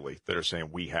 especially, that are saying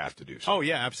we have to do something. Oh,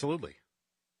 yeah, absolutely.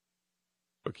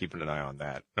 But keeping an eye on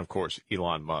that. And, of course,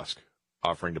 Elon Musk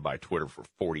offering to buy Twitter for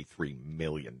 $43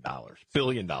 billion.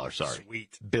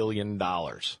 Sweet. $1 billion.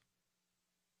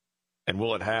 And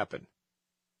will it happen?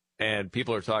 And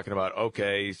people are talking about,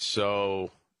 okay,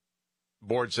 so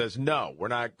board says, no, we're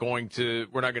not going to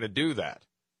do that.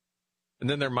 And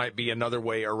then there might be another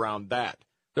way around that.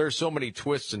 There are so many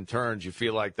twists and turns you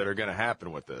feel like that are going to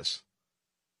happen with this.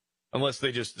 Unless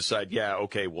they just decide, yeah,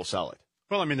 okay, we'll sell it.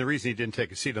 Well, I mean, the reason he didn't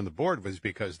take a seat on the board was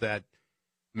because that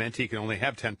meant he can only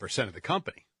have 10% of the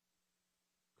company.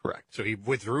 Correct. So he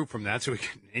withdrew from that.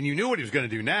 And you knew what he was going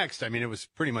to do next. I mean, it was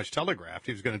pretty much telegraphed.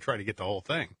 He was going to try to get the whole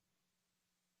thing.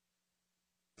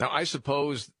 Now, I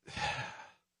suppose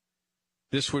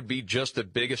this would be just as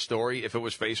big a story if it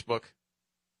was Facebook.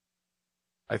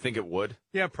 I think it would.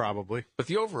 Yeah, probably. But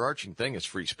the overarching thing is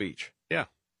free speech. Yeah.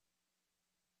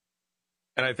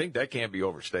 And I think that can't be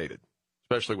overstated,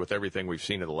 especially with everything we've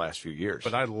seen in the last few years.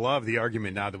 But I love the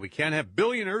argument now that we can't have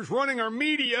billionaires running our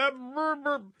media.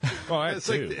 Well, that's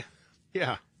too.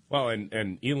 Yeah. Well,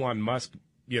 and Elon Musk,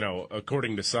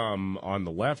 according to some on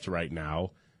the left right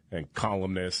now, and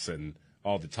columnists and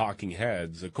all the talking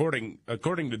heads, according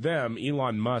to them,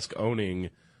 Elon Musk owning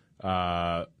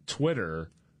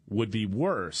Twitter would be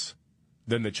worse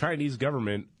than the Chinese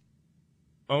government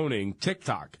owning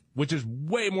TikTok, which is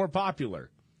way more popular.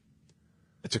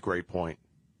 That's a great point.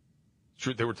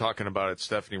 They were talking about it,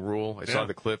 Stephanie Ruhle. I saw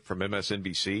the clip from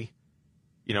MSNBC.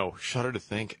 Shudder to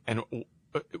think. And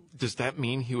does that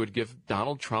mean he would give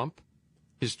Donald Trump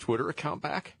his Twitter account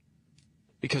back?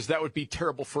 Because that would be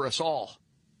terrible for us all.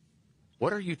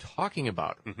 What are you talking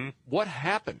about? Mm-hmm. What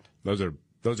happened? Those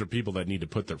are people that need to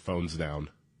put their phones down.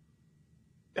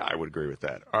 Yeah, I would agree with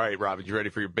that. All right, Robin, you ready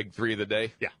for your big three of the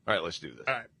day? Yeah. All right, let's do this.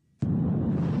 All right.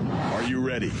 Are you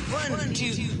ready? 1, 2,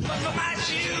 my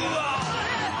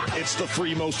shoe. It's the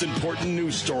three most important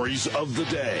news stories of the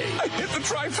day. I hit the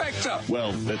trifecta.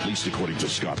 Well, at least according to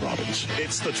Scott Robbins.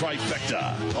 It's the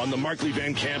trifecta on the Markley,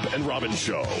 Van Camp, and Robbins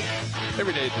Show.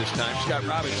 Every day at this time, Scott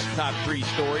Robbins' top three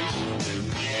stories,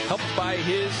 helped by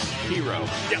his hero.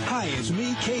 Yeah. Hi, it's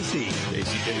me, Casey.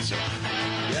 Casey Kasem.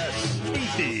 Yes,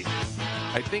 Casey.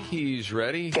 I think he's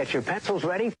ready. Get your pencils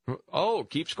ready. Oh,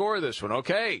 keep score of this one.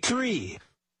 Okay. 3.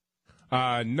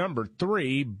 Number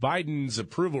 3, Biden's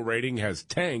approval rating has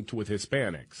tanked with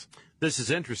Hispanics. This is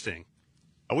interesting.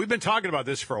 We've been talking about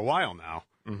this for a while now.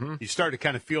 Mm-hmm. You start to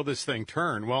kind of feel this thing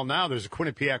turn. Well, now there's a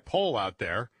Quinnipiac poll out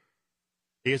there.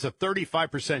 He has a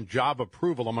 35% job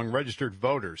approval among registered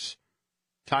voters.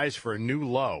 Ties for a new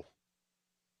low.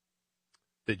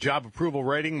 The job approval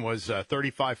rating was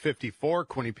 35.54,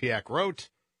 Quinnipiac wrote.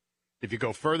 If you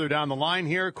go further down the line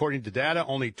here, according to data,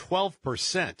 only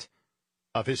 12%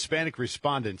 of Hispanic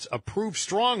respondents approve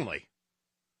strongly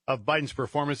of Biden's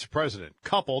performance as president,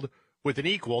 coupled with an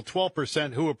equal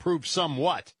 12% who approve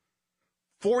somewhat.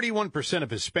 41%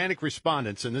 of Hispanic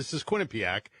respondents, and this is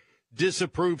Quinnipiac,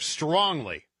 disapprove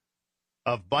strongly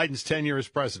of Biden's tenure as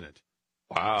president.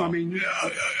 Wow. I mean,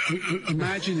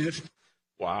 imagine if.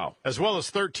 Wow. As well as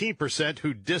 13%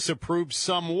 who disapprove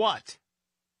somewhat.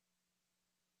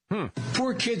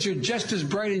 Poor kids are just as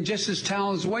bright and just as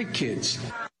talented as white kids.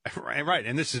 Right.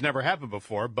 And this has never happened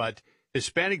before, but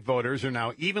Hispanic voters are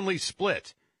now evenly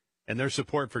split in their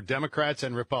support for Democrats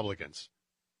and Republicans.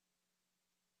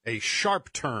 A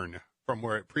sharp turn from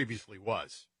where it previously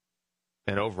was.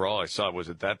 And overall, I saw, was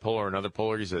it that poll or another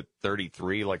poll? He's at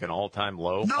 33, like an all-time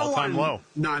low? All-time low.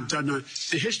 Not.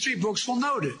 The history books will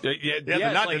note it. The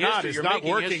not is not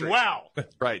working history. well.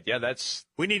 Right, yeah, that's...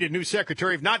 We need a new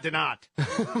secretary of not.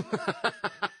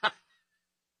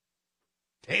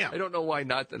 Damn. I don't know why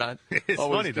not. It's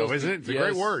funny, though, isn't it? It's a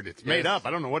great word. It's made up. I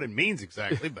don't know what it means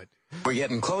exactly, but... We're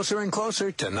getting closer and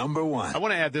closer to number 1. I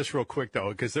want to add this real quick, though,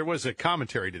 because there was a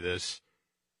commentary to this,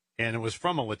 and it was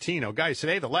from a Latino guy. He said,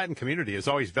 hey, the Latin community has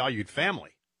always valued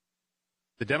family.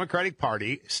 The Democratic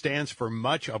Party stands for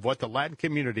much of what the Latin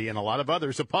community and a lot of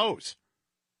others oppose.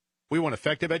 We want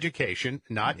effective education,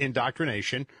 not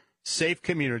indoctrination, safe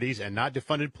communities, and not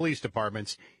defunded police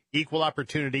departments, equal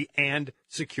opportunity, and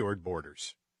secured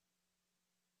borders.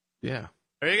 Yeah.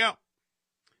 There you go.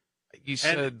 You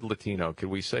said Latino. Could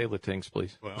we say Latinx,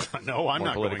 please? Well, no, I'm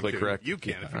not politically going to. correct. You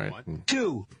can if you want.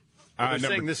 2. They're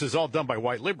saying this is all done by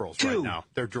white liberals right now.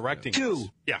 They're directing 2. this.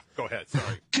 Yeah, go ahead.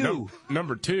 Sorry. 2.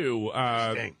 Number 2,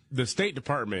 the State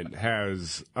Department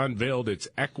has unveiled its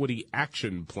Equity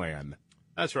Action Plan.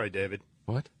 That's right, David.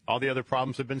 What? All the other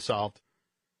problems have been solved.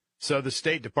 So the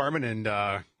State Department and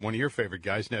one of your favorite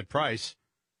guys, Ned Price,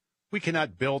 we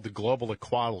cannot build global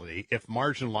equality if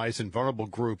marginalized and vulnerable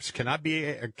groups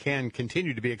can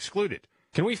continue to be excluded.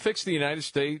 Can we fix the United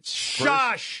States?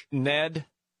 Shush! Ned?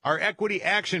 Our Equity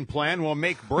Action Plan will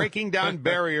make breaking down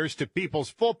barriers to people's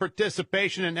full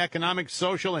participation in economic,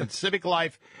 social, and civic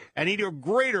life an even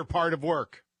greater part of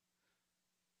work.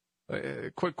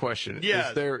 Quick question. Yes.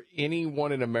 Is there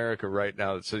anyone in America right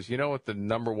now that says, you know what, the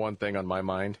number one thing on my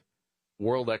mind?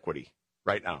 World equity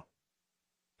right now.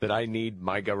 that I need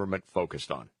my government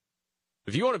focused on.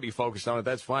 If you want to be focused on it,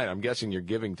 that's fine. I'm guessing you're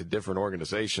giving to different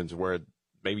organizations where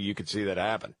maybe you could see that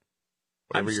happen.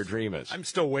 Whatever your dream is. I'm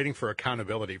still waiting for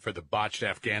accountability for the botched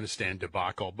Afghanistan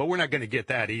debacle, but we're not going to get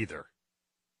that either.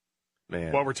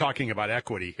 Man. Well, we're talking about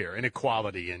equity here,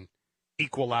 inequality, and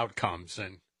equal outcomes.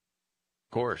 And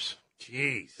of course.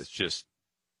 Jeez. It's just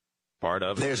part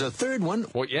of it. There's a third one.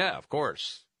 Well, yeah, of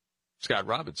course. Scott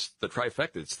Robbins, the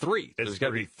trifecta. It's three. There's got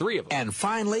to be three of them. And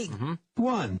finally,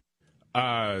 one.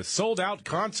 Sold out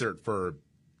concert for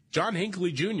John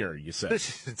Hinckley Jr., you said. This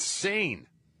is insane.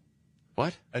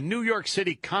 What? A New York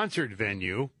City concert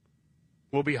venue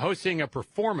will be hosting a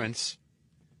performance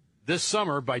this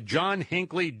summer by John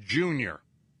Hinckley Jr.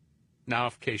 Now,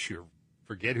 in case you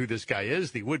forget who this guy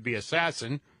is, the would-be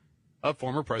assassin of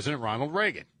former President Ronald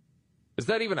Reagan. Is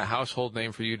that even a household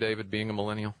name for you, David, being a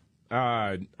millennial?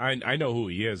 I know who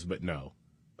he is, but no.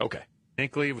 Okay.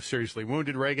 Hinckley was seriously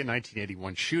wounded Reagan,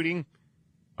 1981 shooting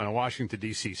on a Washington,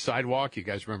 D.C. sidewalk. You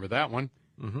guys remember that one?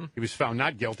 Mm-hmm. He was found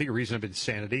not guilty, reason of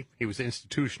insanity. He was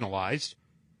institutionalized.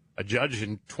 A judge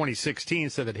in 2016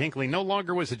 said that Hinckley no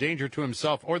longer was a danger to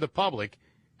himself or the public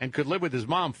and could live with his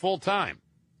mom full time.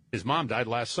 His mom died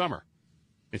last summer.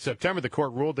 In September, the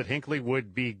court ruled that Hinckley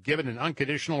would be given an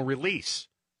unconditional release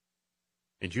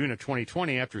in June of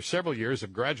 2020 after several years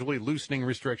of gradually loosening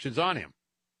restrictions on him.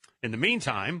 In the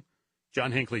meantime,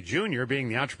 John Hinckley Jr., being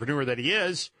the entrepreneur that he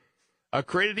is,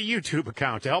 created a YouTube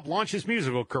account to help launch his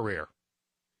musical career,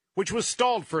 which was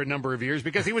stalled for a number of years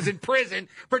because he was in prison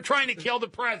for trying to kill the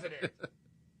president.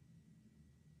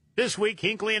 This week,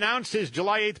 Hinckley announced his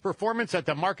July 8th performance at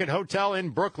the Market Hotel in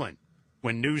Brooklyn.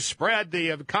 When news spread,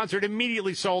 the concert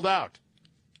immediately sold out.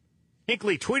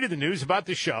 Hinckley tweeted the news about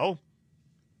the show.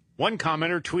 One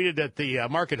commenter tweeted at the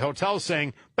Market Hotel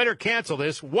saying, "Better cancel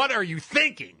this. What are you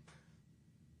thinking?"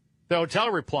 The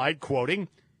hotel replied, quoting,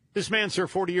 "This man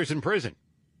served 40 years in prison.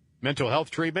 Mental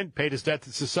health treatment, paid his debt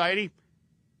to society.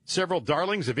 Several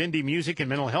darlings of indie music and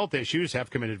mental health issues have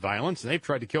committed violence, and they've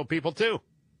tried to kill people, too.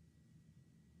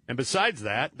 And besides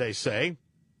that, they say,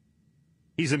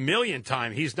 he's a million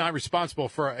times. He's not responsible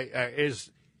for, is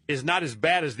not as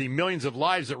bad as the millions of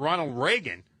lives that Ronald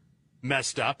Reagan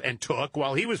messed up and took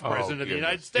while he was president of the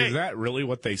United States." Is that really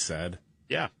what they said?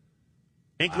 Yeah.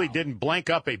 Hinckley didn't blank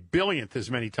up a billionth as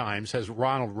many times as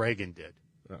Ronald Reagan did.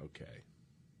 Okay.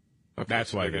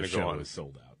 That's why the show is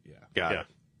sold out. Yeah. Got it.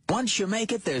 Once you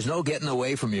make it, there's no getting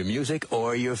away from your music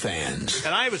or your fans.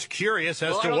 And I was curious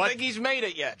as I to don't what think he's made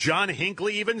it yet. John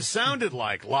Hinckley even sounded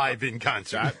like live in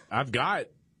concert. I've got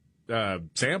a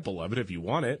sample of it if you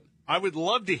want it. I would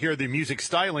love to hear the music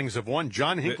stylings of one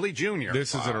John Hinckley Jr.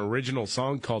 This is an original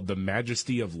song called The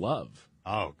Majesty of Love.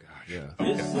 Oh, gosh. Yeah.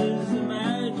 This is the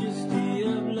majesty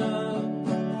of love,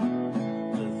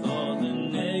 with all the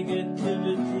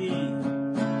negativity.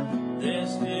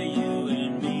 There's still you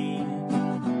and me.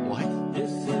 What?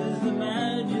 This is the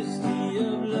majesty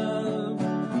of love.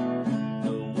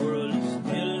 The world is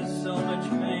still in so much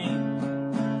pain,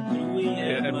 but we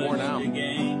have and more now. much to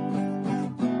gain.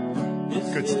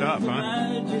 Good stuff,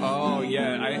 huh? Oh,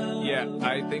 yeah.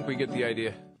 I think we get the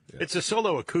idea. It's a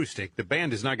solo acoustic. The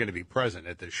band is not going to be present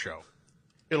at this show.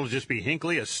 It'll just be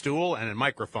Hinckley, a stool, and a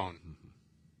microphone.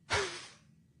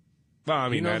 Well, I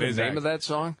mean, you know that the is name of that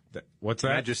song? What's that?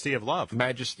 Majesty of Love.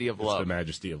 Majesty of Love. It's The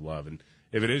Majesty of Love. And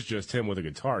if it is just him with a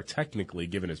guitar, technically,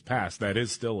 given his past, that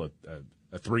is still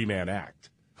a three-man act.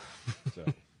 So.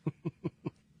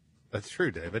 That's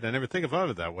true, David. I never think about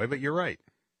it that way, but you're right.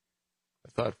 I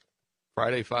thought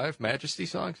Friday 5 Majesty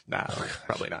songs? No,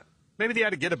 probably not. Maybe they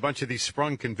ought to get a bunch of these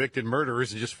sprung convicted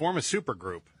murderers and just form a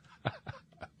supergroup.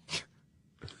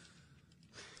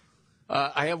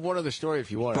 I have one other story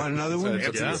if you want. Want another one?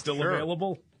 Is it still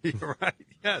available? You're right.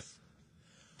 Yes.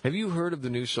 Have you heard of the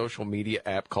new social media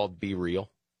app called Be Real?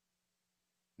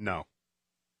 No.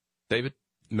 David?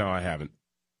 No, I haven't.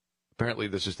 Apparently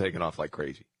this is taking off like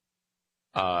crazy,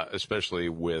 especially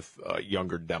with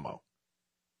younger demo.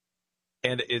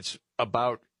 And it's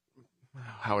about,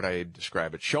 how would I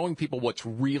describe it? Showing people what's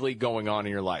really going on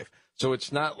in your life. So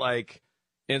it's not like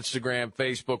Instagram,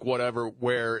 Facebook, whatever,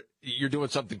 where you're doing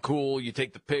something cool, you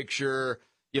take the picture,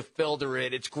 you filter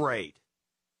it, it's great.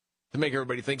 To make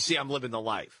everybody think, see, I'm living the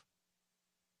life.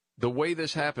 The way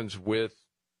this happens with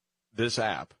this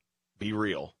app, Be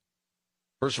Real,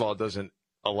 first of all, it doesn't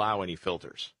allow any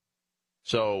filters.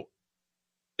 So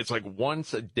it's like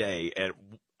once a day at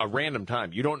a random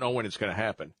time. You don't know when it's going to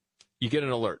happen. You get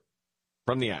an alert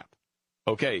from the app.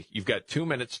 Okay, you've got 2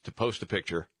 minutes to post a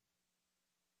picture,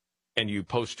 and you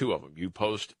post two of them. You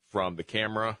post from the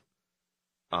camera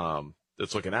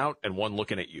that's looking out and one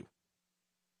looking at you.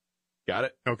 Got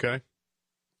it? Okay.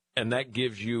 and that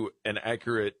gives you an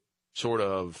accurate sort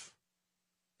of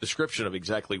description of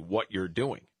exactly what you're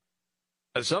doing.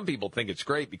 Some people think it's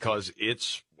great because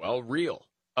it's, well, real.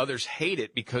 Others hate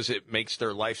it because it makes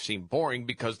their life seem boring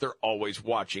because they're always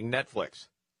watching Netflix.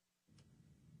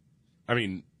 I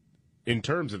mean, in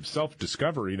terms of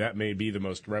self-discovery, that may be the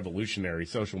most revolutionary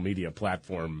social media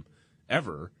platform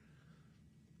ever.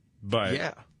 But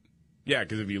yeah,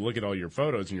 because if you look at all your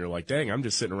photos and you're like, dang, I'm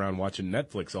just sitting around watching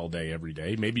Netflix all day, every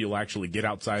day, maybe you'll actually get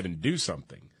outside and do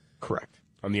something. Correct.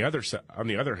 On the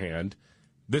other hand,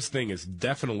 this thing is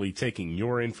definitely taking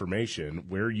your information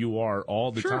where you are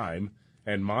all the time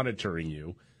and monitoring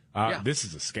you. This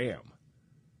is a scam.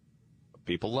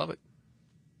 People love it.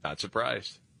 Not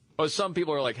surprised. Well, some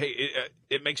people are like, hey,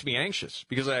 it makes me anxious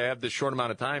because I have this short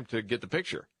amount of time to get the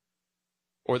picture.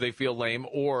 Or they feel lame.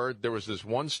 Or there was this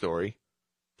one story,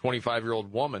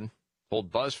 25-year-old woman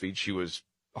told BuzzFeed she was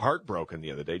heartbroken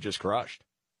the other day, just crushed.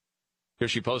 Here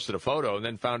she posted a photo and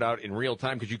then found out in real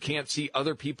time because you can't see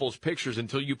other people's pictures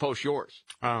until you post yours.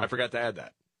 I forgot to add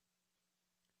that.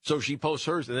 So she posts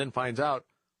hers and then finds out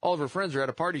all of her friends are at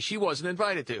a party she wasn't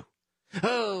invited to.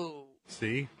 Oh.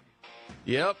 See?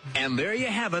 Yep. And there you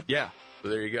have it. Yeah. So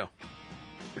there you go.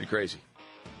 Pretty crazy.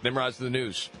 Nimrod's the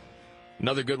news.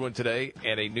 Another good one today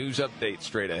and a news update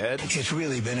straight ahead. It's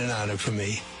really been an honor for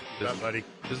me. Yeah, buddy.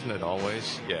 Isn't it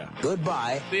always? Yeah.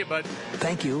 Goodbye. See you, bud.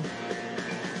 Thank you.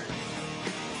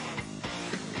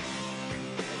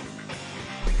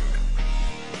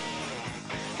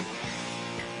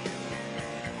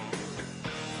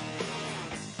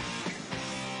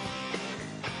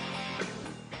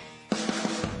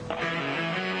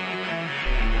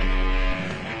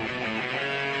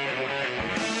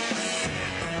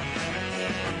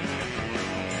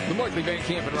 The Markley, Van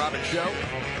Camp, and Robbins Show.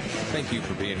 Thank you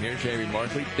for being here. Jamie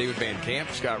Markley, David Van Camp,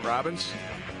 Scott Robbins,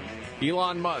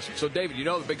 Elon Musk. So, David, you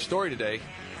know the big story today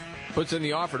puts in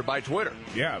the offer to buy Twitter.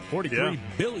 Yeah, $43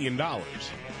 billion.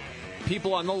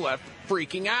 People on the left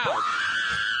freaking out.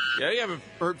 Yeah, you haven't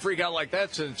heard freak out like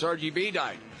that since RGB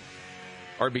died.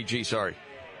 RBG, sorry.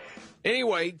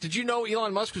 Anyway, did you know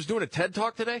Elon Musk was doing a TED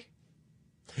Talk today?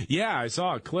 Yeah, I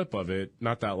saw a clip of it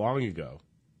not that long ago.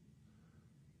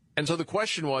 And so the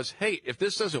question was, hey, if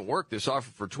this doesn't work, this offer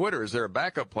for Twitter, is there a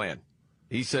backup plan?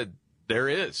 He said, there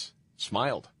is.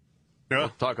 Smiled. Yeah. We'll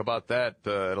talk about that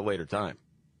at a later time.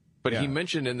 But he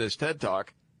mentioned in this TED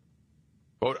Talk,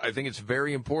 quote, I think it's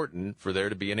very important for there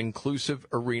to be an inclusive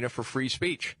arena for free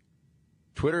speech.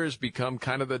 Twitter has become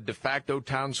kind of the de facto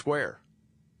town square.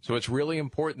 So it's really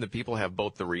important that people have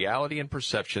both the reality and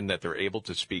perception that they're able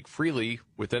to speak freely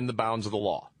within the bounds of the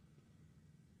law.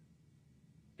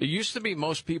 It used to be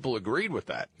most people agreed with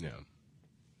that. Yeah.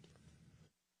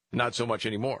 Not so much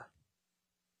anymore.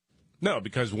 No,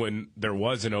 because when there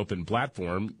was an open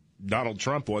platform, Donald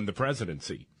Trump won the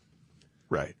presidency.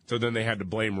 Right. So then they had to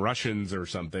blame Russians or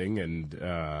something, and,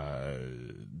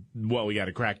 we got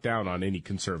to crack down on any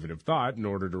conservative thought in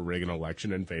order to rig an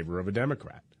election in favor of a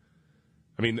Democrat.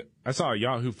 I mean, I saw a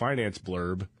Yahoo Finance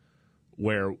blurb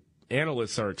where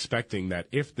analysts are expecting that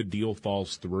if the deal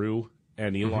falls through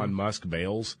and Elon Musk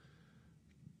bails,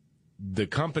 the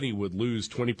company would lose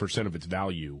 20% of its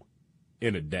value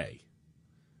in a day.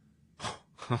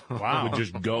 Wow. It would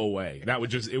just go away. That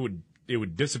would it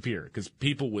would disappear because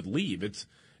people would leave.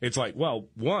 It's like, well,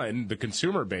 one, the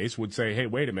consumer base would say, hey,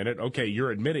 wait a minute. Okay,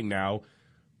 you're admitting now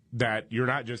that you're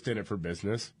not just in it for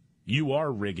business. You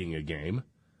are rigging a game.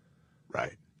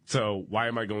 Right. So why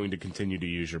am I going to continue to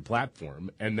use your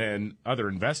platform? And then other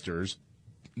investors,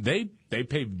 they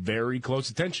pay very close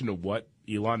attention to what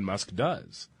Elon Musk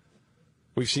does.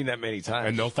 We've seen that many times.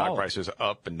 And they'll stock follow. prices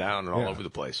up and down and all over the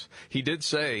place. He did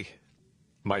say,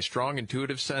 my strong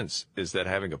intuitive sense is that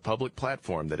having a public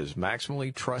platform that is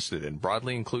maximally trusted and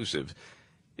broadly inclusive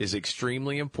is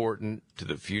extremely important to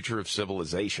the future of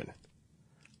civilization.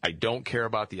 I don't care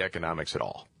about the economics at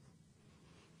all.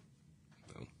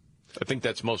 I think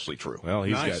that's mostly true. Well,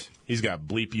 he's got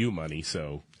bleep you money,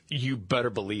 so you better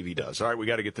believe he does. All right, we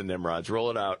got to get the Nimrods. Roll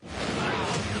it out.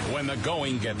 When the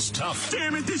going gets tough.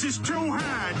 Damn it, this is too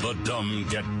hard. The dumb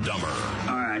get dumber.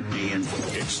 All right, Ian.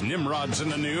 It's Nimrods in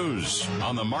the News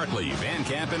on the Markley, Van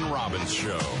Camp, and Robbins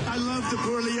Show. I love the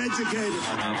poorly educated.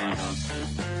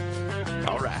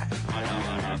 All right.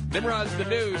 Nimrod's the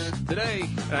News today,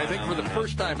 and I think for the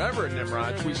first time ever at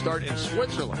Nimrod's, we start in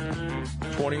Switzerland.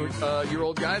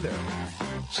 20-year-old guy there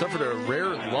suffered a rare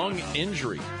lung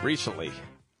injury recently,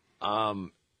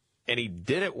 and he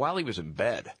did it while he was in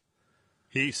bed.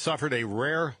 He suffered a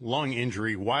rare lung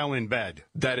injury while in bed.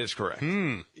 That is correct.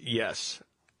 Yes.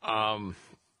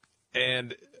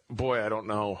 And, boy, I don't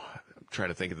know. I'm trying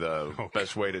to think of the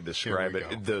best way to describe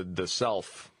it. The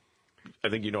self. I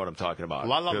think you know what I'm talking about.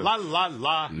 La la la la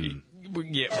la.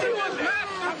 Yeah.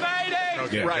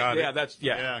 Okay, right.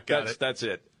 Got it. That's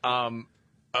it.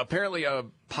 Apparently, a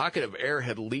pocket of air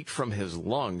had leaked from his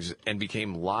lungs and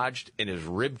became lodged in his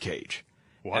rib cage,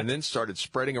 and then started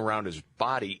spreading around his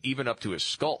body, even up to his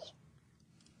skull.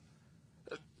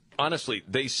 Honestly,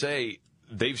 they say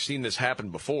they've seen this happen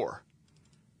before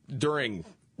during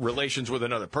relations with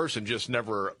another person, just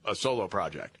never a solo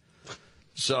project.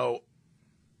 So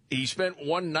he spent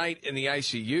one night in the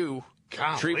ICU.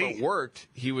 Golly. Treatment worked.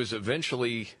 He was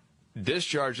eventually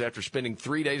discharged after spending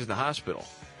 3 days in the hospital.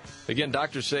 Again,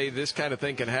 doctors say this kind of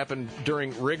thing can happen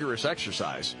during rigorous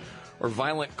exercise or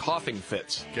violent coughing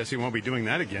fits. Guess he won't be doing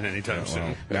that again anytime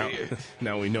soon.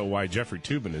 Now we know why Jeffrey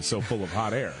Toobin is so full of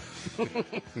hot air.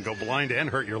 Go blind and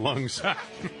hurt your lungs.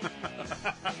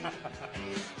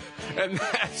 And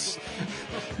that's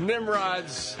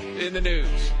Nimrod's in the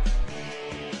news.